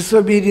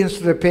disobedience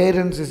to the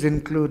parents is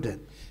included.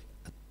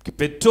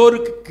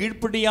 பெற்றோருக்கு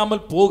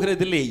கீழ்ப்படியாமல்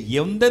போகிறதிலே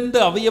எந்தெந்த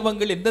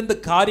அவயவங்கள் எந்தெந்த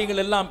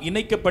காரியங்கள் எல்லாம்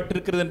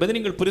இணைக்கப்பட்டிருக்கிறது என்பதை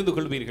நீங்கள் புரிந்து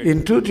கொள்வீர்கள். In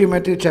 2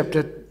 Timothy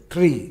chapter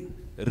 3,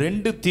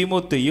 2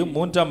 தீமோத்தேயு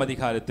 3ஆம்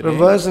அதிகாரத்திலே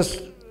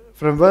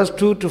from verse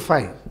 2 to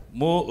 5,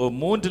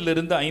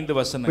 3லிருந்து 5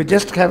 வசனங்கள். we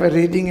just have a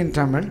reading in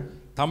Tamil.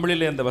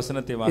 தமிழிலே அந்த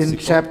வசனத்தை வாசிப்போம்.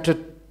 In chapter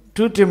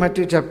 2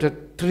 Timothy chapter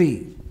 3,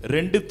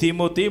 2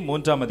 தீமோத்தேயு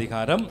 3ஆம்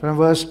அதிகாரம் from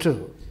verse 2,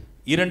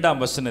 2ஆம்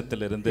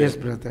வசனத்திலிருந்து. yes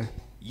brother.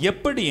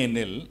 எப்படி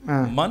எனில்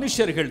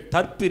மனுஷர்கள்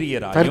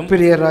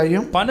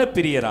தற்பிரியராயும்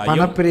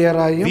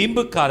பணப்பிரியராயும்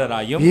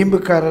வீம்புக்காரராயும்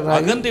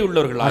அகந்தை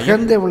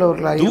உள்ளவர்களாயும்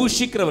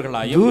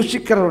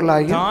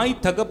தூஷிக்கிறவர்களாயும் தாய்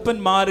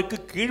தகப்பன்மாருக்கு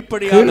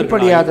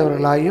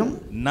கீழ்ப்படியாதவர்களாயும்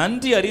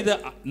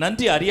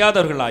நன்றி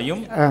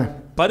அறியாதவர்களாயும்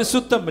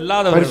பரிசுத்தம்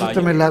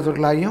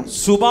இல்லாதவர்களாயும்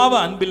சுபாவ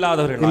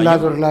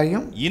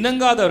அன்பில்லாதவர்களாயும்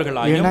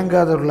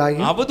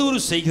இணங்காதவர்களாயும் அவதூறு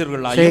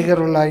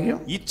செய்கிறவர்களாயும்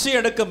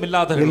இச்சையடக்கம்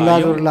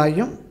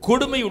இல்லாதவர்களாயும்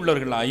கொடுமை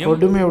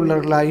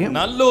உள்ளவர்களாயும்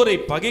நல்லோரை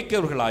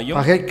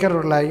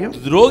பகைக்கிறவர்களாயும்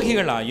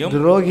துரோகிகளாயும்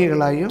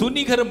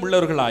துணிகரம்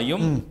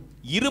உள்ளவர்களாயும்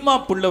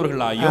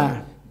இருமாப்புள்ளவர்களாயும்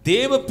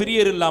தேவ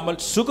பிரியர் இல்லாமல்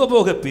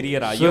சுகபோக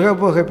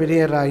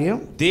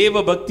பிரியராயும் தேவ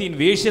பக்தியின்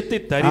வேஷத்தை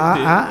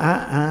தரித்து.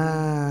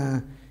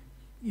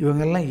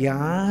 இவங்கெல்லாம்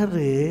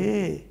யாரு?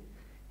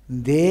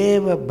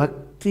 தேவ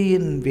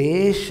பக்தியின்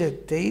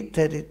வேஷத்தை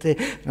தரித்து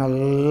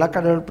நல்லா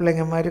கடவுள்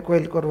பிள்ளைங்க மாதிரி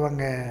கோயிலுக்கு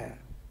வருவாங்க.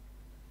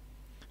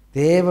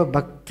 தேவ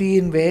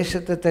பக்தியின்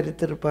வேஷத்தை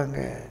தரித்திருப்பாங்க.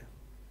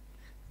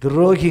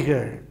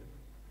 துரோகிகள்,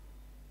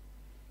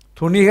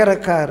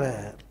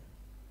 துணிகரக்காரர்,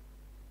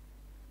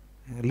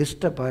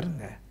 லிஸ்ட்டை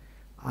பாருங்க.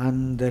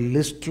 அந்த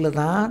லிஸ்டில்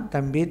தான்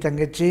தம்பி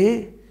தங்கச்சி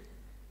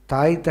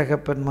தாய்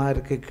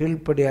தகப்பன்மாருக்கு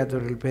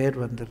கீழ்ப்படியாதவர்கள் பேர்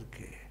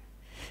வந்திருக்கு.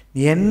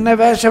 நீ என்ன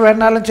வேஷம்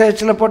வேணாலும்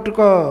சர்ச்சில்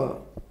போட்டுக்கோ.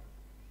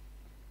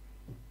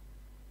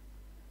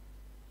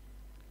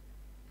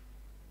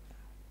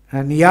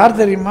 நீ யார்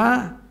தெரியுமா?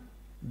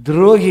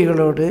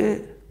 துரோகிகளோடு,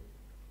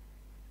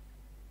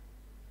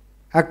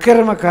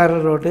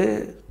 அக்கிரமக்காரரோடு,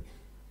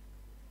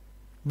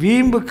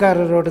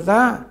 வீம்புக்காரரோடு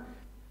தான்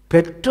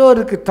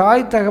பெற்றோருக்கு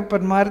தாய்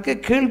தகப்பன்மாருக்கு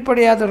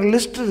கீழ்ப்படியாத ஒரு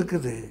லிஸ்ட்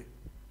இருக்குது.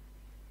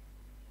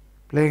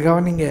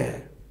 கவனிங்க.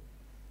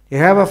 You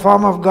have a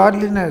form of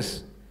godliness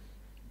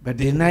but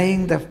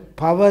denying the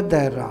power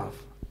thereof.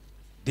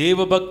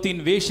 தேவ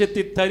பக்தியின்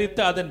வேஷத்தை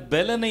தரித்து அதன்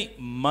பலனை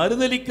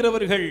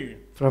மறுதலிக்கிறவர்கள்.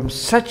 From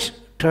such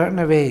turn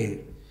away.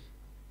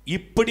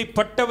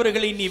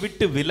 இப்படிப்பட்டவர்களை நீ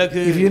விட்டு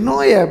விலகு. If you know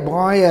a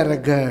boy or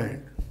a girl,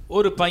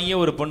 ஒரு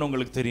பையன் ஒரு பொண்ணு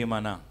உங்களுக்கு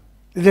தெரியுமானா,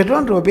 they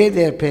don't obey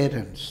their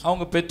parents.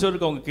 அவங்க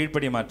பெற்றோருக்கு அவங்க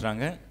கீழ்ப்படிய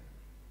மாட்டாங்க.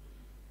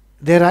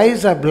 Their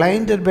eyes are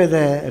blinded by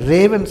the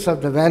ravens of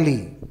the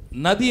valley.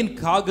 நதியின்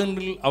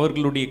காகங்கள்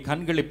அவர்களுடைய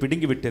கண்களை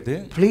பிடுங்கி விட்டது.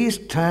 Please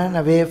turn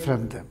away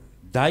from them.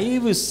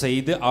 தயவு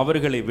செய்து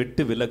அவர்களை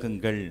விட்டு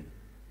விலகுங்கள்.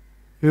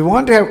 We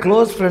want to have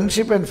close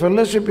friendship and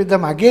fellowship with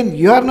them. Again,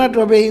 you are not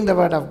obeying the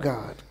word of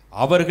God.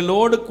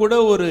 அவர்களோடு கூட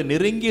ஒரு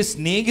நெருங்கிய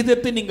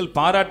சிநேகிதத்தை நீங்கள்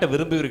பாராட்ட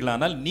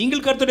விரும்புவீர்களானால்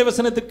நீங்கள் கர்த்தருடைய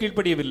வசனத்துக்கு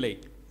கீழ்ப்படியவில்லை.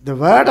 The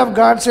word of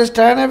God says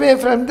turn away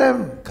from them.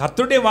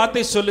 கர்த்தருடைய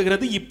வார்த்தை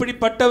சொல்லுகிறது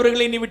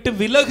இப்படிப்பட்டவர்களை நீ விட்டு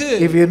விலகு.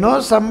 If you know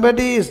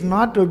somebody is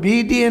not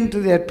obedient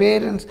to their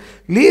parents,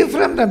 leave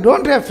from them.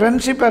 Don't have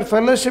friendship or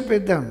fellowship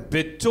with them.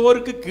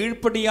 பெற்றோருக்கு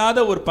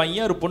கீழ்ப்படியாத ஒரு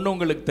பையன் ஒரு பொண்ணு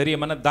உங்களுக்கு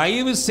தெரியுமா,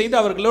 தயவு செய்து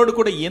அவர்களோடு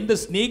கூட எந்த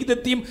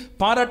சிநேகிதத்தையும்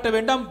பாராட்ட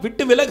வேண்டாம்,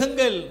 விட்டு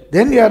விலகுங்கள்.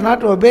 Then you are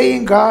not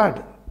obeying God.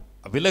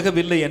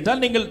 விலகவில்லை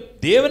என்றால் நீங்கள்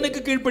தேவனுக்கு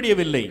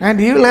கீழ்ப்படியவில்லை. And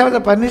you will have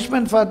the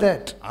punishment for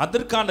that.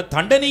 அதற்கான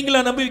தண்டனை நீங்கள்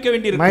அனுபவிக்க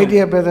வேண்டியிருக்கும். My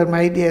dear brother,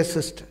 my dear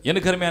sister,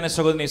 எனக்கு அருமையான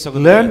சகோதரனே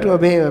சகோதரி, learn to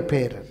obey your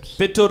parents.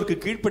 பெற்றோருக்கு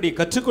கீழ்ப்படிய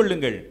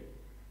கற்றுக்கொள்ளுங்கள்.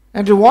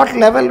 And to what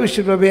level we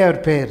should obey our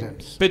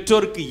parents?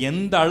 பெற்றோருக்கு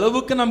எந்த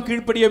அளவுக்கு நாம்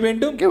கீழ்ப்படிய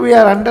வேண்டும்? We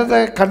are under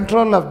the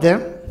control of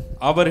them.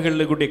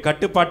 அவர்களுடைய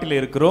கட்டுப்பாட்டில்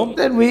இருக்கிறோம்.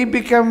 Then we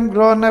become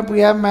grown up,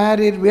 we are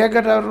married, we have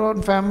got our own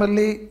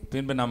family.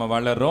 பின்பு நாம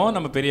வளர்றோம்,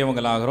 நம்ம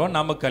பெரியவங்களாகிறோம்,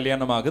 நமக்கு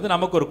கல்யாணம் ஆகுது,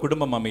 நமக்கு ஒரு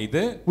குடும்பம்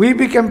அமையுது. We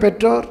become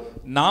பெற்றோர்.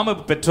 நாம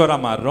பெற்றோரா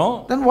மாறுறோம்.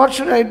 Then what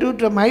should I do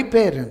to my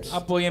parents?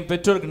 அப்போ என்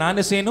பெற்றோருக்கு நான்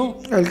என்ன செய்யணும்?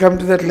 I'll come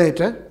to that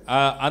later.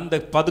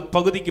 அந்த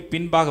பகுதிக்கு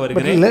பின்பாக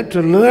வருகிறேன். But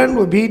to learn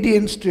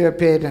obedience to your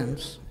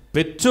parents.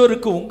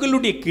 பெற்றோருக்கு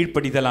உங்களுடைய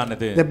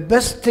கீழ்ப்படிதலானது the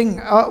best thing,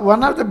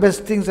 one of the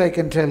best things I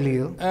can tell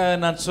you,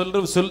 நான்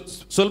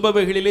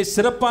சொல்பவைகளிலே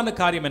சிறப்பான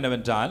காரியம்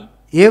என்னவென்றால்,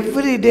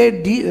 every day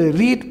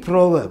read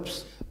Proverbs.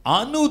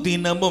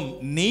 அனுதினமும்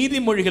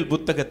நீதிமொழிகள்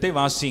புத்தகத்தை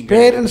வாசியுங்கள்.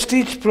 Parents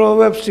teach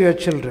Proverbs to your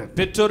children.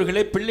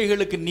 பெற்றோர்களே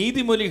பிள்ளைகளுக்கு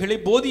நீதிமொழிகளை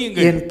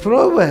போதியுங்கள். In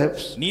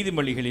Proverbs,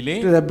 நீதிமொழிகளிலே,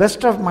 to the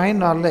best of my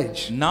knowledge,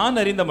 நான்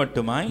அறிந்த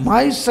மட்டுமாய்,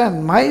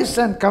 my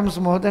son comes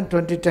more than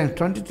 20 times,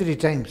 23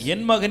 times.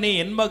 என் மகனே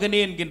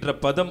என்கின்ற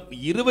பதம்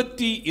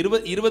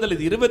 20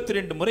 அல்லது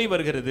 22 முறை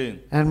வருகிறது.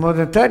 And more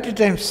than 30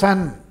 times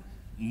son.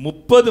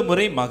 30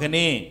 முறை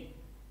மகனே.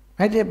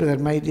 My dear brother,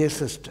 my dear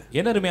sister,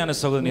 என்னருமையான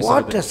சகோதரனே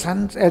what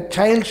a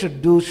child should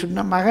do, should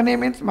not, மகனே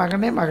means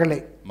மகனே மகளே.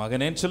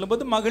 மகனேன்னு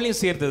சொல்லும்போது மகளையும்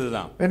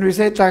சேர்த்ததுதான். When we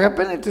say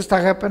தகப்பன், it is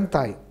தகப்பன்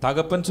தாய்.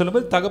 தகப்பன்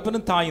சொல்லும்போது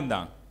தகப்பனும் தாயும்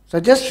தான். So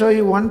just show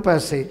you one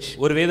passage.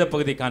 ஒரு வேத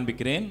பகுதியை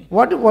காண்பிக்கிறேன்.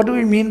 What do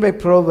we mean by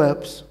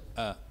Proverbs?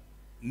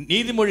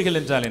 நீதிமொழிகள்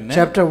என்றால் என்ன?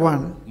 Chapter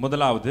 1.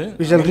 முதலாவது.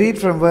 We shall read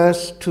from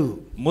verse 2.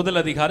 முதல்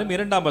அதிகாரம்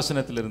 2ஆம்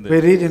வசனத்திலிருந்து. We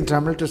read in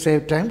Tamil to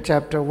save time.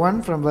 Chapter 1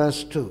 from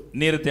verse 2.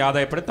 நேரத்தை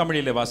ஆதாயப்பட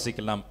தமிழிலே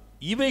வாசிக்கலாம்.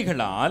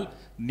 இவைகளால்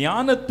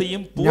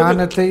ஞானத்தையும்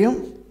போதகத்தையும்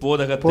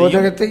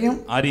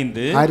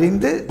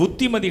அறிந்து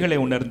புத்திமதிகளை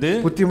உணர்ந்து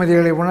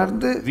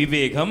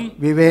விவேகம்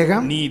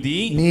நீதி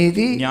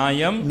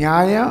நியாயம்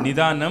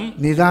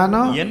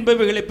நிதானம்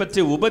என்பவைகளை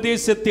பற்றி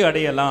உபதேசத்தை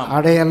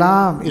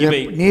அடையலாம்.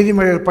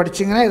 நீதிமொழிகள்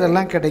படிச்சீங்கன்னா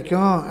இதெல்லாம்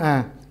கிடைக்கும்.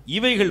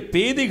 இவைகள்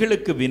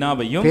பேதைகளுக்கு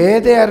வினாவையும்,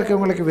 பேதையா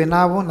இருக்கவங்களுக்கு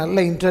வினாவும், நல்ல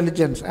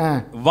இன்டெலிஜென்ஸ்,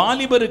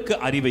 வாலிபருக்கு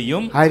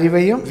அறிவையும்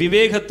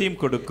விவேகத்தையும்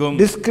கொடுக்கும்.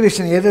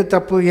 டிஸ்கிரிஷன், எது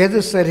தப்பு எது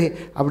சரி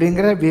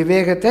அப்படிங்கிற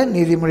விவேகத்தை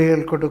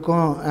நீதிமொழிகள்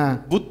கொடுக்கும்.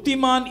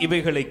 புத்திமான்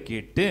இவைகளை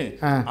கேட்டு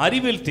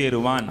அறிவில்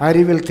தேறுவான்.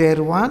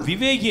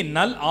 விவேகி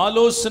நல்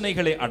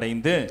ஆலோசனைகளை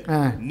அடைந்து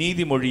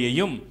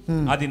நீதிமொழியையும்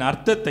அதன்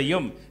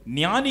அர்த்தத்தையும்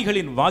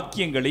ஞானிகளின்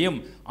வாக்கியங்களையும்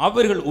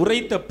அவர்கள்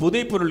உரைத்த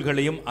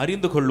புதைபொருள்களையும்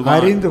அறிந்து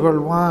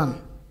கொள்வான்.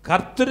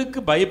 கர்த்தருக்கு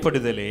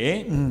பயப்படுதலே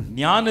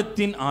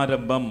ஞானத்தின்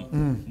ஆரம்பம்.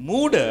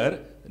 மூடர்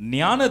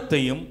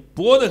ஞானத்தையும்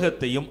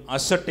போதகத்தையும்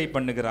அசட்டை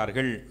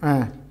பண்ணுகிறார்கள்.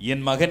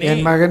 என்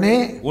மகனே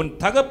உன்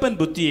தகப்பன்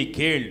புத்தியை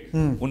கேள்,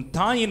 உன்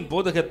தாயின்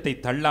போதகத்தை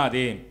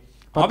தள்ளாதே.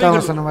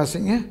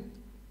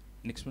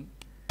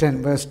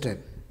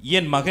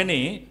 என்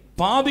மகனே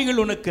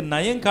பாவிகள் உனக்கு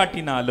நயம்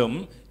காட்டினாலும்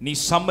நீ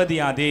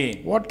சம்மதியாதே.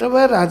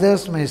 Whatever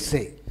others may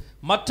say,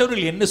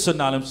 மற்றவர்கள் என்ன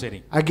சொன்னாலும் சரி,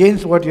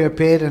 against what your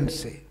parents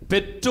say,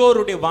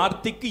 பெற்றோருடைய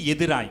வார்த்தைக்கு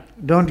எதிராய்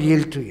don't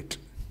yield to it.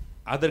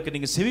 அதற்கு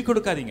நீங்க செவி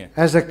கொடுக்காதீங்க.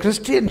 As a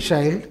Christian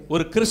child,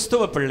 ஒரு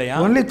கிறிஸ்தவ பிள்ளையா,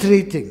 only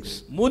 3 things.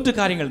 3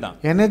 காரியங்கள் தான்.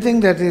 Anything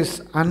that is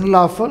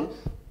unlawful,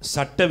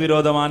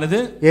 சட்டவிரோதமானது,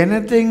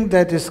 anything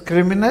that is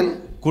criminal,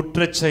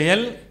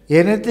 குற்றச்செயல்,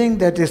 anything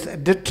that is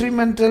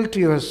detrimental to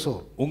your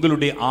soul,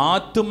 உங்களுடைய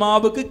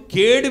ஆத்துமாவுக்கு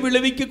கேடு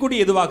விளைவிக்கக்கூடிய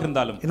எதுவாக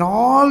இருந்தாலும், in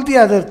all the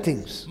other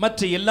things, மற்ற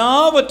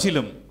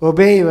எல்லாவற்றிலும்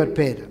obey your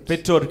parents.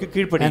 பெற்றோருக்கு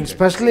கீழ்ப்படியுங்கள். And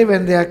especially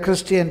when they are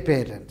Christian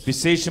parents,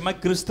 விசேஷமா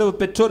கிறிஸ்தவ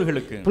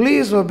பெற்றோர்களுக்கு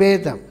please obey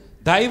them.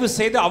 தயவு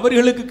செய்து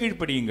அவர்களுக்கு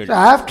கீழ்ப்படியுங்கள். So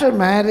after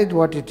marriage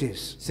what it is?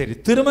 சரி,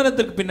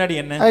 திருமணத்துக்கு பின்னாடி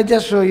என்ன? I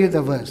just show you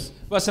the verse.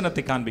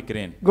 வசனத்தை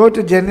காண்பிக்கிறேன். Go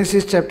to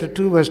Genesis chapter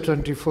 2 verse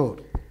 24.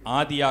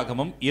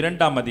 ஆதியாகமம்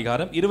 2ஆம்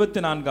அதிகாரம்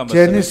 24ஆம் வசனம்.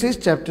 Genesis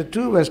chapter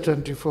 2 verse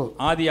 24.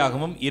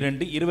 ஆதியாகமம்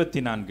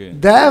 2:24.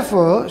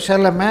 Therefore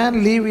shall a man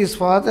leave his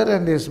father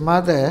and his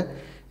mother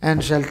and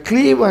shall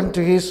cleave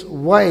unto his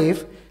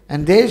wife, and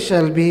they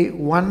shall be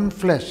one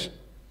flesh.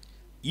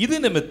 இது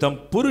நிமித்தம்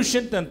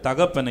புருஷன் தன்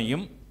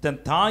தகப்பனையும் தன்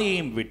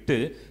தாயையும் விட்டு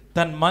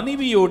தன்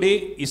மனைவியோடே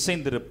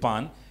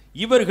இசைந்திருப்பான்,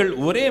 இவர்கள்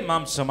ஒரே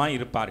மாம்சமாய்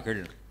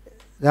இருப்பார்கள்.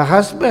 The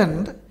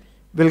husband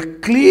will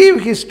cleave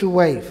his to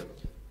wife.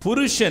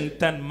 புருஷன்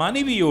தன்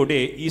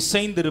மனைவியோடே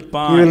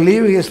இசைந்திருப்பான். He will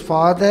leave his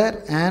father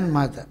and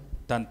mother.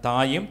 தன்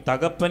தாயும்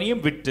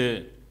தகப்பனையும் விட்டு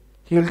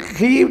he will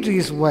cleave to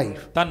his wife.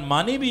 Than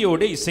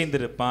மனைவியோடே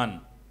இசைந்திருப்பான்.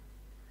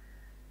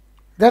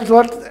 That's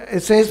what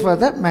it says for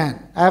the man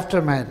after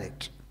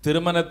marriage.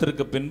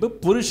 திருமணத்திற்கு பின்பு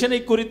புருஷனை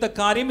குறித்த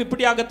காரியம்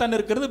இப்படியாகத்தான்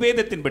இருக்கிறது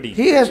வேதத்தின்படி.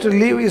 He has to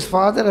leave his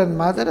father and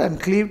mother and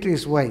cleave to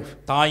his wife.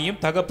 தாயும்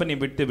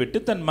தகப்பனையும்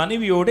விட்டு தன்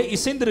மனைவியோடு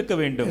இசைந்திருக்க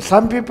வேண்டும்.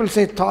 Some people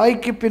say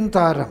தாய்க்கு பின்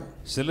தாரம்.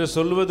 சிலர்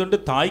சொல்வதுண்டு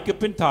தாய்க்கு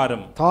பின்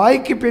தாரம்.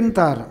 தாய்க்கு பின்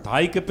தாரம்.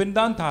 தாய்க்கு பின்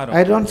தான் தாரம்.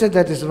 I don't say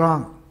that is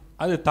wrong.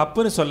 அது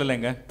தப்புன்னு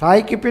சொல்லலைங்க.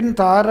 தாய்க்கு பின்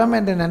தாரம்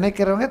என்று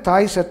நினைக்கிறவங்க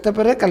தாய் செத்த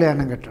பிறகு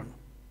கல்யாணம் கட்டணும்.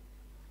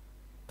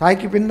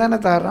 தாய்க்கு பின் தானே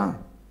தாரோம்.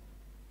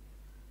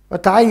 இப்போ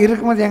தாய்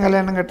இருக்கும்போது என்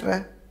கல்யாணம் கட்டுற?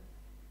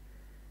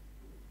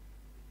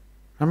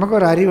 நமக்கு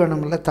ஒரு அறிவு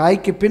வேணும்ல.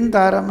 தாய்க்கு பின்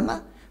தாரம்னா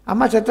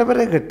அம்மா செத்த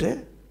பிறகு கட்டு.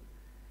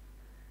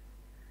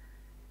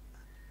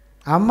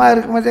 அம்மா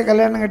இருக்கும்போதே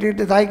கல்யாணம்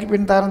கட்டிக்கிட்டு தாய்க்கு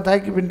பின்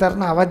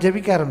தாரம்னு அவள்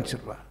ஜெபிக்க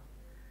ஆரம்பிச்சிருவா.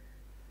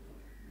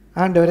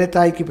 ஆண்டவரே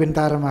தாய்க்கு பின்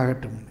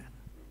தாரமாகட்டும்.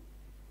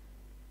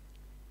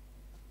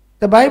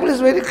 The Bible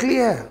is very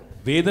clear.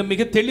 வேதம்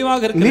மிக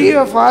தெளிவாக இருக்கிறது. Leave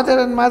your father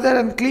and mother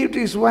and cleave to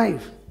his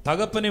wife.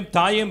 தகப்பனையும்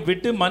தாயையும்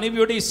விட்டு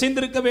மனைவியோடு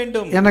இசைந்திருக்க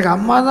வேண்டும். எனக்கு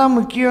அம்மா தான்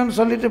முக்கியம்னு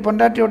சொல்லிட்டு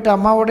பொண்டாட்டி விட்டு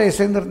அம்மாவோட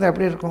இசைந்திருந்தா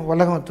எப்படி இருக்கும்?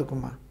 உலகம்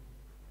ஒத்துக்குமா?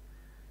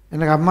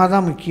 எனக்கு அம்மா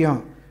தான் முக்கியம்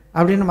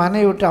அப்படின்னு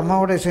மனைவி விட்டு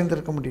அம்மாவோட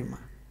இசைந்திருக்க முடியுமா?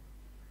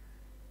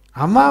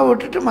 அம்மாவை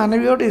விட்டுட்டு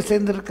மனைவியோடு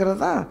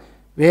இசைந்திருக்கிறதா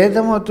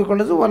வேதமும்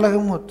ஒத்துக்கொள்ளுது,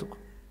 உலகமும்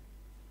ஒத்துக்கும்.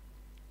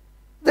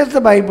 That's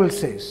the Bible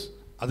says.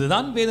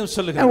 அதுதான் வேதம்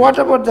சொல்லுகிறது. And what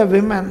about the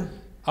women?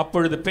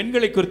 அப்பொழுது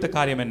பெண்களை குறித்த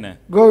காரியம் என்ன?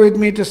 Go with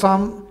me to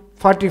Psalm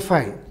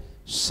 45.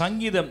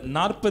 சங்கீதம்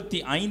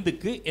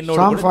 45க்கு என்னோடு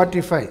Psalm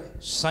 45.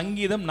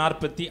 சங்கீதம்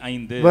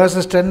 45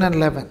 verses 10 and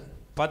 11.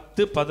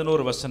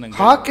 10-11 வசனங்கள்.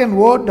 Hearken,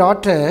 O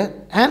daughter,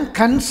 and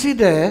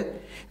consider,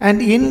 and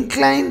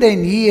incline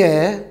thine ear,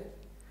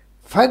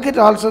 forget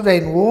also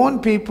thine own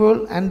people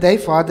and thy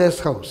father's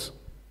house.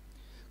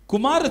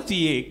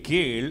 குமாரத்தியே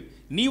கேள்,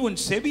 நீ உன்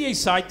செவியை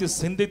சாய்த்து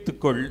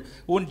சிந்தித்துக்கொள்,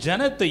 உன்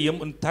ஜனத்தையும்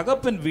உன்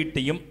தகப்பன்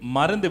வீட்டையும்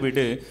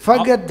மறந்துவிடு.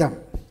 Forget them.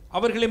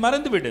 அவர்களை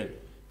மறந்துவிடு.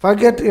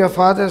 Forget your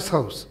father's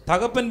house.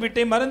 தகப்பன்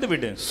வீட்டை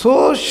மறந்துவிடு. So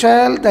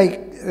shall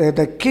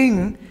the king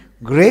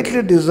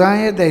greatly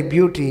desire thy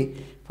beauty,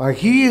 for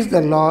he is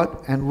the Lord,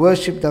 and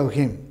worship thou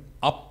him.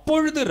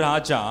 அப்பொழுது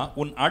ராஜா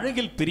உன்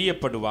அழகில்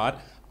பிரியப்படுவார்,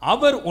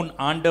 அவர் உன்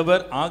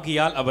ஆண்டவர்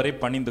ஆகியால் அவரை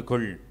பணிந்து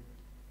கொள்.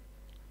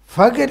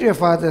 Forget your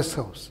father's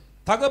house.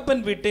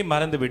 தகப்பன் வீட்டை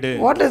மறந்துவிடு.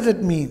 What does it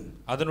mean?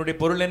 அதனுடைய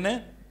பொருள் என்ன?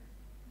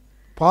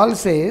 Paul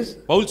says,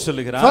 பவுல்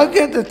சொல்லுகிறார்,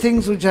 forget the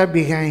things which are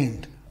behind.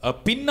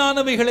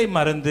 பின்னானவைகளை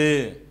மறந்து,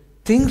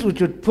 things which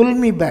would pull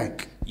me back.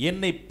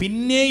 என்னை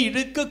பின்னே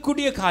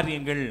இழுக்கக்கூடிய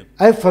காரியங்கள்,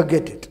 I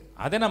forget it.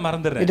 அதை நான்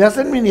மறந்துறேன். It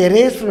doesn't mean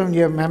erase from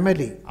your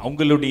memory.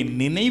 உங்களுடைய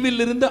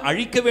நினைவிலிருந்து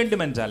அழிக்க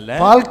வேண்டும் என்றல்ல.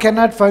 Paul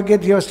cannot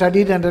forget you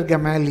studied under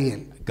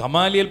Gamaliel.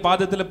 கமாலியல்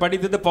பாதத்தில்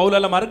படித்தது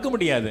பவுலால மறக்க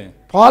முடியாது.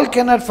 Paul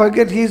cannot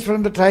forget he is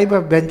from the tribe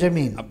of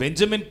Benjamin.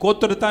 Benjamin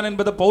கோத்திரத்தான்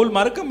என்பதை பவுல்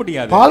மறக்க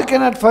முடியாது. Paul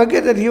cannot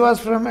forget that he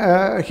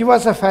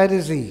was a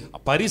Pharisee.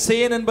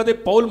 பரிசேயன் என்பதை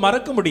பவுல்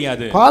மறக்க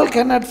முடியாது. Paul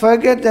cannot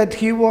forget that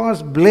he was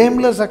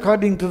blameless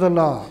according to the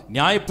law.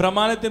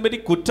 நியாயப்பிரமாணத்தின்படி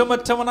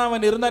குற்றமற்றவனாக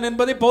அவன் இருந்தான்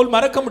என்பதை பவுல்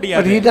மறக்க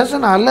முடியாது. But he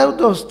doesn't allow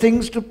those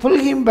things to pull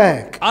him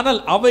back. ஆனால்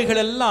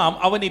அவைகள் எல்லாம்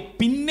அவனை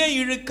பின்னே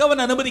இழுக்க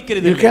அவன்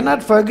அனுமதிக்கிறது. You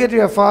cannot forget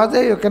your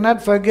father, you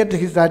cannot forget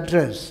his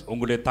address.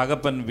 உங்களுடைய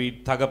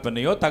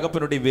தகப்பனையோ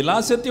தகப்பனுடைய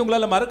விலாசத்தை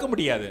உங்களால மறக்க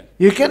முடியாது.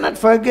 You cannot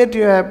forget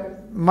your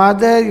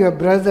mother, your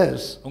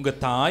brothers. உங்க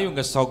தாய்,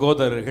 உங்க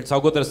சகோதரர்கள்,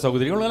 சகோதர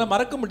சகோதரிகள் உங்களால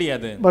மறக்க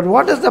முடியாது. But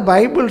what does the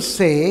Bible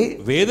say?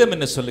 வேதம்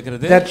என்ன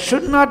சொல்லுகிறது? That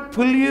should not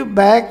pull you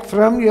back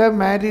from your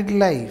married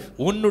life.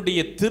 உன்னுடைய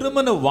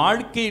திருமண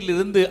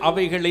வாழ்க்கையிலிருந்து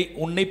அவைகளை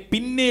உன்னை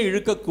பின்னே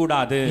இழுக்க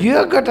கூடாது. You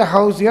have got a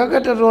house, you have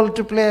got a role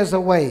to play as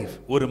a wife.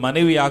 ஒரு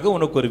மனைவியாக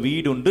உனக்கு ஒரு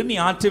வீடு உண்டு, நீ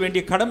ஆற்ற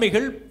வேண்டிய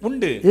கடமைகள்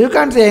உண்டு. You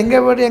can't say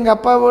எங்க வீடு, எங்க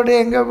அப்பா வீடு,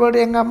 எங்க வீடு,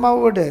 எங்க அம்மா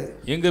வீடு.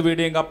 எங்க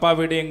வீடு, எங்க அப்பா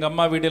வீடு, எங்க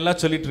அம்மா வீடு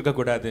எல்லாம் சொல்லிட்டு இருக்க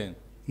கூடாது.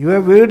 Your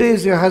வீடு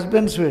is your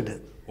husband's வீடு.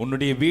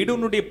 உன்னுடைய வீடு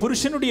உன்னுடைய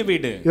புருஷனுடைய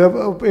வீடு.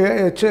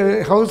 Your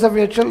house of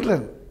your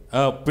children.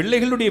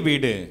 பிள்ளைகளுடைய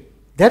வீடு.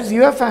 That's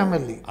your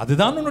family.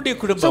 அதுதான் உன்னுடைய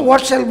குடும்பம். So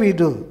what shall we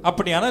do?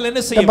 அப்படியானால்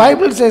என்ன செய்ய? The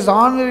Bible says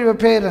honor your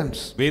parents.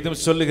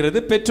 வேதம் சொல்லுகிறது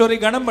பெற்றோரை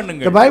கனம்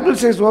பண்ணுங்கள். The Bible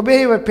says obey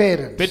your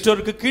parents.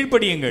 பெற்றோருக்கு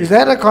கீழ்ப்படியுங்கள். Is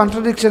there a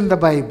contradiction in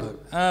the Bible?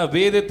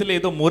 வேதத்தில்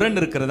ஏதோ முரண்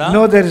இருக்கிறதா?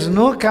 No, there is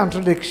no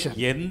contradiction.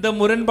 எந்த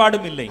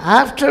முரண்பாடும் இல்லை.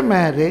 After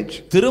marriage,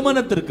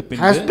 திருமணத்திற்கு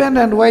பின்பு husband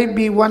and wife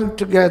be one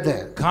together.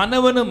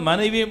 கணவனும்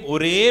மனைவியும்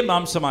ஒரே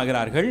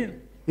மாம்சமாகிறார்கள்.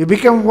 You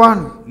become one.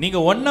 நீங்க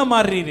ஒண்ணா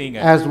மாறுறீங்க.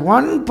 As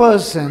one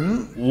person,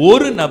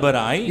 ஒரு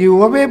நபராய் you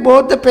obey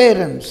both the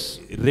parents.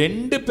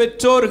 ரெண்டு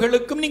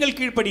பெற்றோர்களுக்கும் நீங்கள்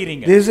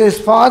கீழ்ப்படிறீங்க. This is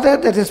father,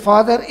 that is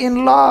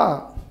father-in-law.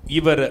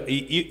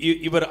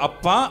 இவர்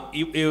அப்பா,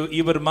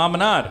 இவர்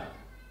மாமனார்.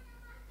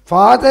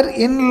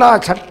 Father-in-law,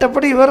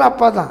 சட்டப்படி இவர்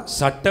அப்பா தான்.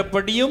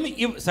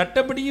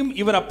 சட்டப்படியும்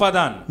இவர் அப்பா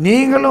தான்.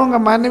 நீங்களும் உங்க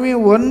மனைவி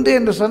ஒன்று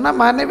என்று சொன்னா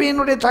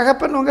மனைவியினுடைய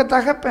தகப்பன் உங்க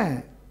தகப்பன்.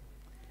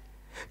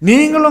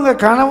 நீங்கள் உங்க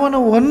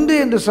கணவனும் ஒன்று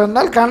என்று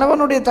சொன்னால்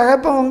கணவனுடைய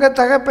தகப்பன் உங்க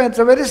தகப்பன்.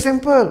 It's a very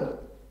simple.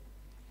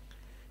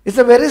 It's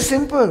a very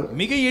simple.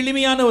 மிக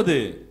எளிமையானது.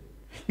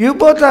 You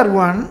both are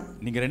one.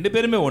 நீங்க ரெண்டு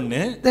பேருமே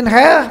ஒண்ணு. Then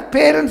her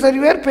parents are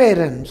your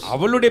parents.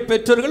 அவளுடைய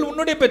பெற்றோர்கள்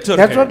உன்னுடைய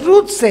பெற்றோர்கள். That's what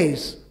Ruth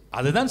says.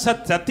 அதுதான்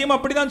சத்தியம்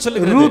அப்படிதான்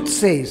சொல்லுகிறது. Ruth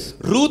says.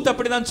 ரூத்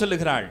அப்படிதான்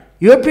சொல்லுகிறாள்.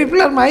 Your people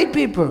are my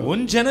people.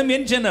 உன் ஜனம்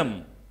என் ஜனம்.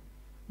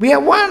 We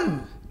are one.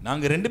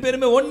 நாங்க ரெண்டு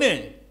பேருமே ஒண்ணு.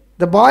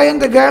 The boy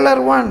and the girl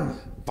are one.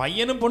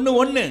 பையனும் பொண்ணு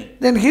ஒண்ணு.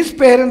 Then his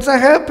parents are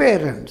her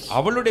parents.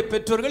 அவளுடைய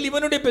பெற்றோர்கள்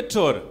இவனுடைய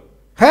பெற்றோர்.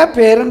 Her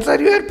parents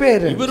are your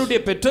parents. இவருடைய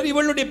பெற்றோர்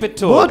இவளுடைய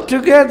பெற்றோர். Both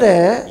together.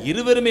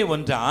 இருவருமே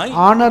ஒன்றாய்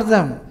honor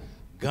them.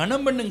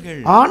 கனம் பண்ணுங்கள்.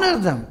 Honor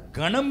them.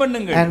 கனம்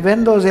பண்ணுங்கள். And when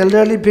those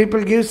elderly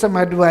people give some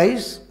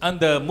advice,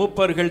 அந்த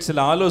மூப்பர்கள்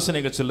சில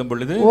ஆலோசனைகள் சொல்லும்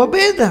பொழுது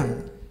obey them.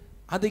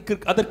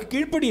 அதற்கு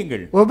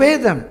கீழ்ப்படியுங்கள். Obey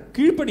them.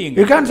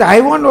 கீழ்ப்படியுங்கள். You can't say,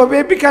 I won't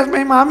obey because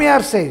my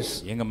மாமியார் says.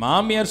 எங்க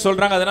மாமியார்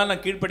சொல்றாங்க அதனால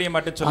நான் கீழ்ப்படிய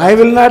மாட்டேன்னு சொல்றேன். I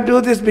will not do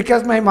this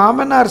because my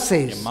மாமனார்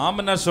says.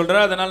 மாமனார்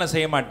சொல்றாரு அதனால நான்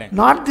செய்ய மாட்டேன்.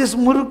 Not this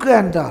முறுக்கு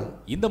and all.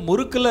 இந்த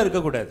முறுக்குல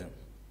இருக்க கூடாது.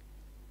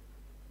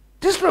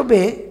 Just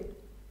obey.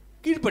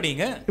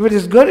 கீழ்ப்படியுங்க. If it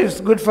is good,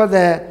 it's good for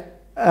the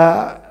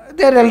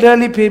they are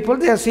elderly people,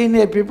 they are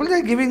senior people, they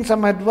are giving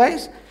some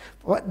advice.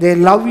 They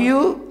love you,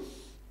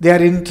 they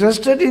are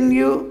interested in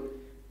you.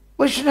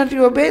 Why should not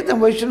you obey them?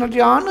 Why should not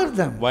you honor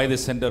them? வயது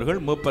சென்றவர்கள்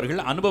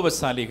மூப்பர்கள்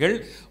அனுபவசாலிகள்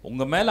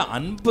உங்க மேல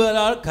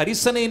அன்பால்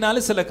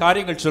கரிசனையினால சில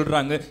காரியங்கள்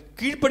சொல்றாங்க.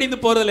 கீழ்ப்படிந்து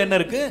போறதுல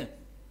என்ன இருக்கு?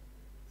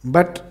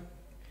 But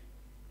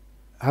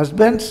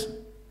husbands,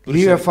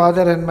 leave your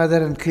father and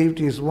mother and cleave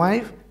to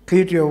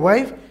your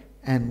wife,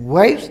 and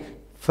wives,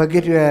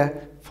 forget your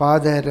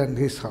father and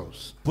his house.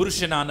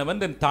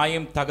 புருஷனானவன் தன்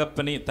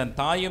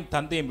தாயும்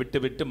தந்தையும்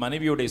விட்டுவிட்டு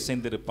மனைவியோடு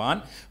சேர்ந்திருப்பான்.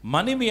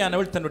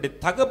 மனைவியானவள் தன்னுடைய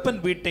தகப்பன்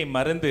வீட்டை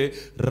மறந்து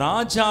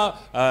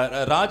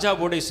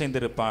ராஜாவோடு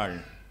சேர்ந்திருப்பாள்.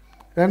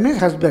 That means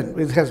husband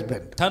with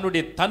husband.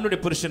 தன்னுடைய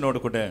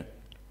புருஷனோடு கூட.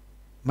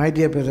 My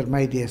dear brother,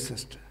 my dear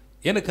sister,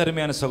 எனக்கு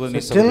அருமையான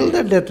சகோதரி till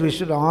the death we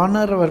should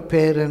honor our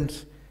parents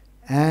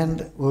and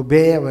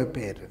obey our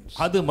parents.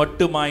 அது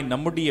மட்டுமாய்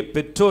நம்முடைய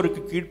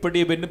பெற்றோருக்கு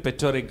கீழ்ப்படிய வேண்டும்,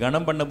 பெற்றோரை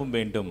கனம் பண்ணவும்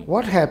வேண்டும்.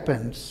 What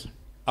happens?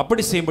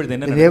 அப்படி செய்யும்போது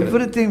என்ன நடக்கும்?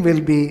 Everything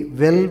will be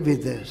well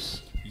with us.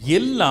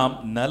 எல்லாம்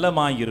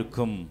நலமாய்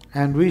இருக்கும்.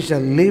 And we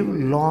shall live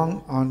long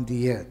on the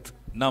earth.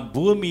 நாம்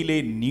பூமியிலே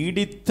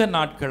நீடித்த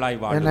நாட்களாய்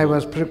வாழ்வோம். When I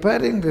was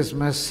preparing this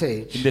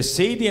message, இந்த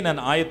செய்தியை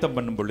நான் ஆயத்தம்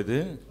பண்ணும் பொழுது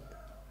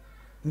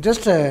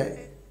just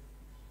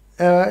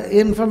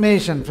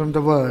information from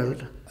the world,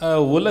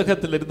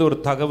 உலகத்திலிருந்து ஒரு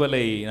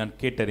தகவலை நான்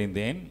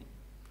கேட்டறிந்தேன்.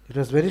 It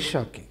was very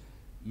shocking.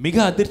 மிக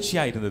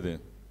அதிர்ச்சியா இருந்தது.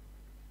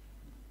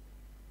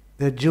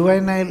 The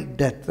juvenile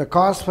death, the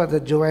cause for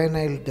the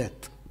juvenile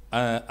death.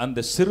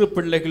 அந்த சிறு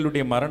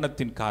பிள்ளைகளுடைய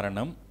மரணத்தின்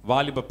காரணம்,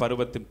 வாலிப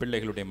பருவத்தின்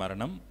பிள்ளைகளுடைய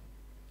மரணம்.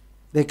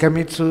 They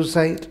commit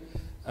suicide.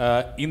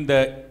 இந்த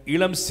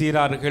இளம்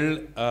சீரார்கள்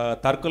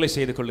தற்கொலை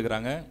செய்து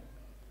கொள்கிறாங்க.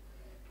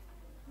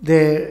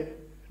 They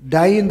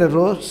die in the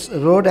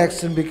road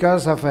accident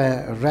because of a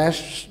rash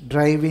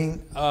driving.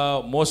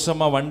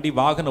 மோசமா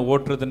வாகனம்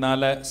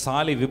ஓட்டுறதுனால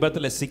சாலை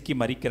விபத்துல சிக்கி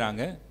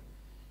மரிக்கிறாங்க.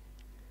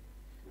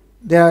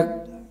 They are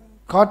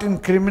caught in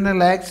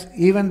criminal acts,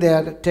 even they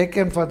are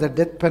taken for the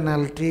death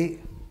penalty.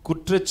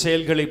 குற்றச்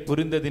செயல்களை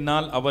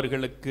புரிந்ததினால்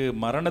அவர்களுக்கு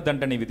மரண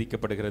தண்டனை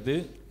விதிக்கப்படுகிறது.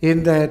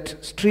 In that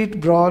street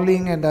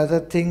brawling and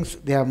other things,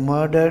 they are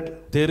murdered.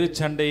 தெரு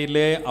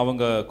சண்டையிலே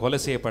அவங்க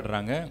கொலை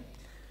செய்யப்படுறாங்க.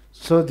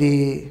 So the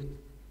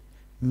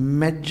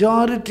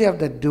majority of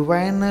the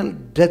juvenile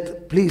death,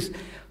 please,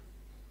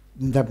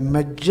 the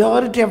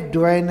majority of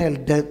juvenile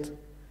death,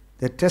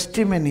 the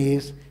testimony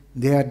is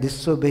they are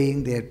disobeying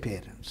their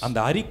parents. அந்த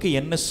அறிக்கை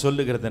என்ன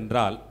சொல்லுகிறது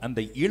என்றால், அந்த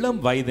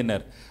இளம்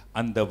வயதினர்,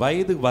 அந்த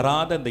வயது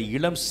வராத அந்த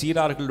இளம்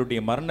சீரார்களுடைய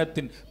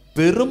மரணத்தின்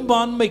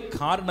பெரும்பான்மை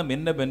காரணம்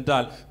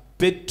என்னவென்றால்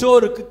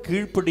பெற்றோருக்கு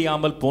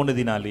கீழ்ப்படியாமல்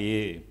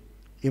போனதினாலேயே.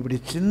 இப்படி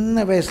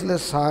சின்ன வயசுல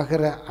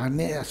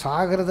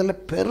சாகிறதுல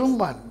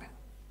பெரும்பான்மை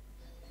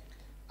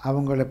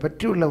அவங்கள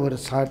பற்றி உள்ள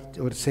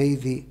ஒரு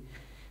செய்தி,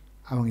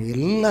 அவங்க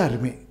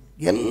எல்லாருமே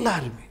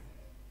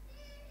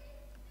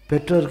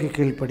பெற்றோருக்கு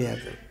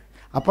கீழ்ப்படியாது.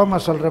 அப்பா அம்மா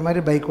சொல்கிற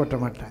மாதிரி பைக் ஓட்ட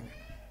மாட்டாங்க.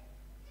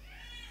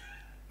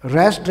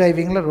 ரேஷ்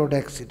டிரைவிங்கில் ரோடு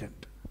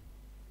ஆக்சிடெண்ட்.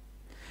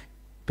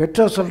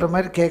 பெற்றோர் சொல்கிற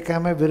மாதிரி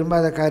கேட்காம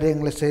விரும்பாத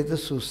காரியங்களை செய்து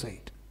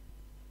சூசைட்.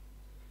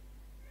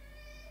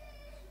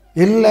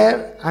 இல்லை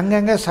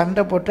அங்கங்கே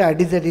சண்டை போட்டு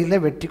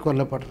அடிதடியில் வெட்டி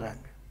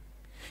கொல்லப்படுறாங்க.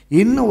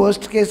 இன்னும்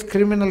worst கேஸ்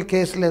கிரிமினல்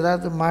கேஸில்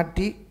ஏதாவது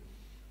மாட்டி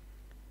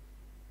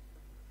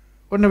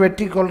ஒன்று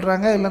வெட்டி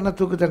கொள்கிறாங்க, இல்லைன்னா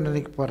தூக்கு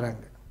தண்டனைக்கு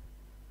போகிறாங்க,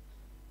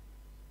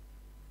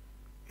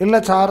 இல்லை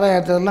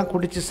சாராயத்தெல்லாம்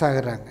குடித்து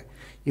சாகுறாங்க.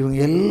 இவங்க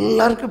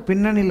எல்லாருக்கும்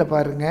பின்னணியில்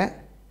பாருங்கள்,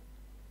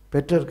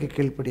 பெற்றோருக்கு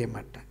கீழ்ப்படிய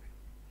மாட்டாங்க.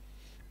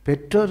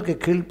 பெற்றோருக்கு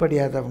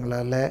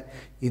கீழ்ப்படியாதவங்களால்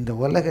இந்த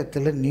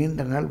உலகத்தில்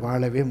நீண்ட நாள்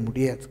வாழவே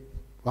முடியாது.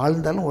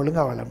 வாழ்ந்தாலும்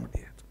ஒழுங்காக வாழ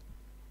முடியாது.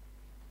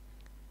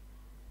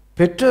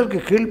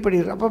 பெற்றோருக்கு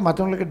கீழ்ப்படுகிறப்ப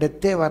மற்றவங்களுக்கு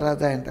டெத்தே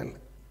வராதா என்றால்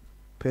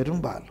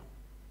பெரும்பாலும்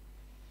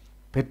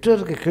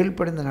பெற்றோருக்கு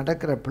கீழ்ப்படிந்து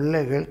நடக்கிற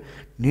பிள்ளைகள்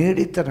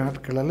நீடித்த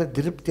நாட்களால்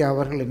திருப்தி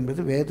ஆவார்கள்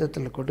என்பது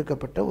வேதத்தில்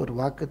கொடுக்கப்பட்ட ஒரு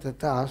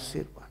வாக்குத்தத்த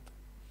ஆசீர்வாதம்.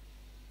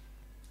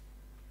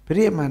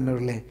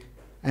 பிரியமானவர்களே,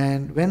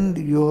 and when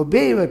you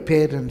obey your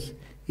parents,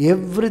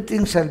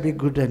 everything shall be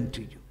good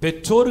unto you.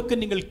 பெற்றோருக்கு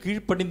நீங்கள்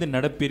கீழ்ப்படிந்து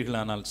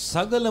நடப்பீர்களானால்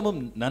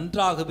சகலமும்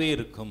நன்றாகவே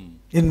இருக்கும்.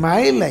 In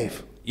my life,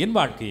 என்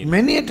வாழ்க்கையில்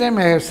Many a time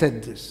I have said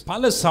this.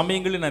 பல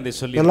சமயங்களில் நான் இதை The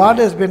சொல்லியிருக்கிறேன். Lord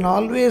has been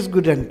always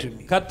good unto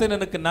me. கர்த்தர்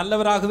எனக்கு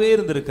நல்லவராகவே The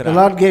இருந்திருக்கிறார்.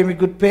 Lord gave me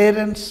good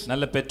parents.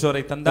 நல்ல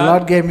பெற்றோரை The தந்தார்.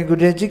 Lord gave me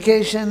good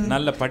education.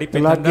 நல்ல The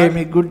படிப்பை Lord gave தந்தார்.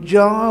 me good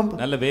job.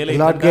 நல்ல வேலை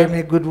The Lord தந்தார். gave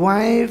me good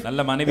wife. நல்ல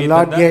The மனைவியை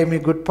Lord தந்தார். gave me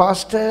good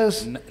pastors.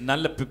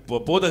 நல்ல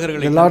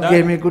போதகர்களை The Lord தந்தார்.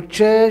 gave me good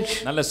church.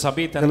 நல்ல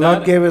சபை The Lord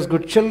தந்தார். gave us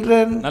good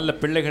children. நல்ல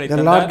பிள்ளைகளை The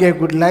Lord தந்தார். gave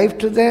good life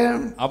to them.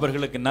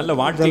 அவர்களுக்கு நல்ல The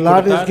வாழ்க்கை Lord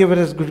has கொடுத்தார்.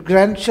 given us good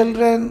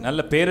grandchildren. நல்ல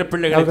Now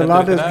பேரப்பிள்ளைகளை the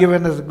Lord has தந்திருக்கிறார். given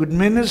us good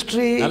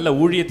ministry. நல்ல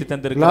ஊழியத்தை The Lord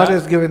தந்திருக்கிறார்.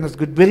 has given us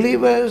good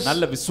believers.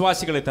 நல்ல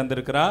விசுவாசிகளை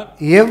தந்திருக்கிறார்.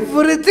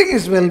 Everything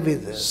is well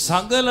with us.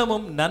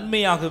 சகலமும்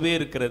நன்மையாகவே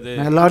இருக்கிறது.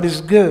 My Lord is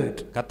good.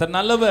 கர்த்தர்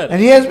நல்லவர்.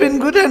 And He has been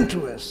good unto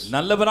us.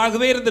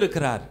 நல்லவராகவே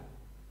இருந்திருக்கிறார்.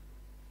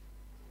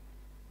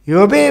 You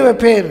obey your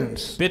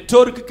parents.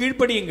 பெற்றோருக்கு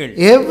கீழ்ப்படியுங்கள்.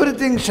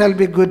 Everything shall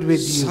be good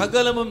with you.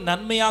 சகலமும்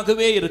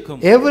நன்மையாகவே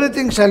இருக்கும்.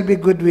 Everything shall be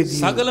good with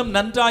you. சகலம்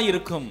நன்றாய்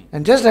இருக்கும்.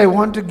 And just I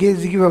want to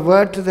give a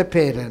word to the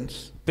parents.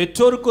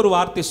 பெற்றோருக்கு ஒரு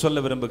வார்த்தை சொல்ல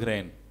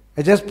விரும்புகிறேன்.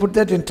 I just put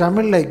that in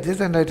Tamil like this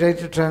and I try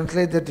to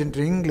translate that into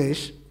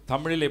English.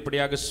 தமிழில்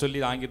எப்படியாக சொல்லி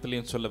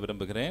ஆங்கிலத்திலையும் சொல்ல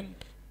விரும்புகிறேன்.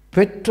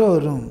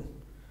 பெற்றோரும்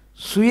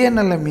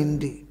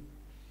சுயநலமின்றி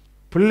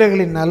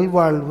பிள்ளைகளின்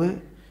நல்வாழ்வு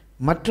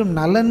மற்றும்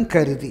நலன்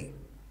கருதி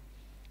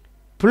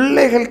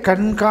பிள்ளைகள்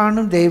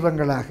கண்காணும்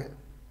தெய்வங்களாக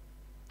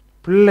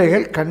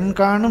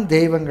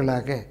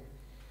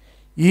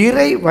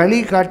இறை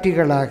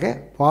வழிகாட்டிகளாக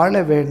வாழ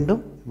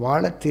வேண்டும்,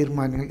 வாழ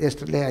தீர்மானிகள்.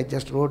 Yesterday I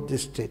just wrote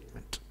this statement.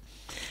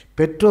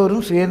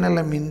 பெற்றோரும்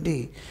சுயநலமின்றி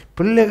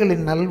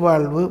பிள்ளைகளின்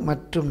நல்வாழ்வு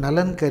மற்றும்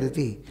நலன்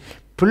கருதி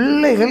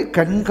பிள்ளைகள்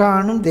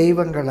கண்காணும்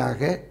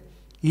தெய்வங்களாக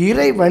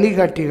இறை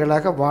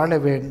வழிகாட்டிகளாக வாழ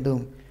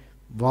வேண்டும்,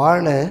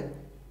 வாழ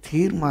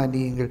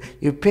தீர்மானியுங்கள்.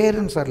 If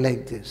parents are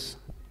like this,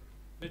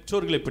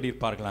 பெற்றோர்கள் எப்படி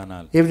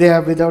இருப்பார்களானால், if they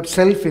are without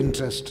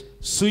self-interest,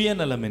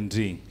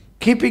 சுயநலமின்றி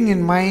keeping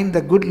in mind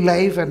the good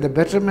life and the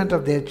betterment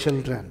of their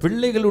children,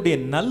 பிள்ளைகளுடைய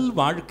நல்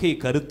வாழ்க்கையை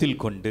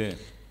கருத்தில் கொண்டு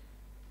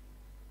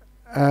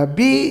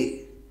be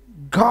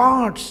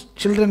God's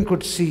children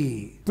could see,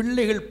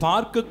 பிள்ளைகள்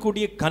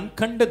பார்க்கக்கூடிய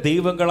கண்கண்ட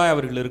தெய்வங்களாய்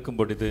அவர்கள் இருக்கும்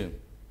பொழுது,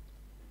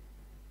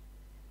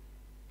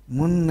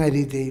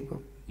 முன்னறி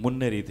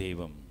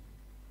தெய்வம்,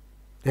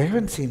 they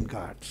haven't seen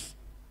gods,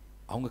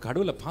 அவங்க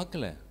கடவுளை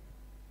பார்க்கல.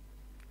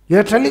 you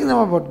are telling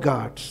them about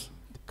gods,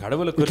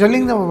 கடவுளை you are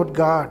telling them about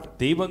God,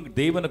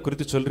 தெய்வனை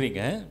குறித்து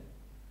சொல்றீங்க.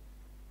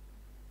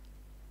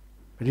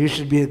 but you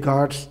should be a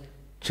God's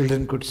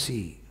children could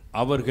see,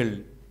 அவர்கள்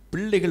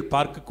பிள்ளைகள்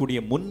பார்க்கக்கூடிய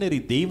முன்னறி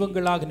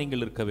தெய்வங்களாக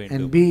நீங்கள் இருக்க வேண்டும்.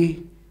 and be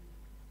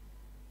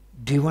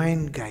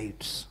divine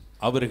guides,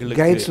 அவர்களுக்கு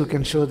guides who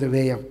can show the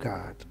way of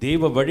God.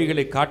 தேவ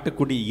வழிகளை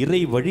காட்டக்கூடிய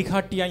இறை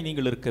வழிகாட்டியாய்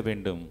நீங்கள் இருக்க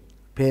வேண்டும்.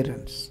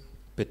 Parents,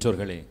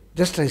 பெற்றோர்களே,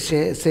 just I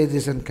say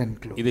this and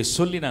conclude. இதை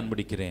சொல்லி நான்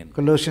முடிக்கிறேன்.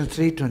 Colossians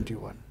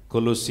 3:21.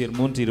 கொலோசியர்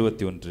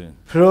 3:21.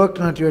 Provoke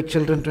not your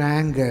children to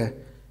anger,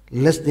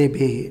 lest they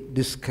be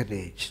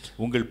discouraged.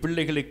 உங்கள்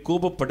பிள்ளைகளை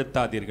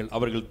கோபப்படுத்தாதீர்கள்,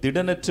 அவர்கள்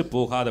திடனற்று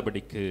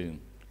போகாதபடிக்கு.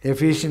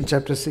 Ephesians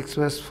chapter 6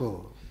 verse 4.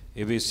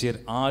 எபேசியர்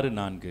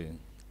 6:4.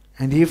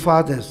 And ye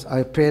fathers,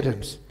 our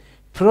parents,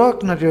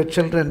 provoke not your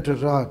children to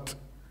wrath,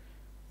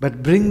 but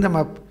bring them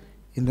up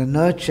in the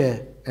nurture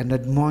and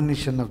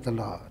admonition of the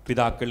Lord.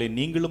 பிதாக்களே,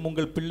 நீங்களும்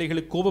உங்கள்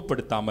பிள்ளைகளை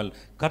கோபப்படுத்தாமல்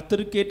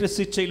கர்த்தருக்கேற்ற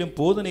சிட்சையிலும்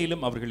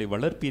போதனையிலும் அவர்களை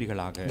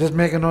வளர்ப்பீர்களாக. Just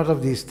make a note of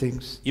these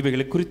things.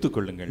 இவைகளை குறித்துக்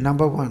கொள்ளுங்கள்.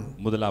 Number 1,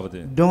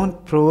 முதலாவது, don't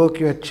provoke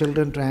your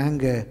children to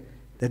anger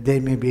that they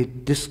may be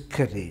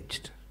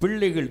discouraged.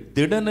 பிள்ளைகள்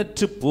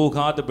திடனற்று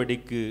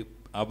போகாதபடிக்கு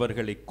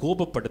அவர்களை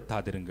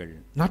கோபப்படுத்தாதிருங்கள்.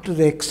 Not to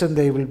the extent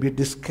they will be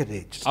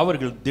discouraged.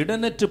 அவர்கள்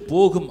திடனற்று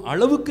போகும்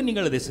அளவுக்கு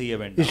நீங்கள் அதை செய்ய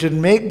வேண்டும். You should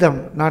make them,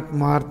 not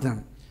mar them.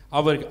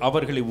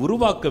 அவர்களை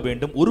உருவாக்க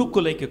வேண்டும்,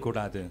 உருக்குலைக்க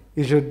கூடாது.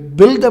 You should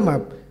build them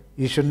up,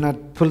 you should not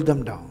pull them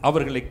down.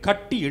 அவர்களை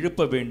கட்டி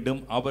எழுப்ப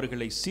வேண்டும்,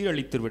 அவர்களை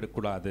சீரழித்து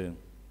விடக்கூடாது.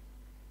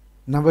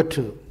 Number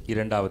 2,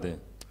 இரண்டாவது,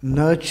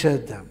 nurture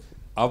them,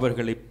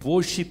 அவர்களை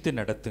போஷித்து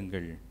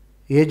நடத்துங்கள்.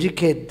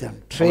 educate them,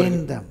 train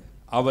them,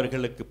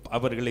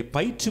 அவர்களை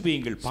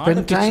பயிற்றுவியுங்கள்,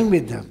 spend time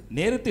with them.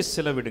 நேரத்தை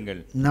செலவிடுங்கள்.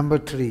 Number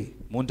 3,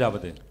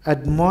 மூன்றாவது,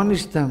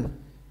 admonish them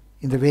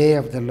in the way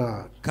of the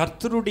Lord.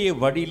 கர்த்தருடைய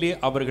வழியிலே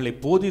அவர்களை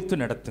போதித்து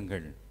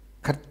நடத்துங்கள்.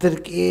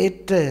 கர்த்தருக்கு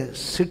ஏற்ற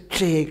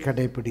சிட்சையை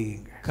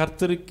கடைபிடியுங்கள்.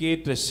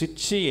 கர்த்தருக்கேற்ற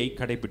சிட்சையை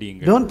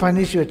கடைபிடியுங்கள். Don't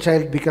punish your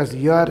child because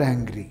you are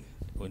angry.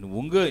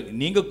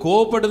 நீங்க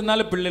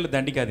கோபப்படுறதுனால பிள்ளைகளை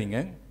தண்டிக்காதீங்க.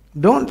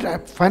 Don't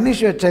punish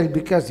your child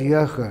because you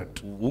are hurt.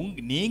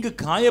 நீங்க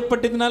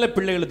காயப்பட்டதுனால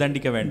பிள்ளைகளை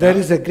தண்டிக்க வேண்டாம். There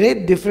is a great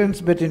difference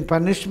between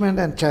punishment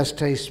and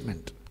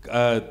chastisement.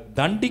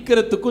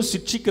 தண்டிக்கிறதுக்கும்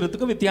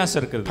சிட்சிக்கிறதுக்கும் வித்தியாசம்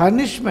இருக்குது.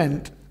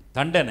 Punishment,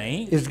 தண்டனை,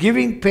 is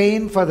giving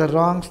pain for the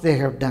wrongs they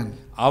have done.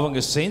 அவங்க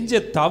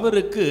செஞ்ச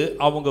தவறுக்கு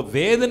அவங்க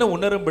வேதனை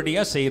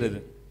உணரும்படியா செய்யறது.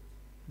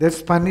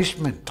 That's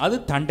punishment. அது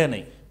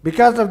தண்டனை.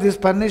 Because of this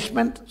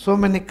punishment, so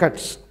many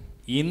cuts.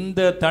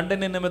 இந்த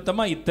தண்டனை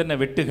நிமித்தமா இத்தனை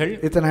வெட்டுகள்,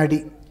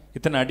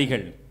 இத்தனை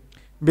அடிகள்.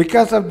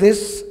 Because of this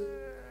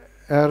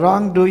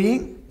wrongdoing,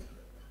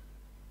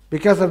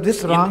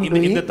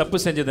 இந்த தப்பு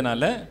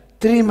செஞ்சதுனால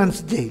 3 months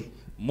jail,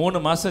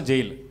 3 மாசம்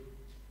ஜெயில்,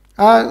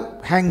 or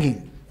hanging,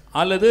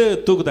 அல்லது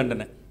தூக்கு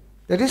தண்டனை.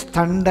 That is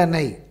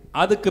தண்டனை.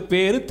 அதுக்கு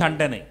பேரு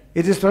தண்டனை.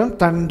 It is from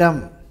தண்டம்.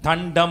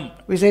 தண்டம்.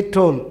 We say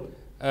toll.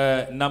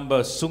 நம்ம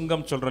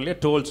சுங்கம் சொல்றோம் இல்லையா,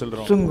 டோல்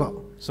சொல்றோம். சுங்கம்.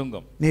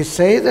 சுங்கம். நீ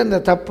செய்த அந்த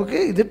தப்புக்கு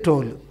இது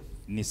டோல்.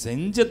 நீ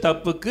செஞ்ச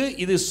தப்புக்கு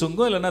இது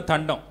சுங்கம் இல்லைன்னா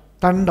தண்டம்.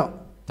 தண்டம்.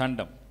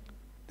 தண்டம்.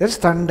 That is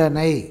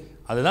தண்டனை.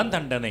 அதுதான்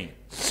தண்டனை.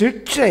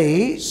 சிட்சை.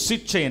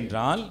 சிட்சை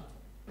என்றால்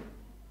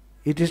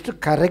it is to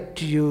correct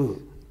you.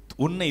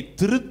 உன்னை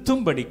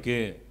திருத்தும்படிக்கு.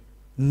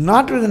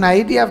 Not with an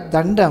idea of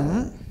தண்டம்.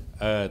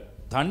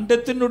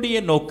 தண்டத்தினுடைய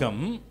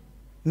நோக்கம்.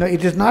 No,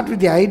 it is not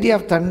with the idea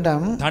of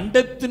தண்டம்.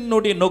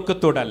 தண்டத்தினுடைய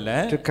நோக்கத்தோட அல்ல.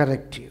 To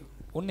correct you.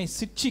 உன்னை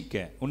சிட்சிக்க,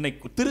 உன்னை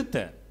திருத்த.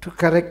 To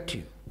correct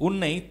you.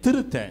 உன்னை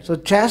திருத்த. So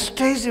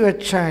chastise your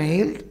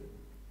child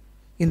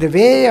in the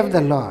way of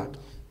the Lord.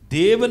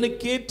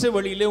 தேவனுக்கேற்ற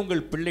வழியிலே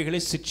உங்கள்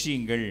பிள்ளைகளை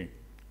சிட்சியுங்கள்.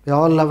 With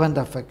all love and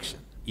affection.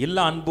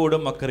 எல்லா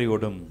அன்போடும்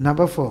அக்கறையோடும்.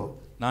 Number 4.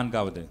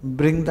 நான்காவது.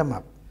 Bring them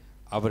up.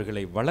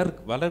 அவர்களை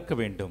வளர்க்க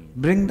வேண்டும்.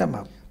 Bring them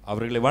up.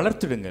 அவர்களை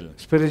வளர்த்திடுங்கள்.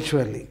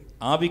 Spiritually.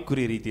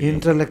 ஆவிக்குரிய ரீதியிலே.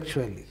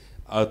 Intellectually.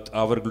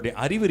 அவர்களுடைய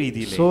அறிவு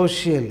ரீதியிலே.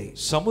 Socially.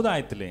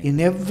 சமுதாயத்திலே. In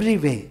every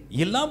way.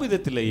 எல்லா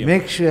விதத்திலேயும்.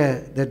 Make sure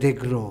that they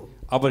grow.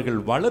 அவர்கள்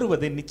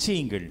வளருவதை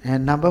நிச்சயிங்கள்.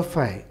 And number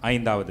 5.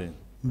 ஐந்தாவது.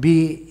 Be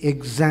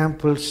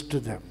examples to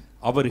them.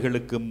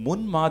 அவர்களுக்கு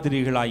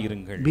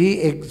முன்மாதிரிகளாயிருங்கள். Be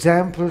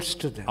examples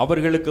to them.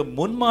 அவர்களுக்கு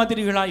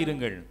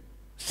முன்மாதிரிகளாயிருங்கள்.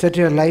 Set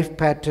your life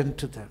pattern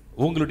to them.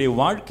 உங்களுடைய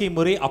வாழ்க்கை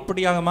முறை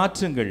அப்படியாக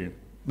மாற்றுங்கள்.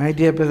 My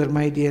dear brother,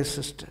 my dear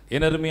sister.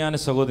 என் அருமையான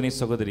சகோதரி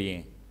சகோதரியே.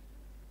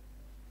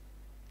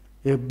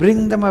 You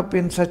bring them up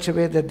in such a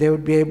way that they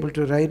would be able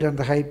to ride on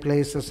the high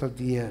places of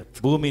the earth.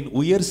 பூமியின்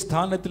உயர்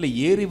ஸ்தானத்தில்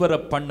ஏறி வர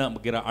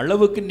பண்ணுகிற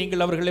அளவுக்கு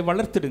நீங்கள் அவர்களை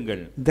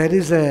வளர்த்திடுங்கள். There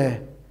is a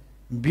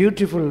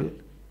beautiful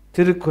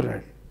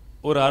Thirukkural.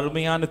 ஒரு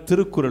அருமையான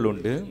திருக்குறள்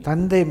உண்டு.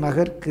 தந்தை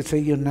மகற்கு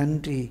செய்யும்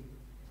நன்றி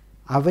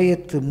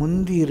அவையத்து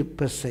முந்தி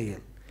இருப்ப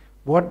செயல்.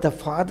 What the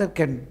father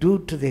can do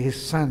to his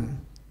son.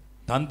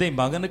 தந்தை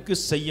மகனுக்கு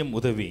செய்யும்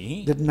உதவி.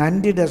 That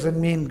நன்றி doesn't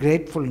mean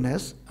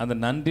gratefulness. அந்த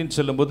நன்றின்னு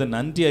சொல்லும்போது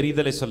நன்றி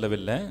அறிதலை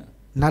சொல்லவில்லை.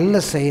 நல்ல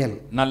செயல்.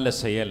 நல்ல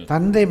செயல்.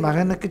 தந்தை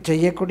மகனுக்கு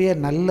செய்யக்கூடிய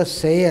நல்ல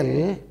செயல்.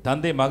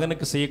 தந்தை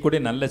மகனுக்கு செய்யக்கூடிய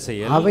நல்ல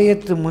செயல்.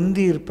 அவையத்து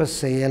முந்தி இருப்ப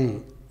செயல்.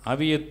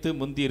 அவையத்து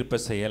முந்தி இருப்ப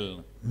செயல்.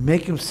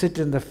 Make him sit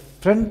in the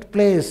front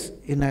place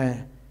in a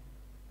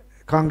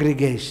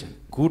congregation.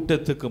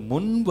 கூட்டத்துக்கு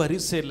முன்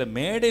வரிசையில்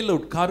மேடையில்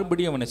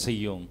உட்காரும்படி அவனை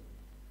செய்யும்.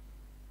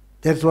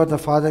 That's what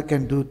the father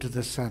can do to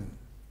the son.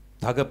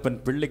 தகப்பன்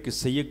பிள்ளைக்கு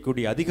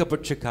செய்யக்கூடிய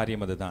அதிகபட்ச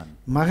காரியம் அதுதான்.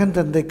 மகன்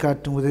தந்தை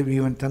காட்டும் உதவி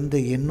இவன்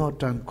தந்தை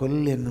என்னோட்டான்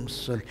கொல் என்னும்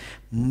சொல்.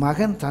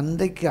 மகன்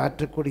தந்தைக்கு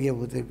ஆற்றக்கூடிய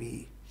உதவி.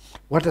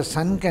 What a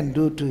son can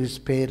do to his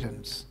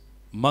parents.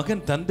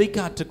 மகன்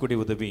தந்தைக்கு ஆற்றக்கூடிய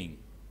உதவி.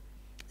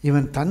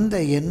 இவன் தந்தை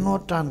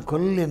என்னோட்டான்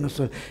கொல் என்ன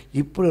சொல்.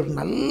 இப்படி ஒரு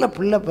நல்ல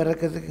பிள்ளை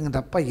பிறக்கிறதுக்கு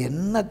எங்கள் அப்பா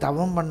என்ன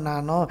தவம்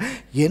பண்ணானோ,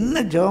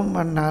 என்ன ஜெபம்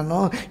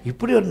பண்ணானோ,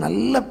 இப்படி ஒரு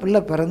நல்ல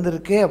பிள்ளை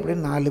பிறந்திருக்கே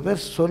அப்படின்னு 4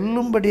 பேர்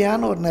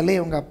சொல்லும்படியான ஒரு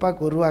நிலையை உங்கள்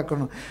அப்பாவுக்கு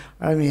உருவாக்கணும்.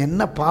 அவன்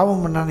என்ன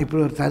பாவம் பண்ணானோ,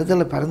 இப்படி ஒரு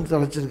தருதலை பிறந்து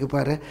தொலைச்சிருக்கு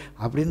பாரு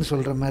அப்படின்னு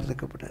சொல்கிற மாதிரி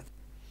இருக்கக்கூடாது.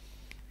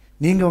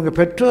 நீங்கள் உங்கள்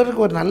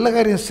பெற்றோருக்கு ஒரு நல்ல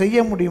காரியம்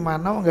செய்ய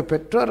முடியுமான்னா உங்கள்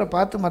பெற்றோரை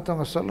பார்த்து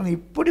மற்றவங்க சொல்லணும்,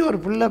 இப்படி ஒரு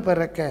பிள்ளை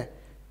பிறக்க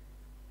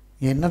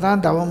என்ன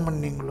தான் தவம்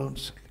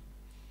பண்ணீங்களோன்னு சொல்லி.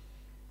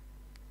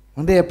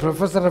 One day a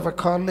professor of a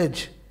college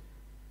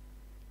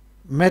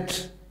met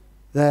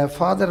the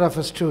father of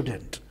a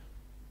student.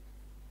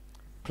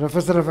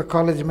 Professor of a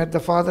college met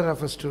the father of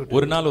a student.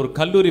 ஒரு நாள் ஒரு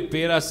கல்லூரி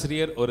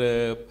பேராசிரியர் ஒரு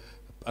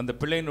அந்த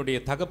பிள்ளையினுடைய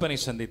தகப்பனை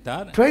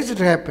சந்தித்தார். Twice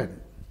it happened.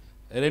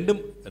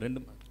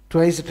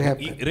 Twice it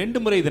happened.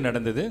 2 முறை இது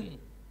நடந்தது.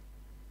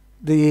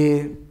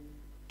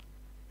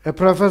 A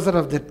professor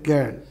of that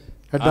girl,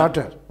 a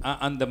daughter.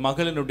 அந்த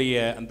மகளினுடைய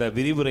அந்த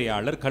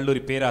விரிவுரையாளர்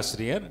கல்லூரி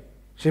பேராசிரியர்.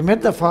 She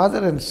met the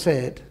father and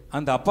said,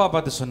 அந்த அப்பா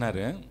பார்த்து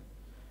சொன்னாரு,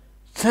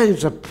 "Sir,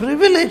 it's a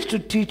privilege to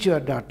teach your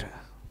daughter."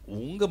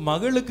 உங்க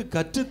மகளுக்கு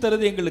கற்று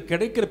தரது எங்களுக்கு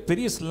கிடைக்கிற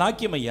பெரிய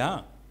ஸ்லாக்கியம் ஐயா.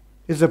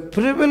 It's a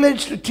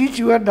privilege to teach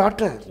your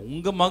daughter.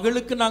 உங்க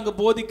மகளுக்கு நாங்க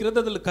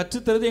போதிக்கிறது அதுல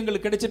கற்று தரது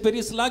எங்களுக்கு கிடைச்ச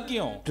பெரிய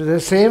ஸ்லாக்கியம். To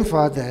the same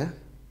father,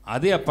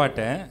 அதே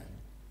அப்பாட்ட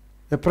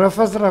the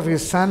professor of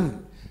his son,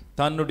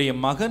 தன்னுடைய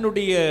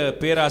மகனுடைய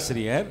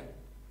பேராசிரியர்,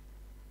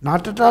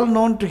 not at all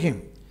known to him.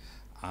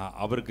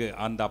 அவருக்கு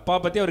அந்த அப்பா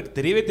பத்தி அவருக்கு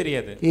தெரியவே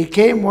தெரியாது. He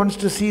came once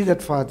to see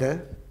that father.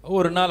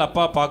 ஒரு நாள்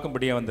அப்பா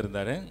பார்க்கும்படியா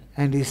வந்திருந்தாரு.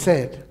 And he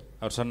said,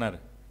 அவர் சொன்னார்,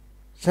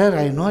 "Sir,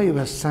 I know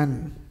your son.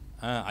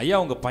 ஐயா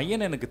உங்க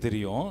பையன் எனக்கு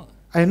தெரியும்.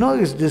 I know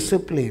his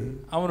discipline.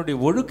 அவனுடைய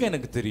ஒழுக்கம்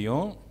எனக்கு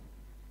தெரியும்.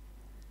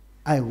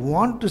 I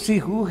want to see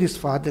who his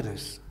father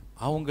is."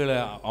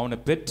 அவனை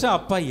பெற்ற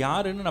அப்பா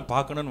யாருன்னு நான்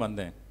பார்க்கணும்னு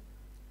வந்தேன்.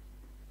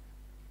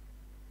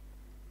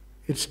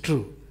 It's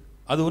true.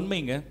 அது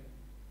உண்மைங்க.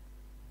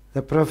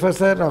 The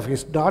professor of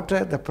his daughter,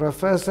 the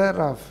professor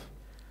of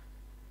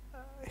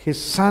his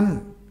son,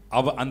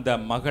 அந்த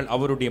மகள்,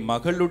 அவருடைய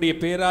மகளுடைய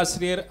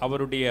பேராசிரியர்,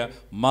 அவருடைய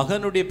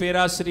மகனுடைய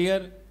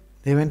பேராசிரியர்,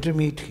 they went to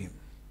meet him.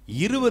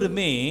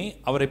 இருவருமே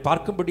அவரை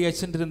பார்க்கும்படியாக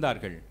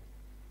சென்றிருந்தார்கள்.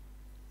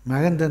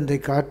 மகன் தந்தை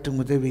காட்டும்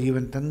உதவி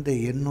இவன் தந்தை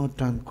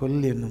என்னோட்டான்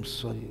கொல் என்னும்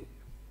சொல்.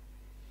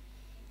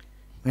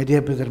 My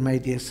dear brother, my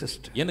dear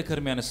sister, எனக்கு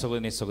அருமையான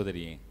சகோதரனே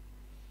சகோதரியே,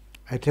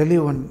 I tell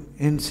you one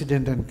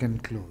incident and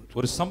conclude.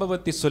 ஒரு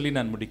சம்பவத்தை சொல்லி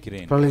நான்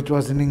முடிக்கிறேன். Probably it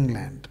was in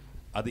England.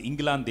 அது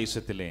இங்கிலாந்து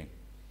தேசத்திலே.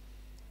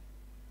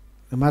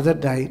 The mother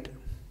died.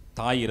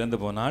 தாய் இறந்து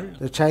போனாள்.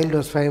 The child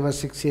was 5 or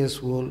 6 years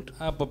old.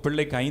 அப்ப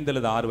பிள்ளைக்கு 5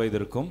 அல்லது 6 வயது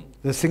இருக்கும்.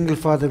 The single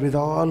father, with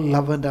all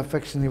love and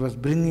affection, he was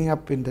bringing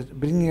up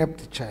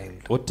the child.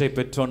 ஒற்றை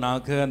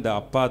பெற்றோனாக அந்த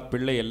அப்பா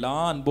பிள்ளை எல்லா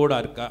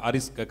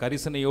அன்போடு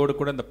கரிசனையோடு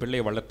கூட அந்த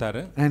பிள்ளையை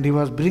வளர்த்தாரு. And he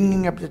was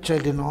bringing up the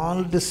child in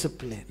all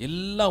discipline.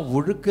 எல்லா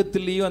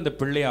ஒழுக்கத்திலேயும் அந்த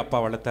பிள்ளையை அப்பா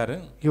வளர்த்தாரு.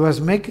 He was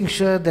making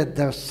sure that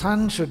the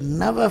son should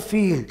never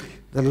feel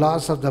the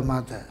loss of the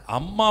mother.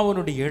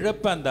 அம்மாவனுடைய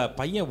இழப்பை அந்த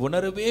பையன்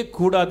உணரவே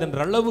கூடாதுன்ற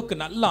அளவுக்கு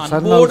நல்ல Son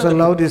அன்போடு also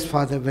loved his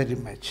father very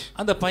much.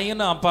 அந்த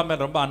பையனும் அப்பா மேல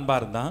ரொம்ப அன்பா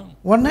இருந்தான்.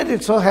 One night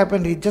it so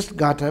happened he just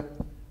got up.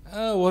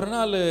 ஒரு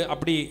நாள்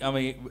அப்படி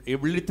அவன்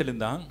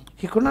விழித்தெழுந்தான்.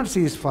 He could not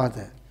see his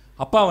father.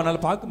 அப்பா அவனால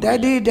பார்க்க முடியல.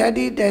 Daddy,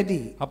 daddy,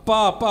 daddy. அப்பா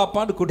அப்பா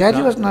அப்பான்னு கூப்பிட்டான்.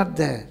 Daddy was not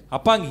there.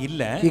 அப்பா அங்க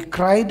இல்ல. He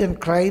cried and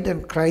cried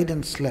and cried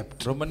and slept.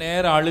 ரொம்ப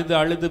நேரம்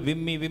அழுது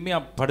விம்மி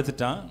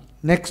படுத்துட்டான்.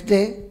 Next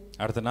day,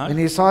 அடுத்த நாள் when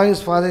he saw his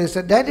father, he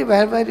said, Daddy,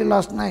 where were you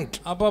last night?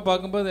 அப்பா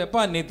பாக்கும்போது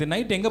அப்பா நேத்து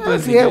நைட் எங்க I was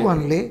போயிருந்தீங்க? here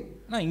only.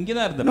 நான் இங்க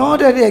தான் இருந்தேன். No,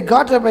 Daddy, I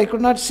got up, I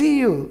could not see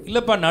you.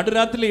 இல்லப்பா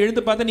நடுராத்திரில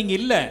எழுந்து பார்த்தா நீங்க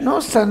இல்ல. No,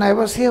 son, I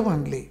was here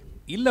only.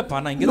 இல்லப்பா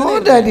நான் இங்க தான் No,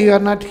 இருந்தேன். Daddy, you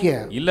are not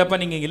here. இல்லப்பா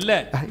நீங்க இல்ல.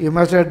 You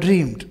must have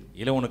dreamed.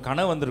 இல்ல உனக்கு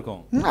கனவு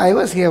வந்திருக்கும். I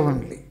was here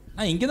only.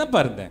 நான் இங்க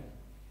தான் இருந்தேன்.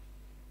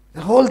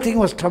 The whole thing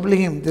was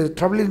troubling him,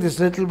 troubling this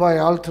little boy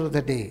all through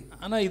the day.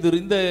 ஆனா இது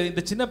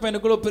இந்த சின்ன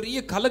பையனுக்குள்ள பெரிய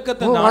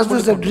கலக்கத்தை Oh, was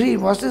this a dream?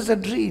 Was this a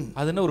dream?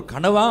 அது என்ன ஒரு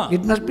கனவா?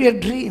 It must be a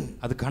dream.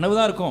 அது கனவு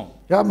தான் இருக்கும்.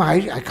 Yeah,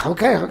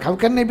 how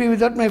can I be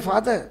without my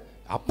father?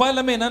 அப்பா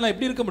இல்லாம என்னால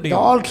எப்படி இருக்க The முடியும்?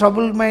 all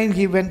troubled mind,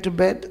 he went to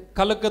bed.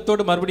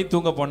 கலக்கத்தோடு மறுபடியும்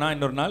தூங்க போனா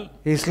இன்னொரு நாள்.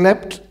 He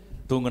slept.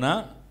 தூங்குனா.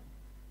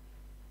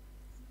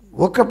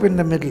 Woke up in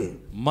the middle.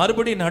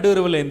 மறுபடியும்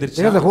நடுஇரவுல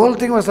எந்திரிச்சான். Because the whole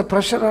thing was a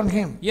pressure on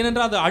him.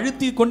 ஏனென்றால் அது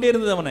அழுத்தி கொண்டே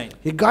இருந்தது அவனை.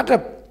 He got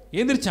up.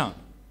 எந்திரிச்சான்.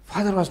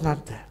 Father was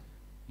not there.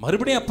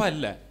 மறுபடியும் அப்பா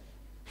இல்ல.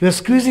 He was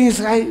squeezing his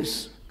eyes.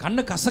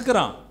 கண்ணை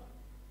கசக்குறான்.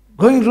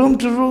 Going room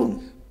to room.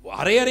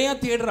 அறையறையா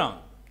தேடுறான்.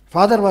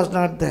 Father was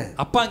not there.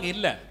 அப்பா அங்க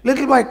இல்ல.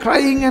 Little boy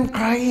crying and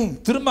crying.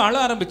 திரும்ப அழ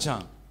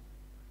ஆரம்பிச்சான்.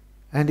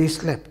 And he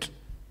slept.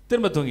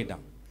 திரும்ப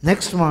தூங்கிட்டான்.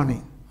 Next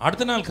morning.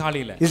 அடுத்த நாள்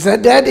காலையில. He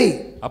said, Daddy.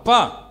 அப்பா.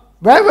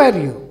 Where were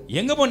you?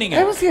 எங்க போனீங்க?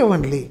 I was here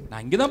only.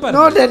 நான் இங்க தான்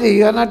No, Daddy,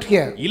 you are not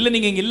here. இல்ல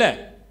நீங்க இங்க இல்ல.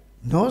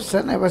 No,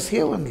 son, I was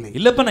here only.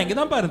 இல்லப்பா நான் இங்க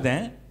தான்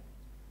இருந்தேன்.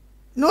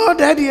 No,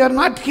 Daddy, you are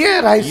not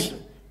here.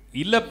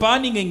 இல்லப்பா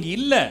நீங்க இங்க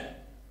இல்ல.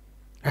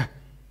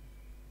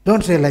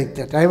 Don't say like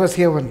that. I was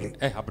here only.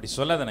 அப்படி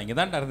சொல்லாத நான் இங்க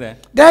தான் இருந்தேன்.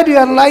 Dad, you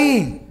are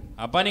lying.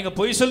 அப்பா நீங்க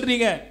பொய்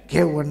சொல்றீங்க.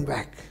 Gave one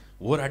back.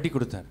 ஒரு அடி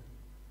கொடுத்தார்.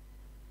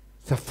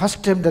 The first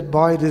time that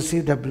boy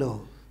received a blow.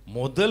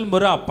 முதல்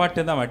முறை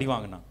அப்பாட்ட தான் அடி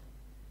வாங்கினான்.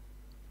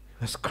 He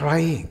was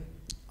crying.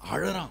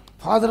 அழறான்.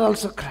 Father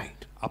also cried.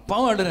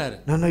 அப்பாவும் அழறாரு.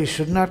 No, you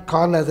should not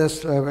call others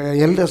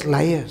elders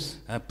liars.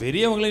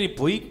 பெரியவங்களே நீ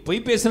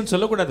பொய் பேசுன்னு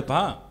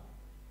சொல்லக்கூடாதுப்பா.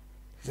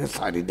 He said,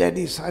 sorry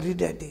daddy, sorry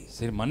daddy.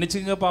 சரி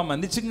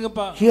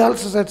மன்னிச்சுங்கப்பா. He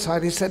also said,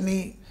 sorry sonny.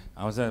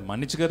 அவன் sir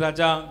மன்னிச்சுக்க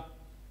Raja.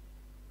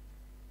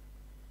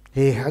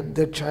 He hugged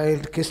the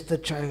child, kissed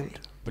the child.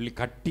 பிள்ளை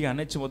கட்டி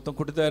அணைச்சு மொத்தம்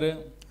கொடுத்தாரு.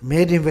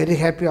 Made him very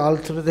happy all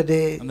through the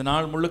day. அந்த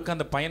நாள் முழுக்க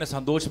அந்த பையனை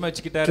சந்தோஷமா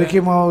வச்சுக்கிட்டாரு. Took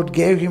him out,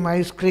 gave him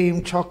ice cream,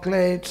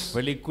 chocolates.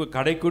 வெளி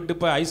கடை கூட்டி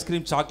போய்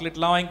ஐஸ்கிரீம்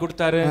சாக்லேட்லாம் வாங்கி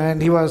கொடுத்தாரு.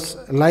 And he was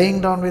lying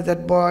down with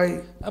that boy.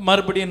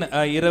 மறுபடியும்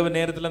இரவு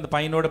நேரத்துல அந்த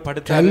பையனோட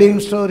படுத்தாரு. Telling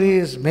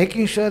stories,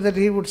 making sure that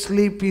he would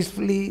sleep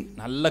peacefully.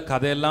 நல்ல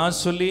கதையெல்லாம்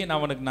சொல்லி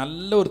அவனுக்கு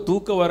நல்ல ஒரு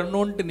தூக்கம்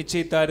வரணும்னு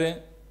நிச்சயித்தாரு.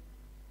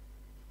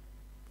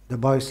 The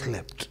boy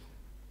slept.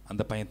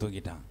 அந்த பையன்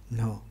தூங்கிட்டான்.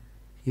 No.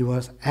 He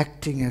was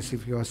acting as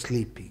if he was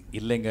sleeping.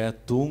 இல்லங்க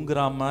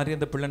தூங்குற மாதிரி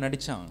அந்த பிள்ளை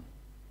நடிச்சான்.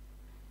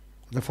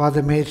 The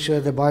father made sure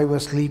the boy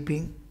was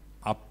sleeping.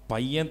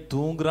 பையன்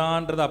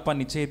தூங்குறான்றத அப்பா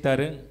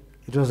நிச்சயித்தாரு.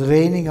 It was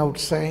raining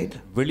outside.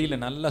 வெளியில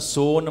நல்ல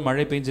சோன்னு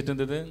மழை பெஞ்சிட்டு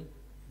இருந்தது.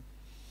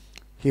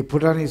 He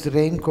put on his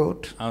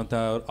raincoat.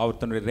 அவர்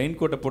தன்னுடைய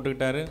ரெயின்கோட்டை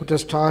போட்டுக்கிட்டாரு. Put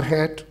a star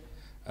hat.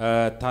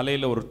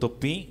 தலையில ஒரு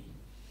தொப்பி.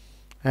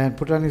 And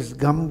put on his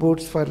gum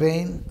boots for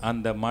rain.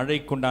 அந்த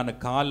மழைக்குண்டான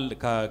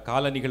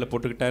காலணிகளை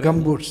போட்டுக்கிட்டாரு.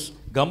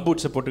 Gum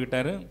boots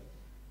போட்டுக்கிட்டாரு.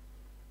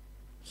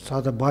 Saw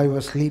the boy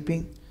was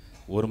sleeping.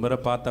 ஒரு முறை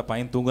பார்த்தா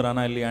பையன்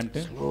தூங்குறானா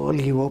இல்லையான்ட்டு.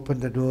 Slowly he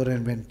opened the door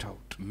and went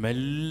out.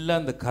 மெல்ல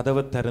அந்த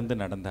கதவை திறந்து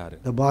நடந்தாரு.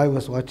 The boy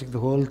was watching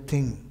the whole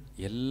thing.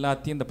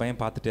 எல்லாத்தையும் அந்த பையன்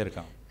பார்த்துட்டே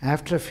இருக்கான்.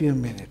 After a few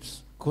minutes,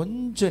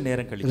 கொஞ்ச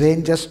நேரம் கழிச்சு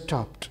rain just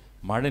stopped.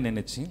 மழை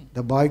நின்னுச்சு.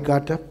 The boy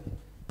got up.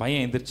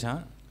 பையன்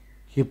எந்திரிச்சான்.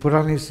 He put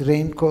on his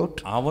raincoat.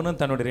 அவனும்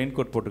தன்னோட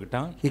raincoat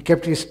போட்டுக்கிட்டான். He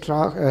kept his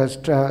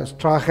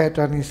straw hat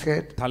on his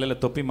head. தலையில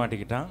தொப்பி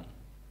மாட்டிக்கிட்டான்.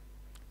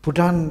 Put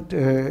on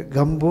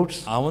gum boots.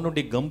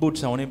 அவனுடைய கம்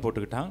பூட்ஸ் அவனையும்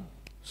போட்டுக்கிட்டான்.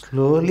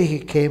 Slowly he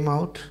came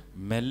out.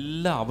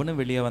 மெல்ல அவனும்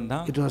வெளியே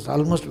வந்தான். It was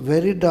almost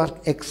very dark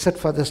except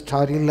for the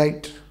starry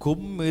light.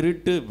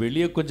 கும்மிருட்டு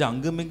வெளியே கொஞ்சம்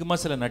அங்குமிங்குமா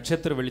சில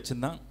நட்சத்திர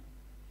வெளிச்சம் தான்.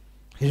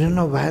 He didn't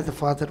know where the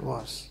father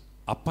was.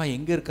 அப்பா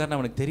எங்க இருக்காருன்னு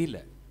அவனுக்கு தெரியல.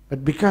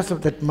 But because of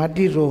that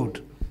muddy road,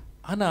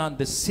 ஆனா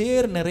அந்த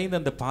சேர் நிறைந்த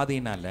அந்த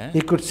பாதையினால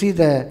he could see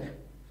the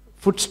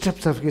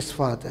footsteps of his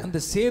father. அந்த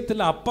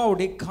சேத்துல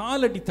அப்பாவுடைய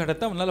காலடி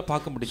தடத்தை அவனால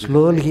பார்க்க முடிஞ்சது.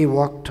 Slowly he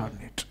walked on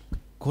it.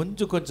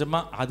 கொஞ்சம் கொஞ்சமா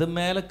அது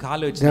மேல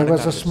கால் வச்சு There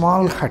was a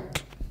small hut.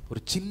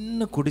 ஒரு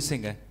சின்ன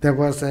குடிசைங்க. There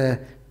was a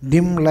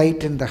dim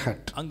light in the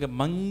hut. அங்க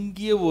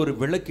மங்கிய ஒரு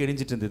விளக்கு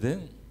எரிஞ்சிட்டு இருந்தது.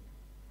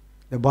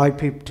 The boy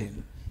peeped in.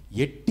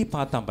 எட்டி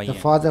பார்த்தான் பையன்.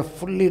 The father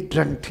fully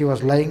drunk, he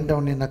was lying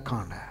down in a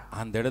corner.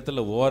 அந்த இடத்துல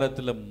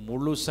ஓரத்துல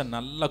முழுசா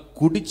நல்லா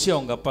குடிச்சு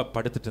அவங்க அப்பா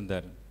படுத்துட்டு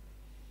இருந்தார்.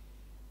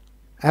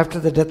 After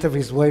the death of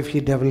his wife, he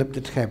developed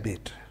that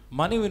habit.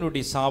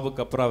 மனைவியினுடைய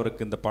சாவுக்கு அப்புறம்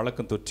அவருக்கு இந்த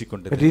பழக்கம்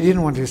தொற்றிக்கொண்டது. But he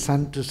didn't want his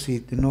son to see,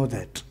 to know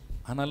that.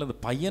 ஆனாலும் அந்த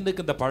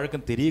பையனுக்கு இந்த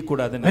பழக்கம்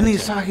தெரியக்கூடாதுன்னு When he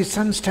saw his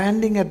son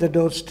standing at the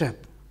doorstep,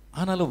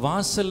 ஆனாலும்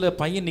வாசல்ல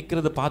பையன்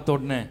நிக்கிறத பார்த்த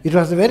உடனே it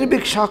was a very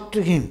big shock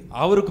to him.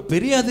 அவருக்கு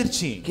பெரிய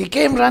அதிர்ச்சி. He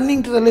came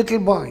running to the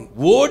little boy.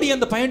 ஓடி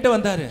அந்த பையன்ட்ட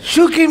வந்தாரு.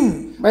 Shook him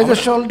by the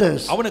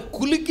shoulders. அவனை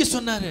குலுக்கி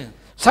சொன்னாரு.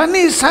 Sonny,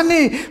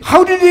 Sonny, how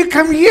did you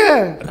come here?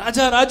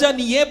 Raja Raja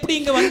நீ எப்படி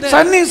இங்க வந்த?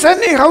 Sonny,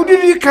 Sonny, how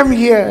did you come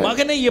here?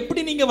 மகனே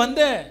எப்படி நீங்க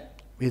வந்த?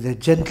 With a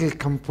gentle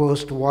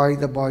composed voice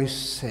the boy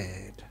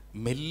said,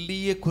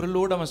 மெல்லிய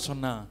குரலோட அவன்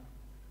சொன்னான்,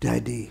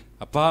 Daddy,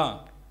 அப்பா,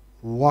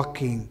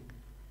 walking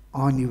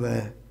on your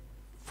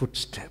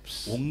footsteps.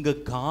 உங்க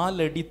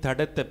காலடி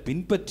தடத்தை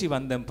பின்பற்றி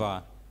வந்தேன்பா.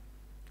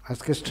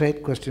 Ask a straight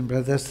question,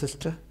 brother,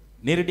 sister.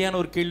 நேரடியான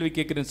ஒரு கேள்வி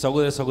கேட்கிறேன்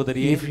சகோதர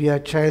சகோதரியே. If your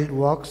child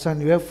walks on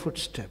your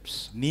footsteps,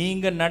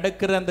 நீங்க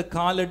நடக்கிற அந்த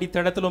காலடி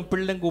தடத்துல உன்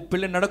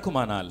பிள்ளை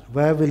நடக்குமானால்,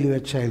 where will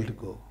your child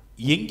go?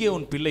 எங்கே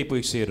உன் பிள்ளை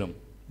போய் சேரும்?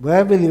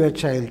 Where will your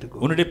child go?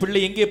 உன்னுடைய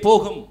பிள்ளை எங்கே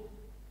போகும்?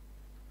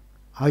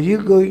 Are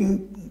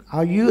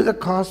you the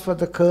cause for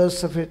the curse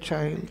of your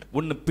child?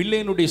 உன்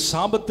பிள்ளையினுடைய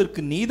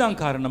சாபத்திற்கு நீதான்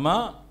காரணமா?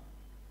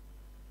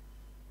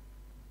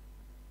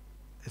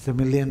 It's a $1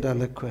 million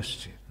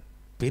question.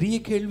 பெரிய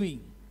கேள்வி.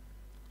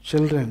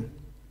 Children,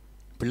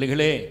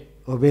 பிள்ளைகளே,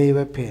 obey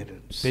your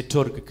parents.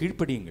 பெற்றோருக்கு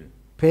கீழ்ப்படியுங்கள்.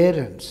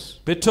 Parents,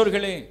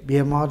 பெற்றோர்களே, be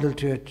a model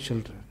to your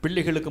children.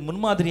 பிள்ளைகளுக்கு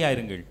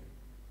முன்மாதிரியாயிருங்கள்.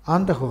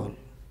 On the whole,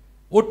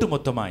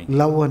 ஒட்டுமொத்தமாய்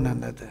love one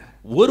another.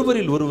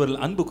 ஒருவரில் ஒருவர்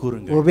அன்பு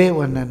கூறுங்கள். Obey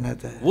one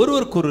another.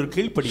 ஒருவருக்கொருவர்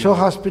கீழ்ப்படியுங்கள். Show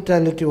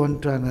hospitality one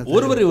to another.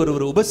 ஒருவரை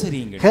ஒருவர்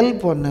உபசரியுங்கள்.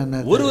 Help one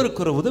another.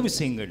 ஒருவருக்கொரு உதவி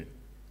செய்யுங்கள்.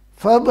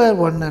 Favor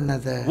one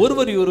another.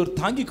 ஒருவரை ஒருவர்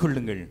தாங்கிக்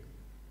கொள்ளுங்கள்.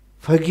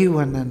 Forgive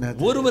one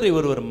another. ஒருவரை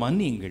ஒருவர்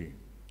மன்னியுங்கள்.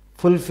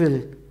 Fulfill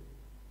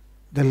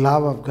the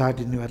love of God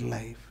in your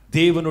life.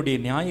 தேவனுடைய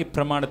நியாய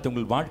பிரமாணத்தை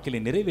உங்கள் வாழ்க்கையில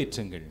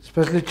நிறைவேற்றுங்கள்.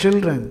 Especially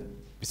children,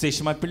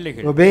 விசேஷமா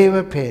பிள்ளைகள், obey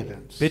your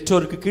parents.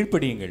 பெற்றோருக்கு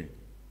கீழ்ப்படியுங்கள்.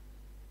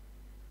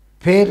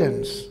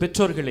 Parents,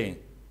 பெற்றோர்களே,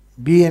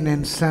 be an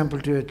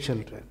example to your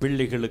children.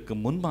 பிள்ளைகளுக்கு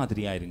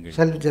முன்மாதிரியாயிருங்கள்.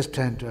 Shall we just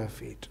stand to our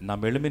feet?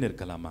 நாம் எழும்பி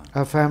நிற்கலாமா?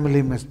 Our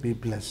family must be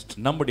blessed.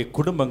 நம்முடைய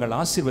குடும்பங்கள் The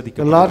Lord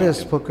ஆசீர்வதிக்கப்பட has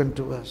spoken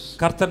to us.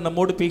 கர்த்தர்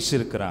நம்மோடு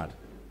பேசியிருக்கிறார்.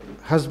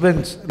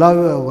 Husbands, love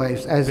your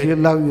wives as you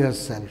love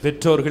yourself.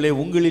 பெற்றோர்களே,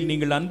 உங்களில்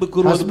நீங்கள் அன்பு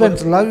கூறுவது போல்,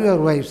 Husbands, love your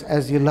wives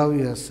as you love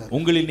yourself.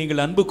 உங்களில்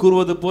நீங்கள் அன்பு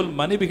கூறுவது போல்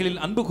மனைவிகளில்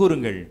அன்பு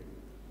கூறுங்கள்.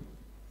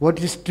 What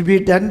is to be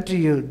done to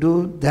you, do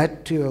that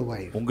to your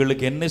wife.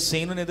 உங்களுக்கு என்ன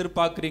செய்யணும்னு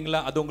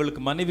எதிர்பார்க்கறீங்களா, அது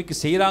உங்களுக்கு மனைவிக்கு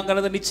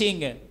செய்றாங்கறத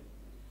நிச்சயிங்க.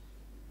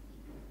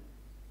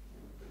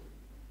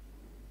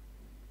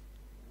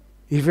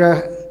 If you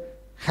are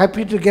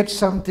happy to get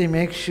something,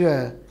 make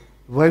sure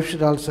wife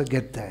should also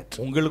get that.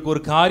 உங்களுக்கு ஒரு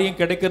காரியம்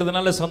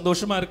கிடைக்கிறதுனால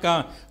சந்தோஷமா இருக்கா,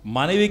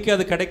 மனைவிக்கு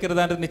அது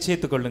கிடைக்கிறதான்னு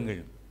நிச்சயித்துக் கொள்ளுங்கள்.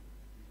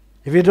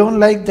 If you don't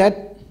like that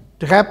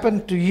to happen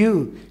to you,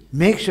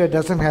 make sure it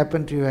doesn't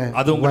happen to your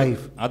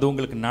wife. அது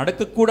உங்களுக்கு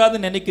நடக்க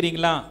கூடாதுன்னு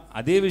நினைக்கிறீங்களா,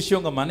 அதே விஷயம்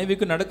உங்க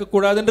மனைவிக்கு நடக்க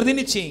கூடாதுன்றதை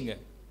நிச்சயிங்க.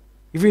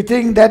 If you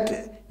think that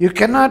you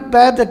cannot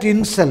bear that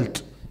insult,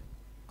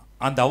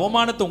 அந்த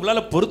அவமானத்தை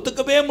உங்களால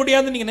பொறுத்துக்கவே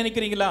முடியாதுன்னு நீங்க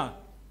நினைக்கிறீங்களா,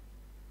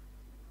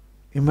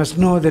 you must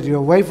know that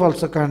your wife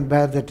also can't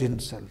bear that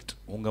insult.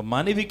 உங்க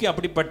மனைவிக்கு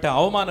அப்படிப்பட்ட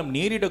அவமானம்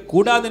நேரிட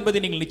கூடாது என்பதை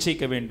நீங்கள்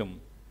நிச்சயிக்க வேண்டும்.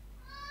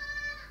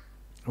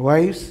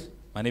 Wives,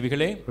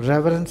 மனைவிகளே,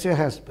 reverence your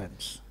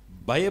husbands.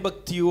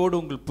 பயபக்தியோடு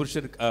உங்கள்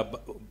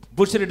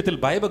புருஷரிடத்தில்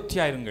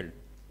பயபக்தியாயிருங்கள்.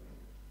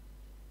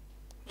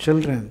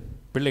 Children,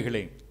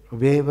 பிள்ளைகளே,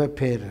 obey your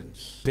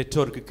parents.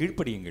 பெற்றோருக்கு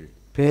கீழ்ப்படியுங்கள்.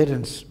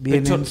 Parents, be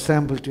an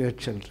example to your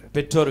children.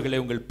 பெற்றோர்களே,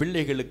 உங்கள்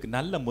பிள்ளைகளுக்கு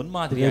நல்ல A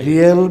முன்மாதிரியாக.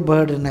 real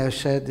burden I have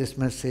shared this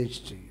message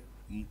to you.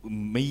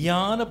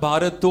 மெய்யான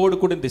பாரத்தோடு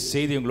கூட இந்த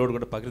செய்தி உங்களோடு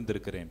கூட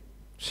பகிர்ந்திருக்கிறேன்.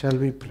 Shall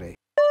we pray?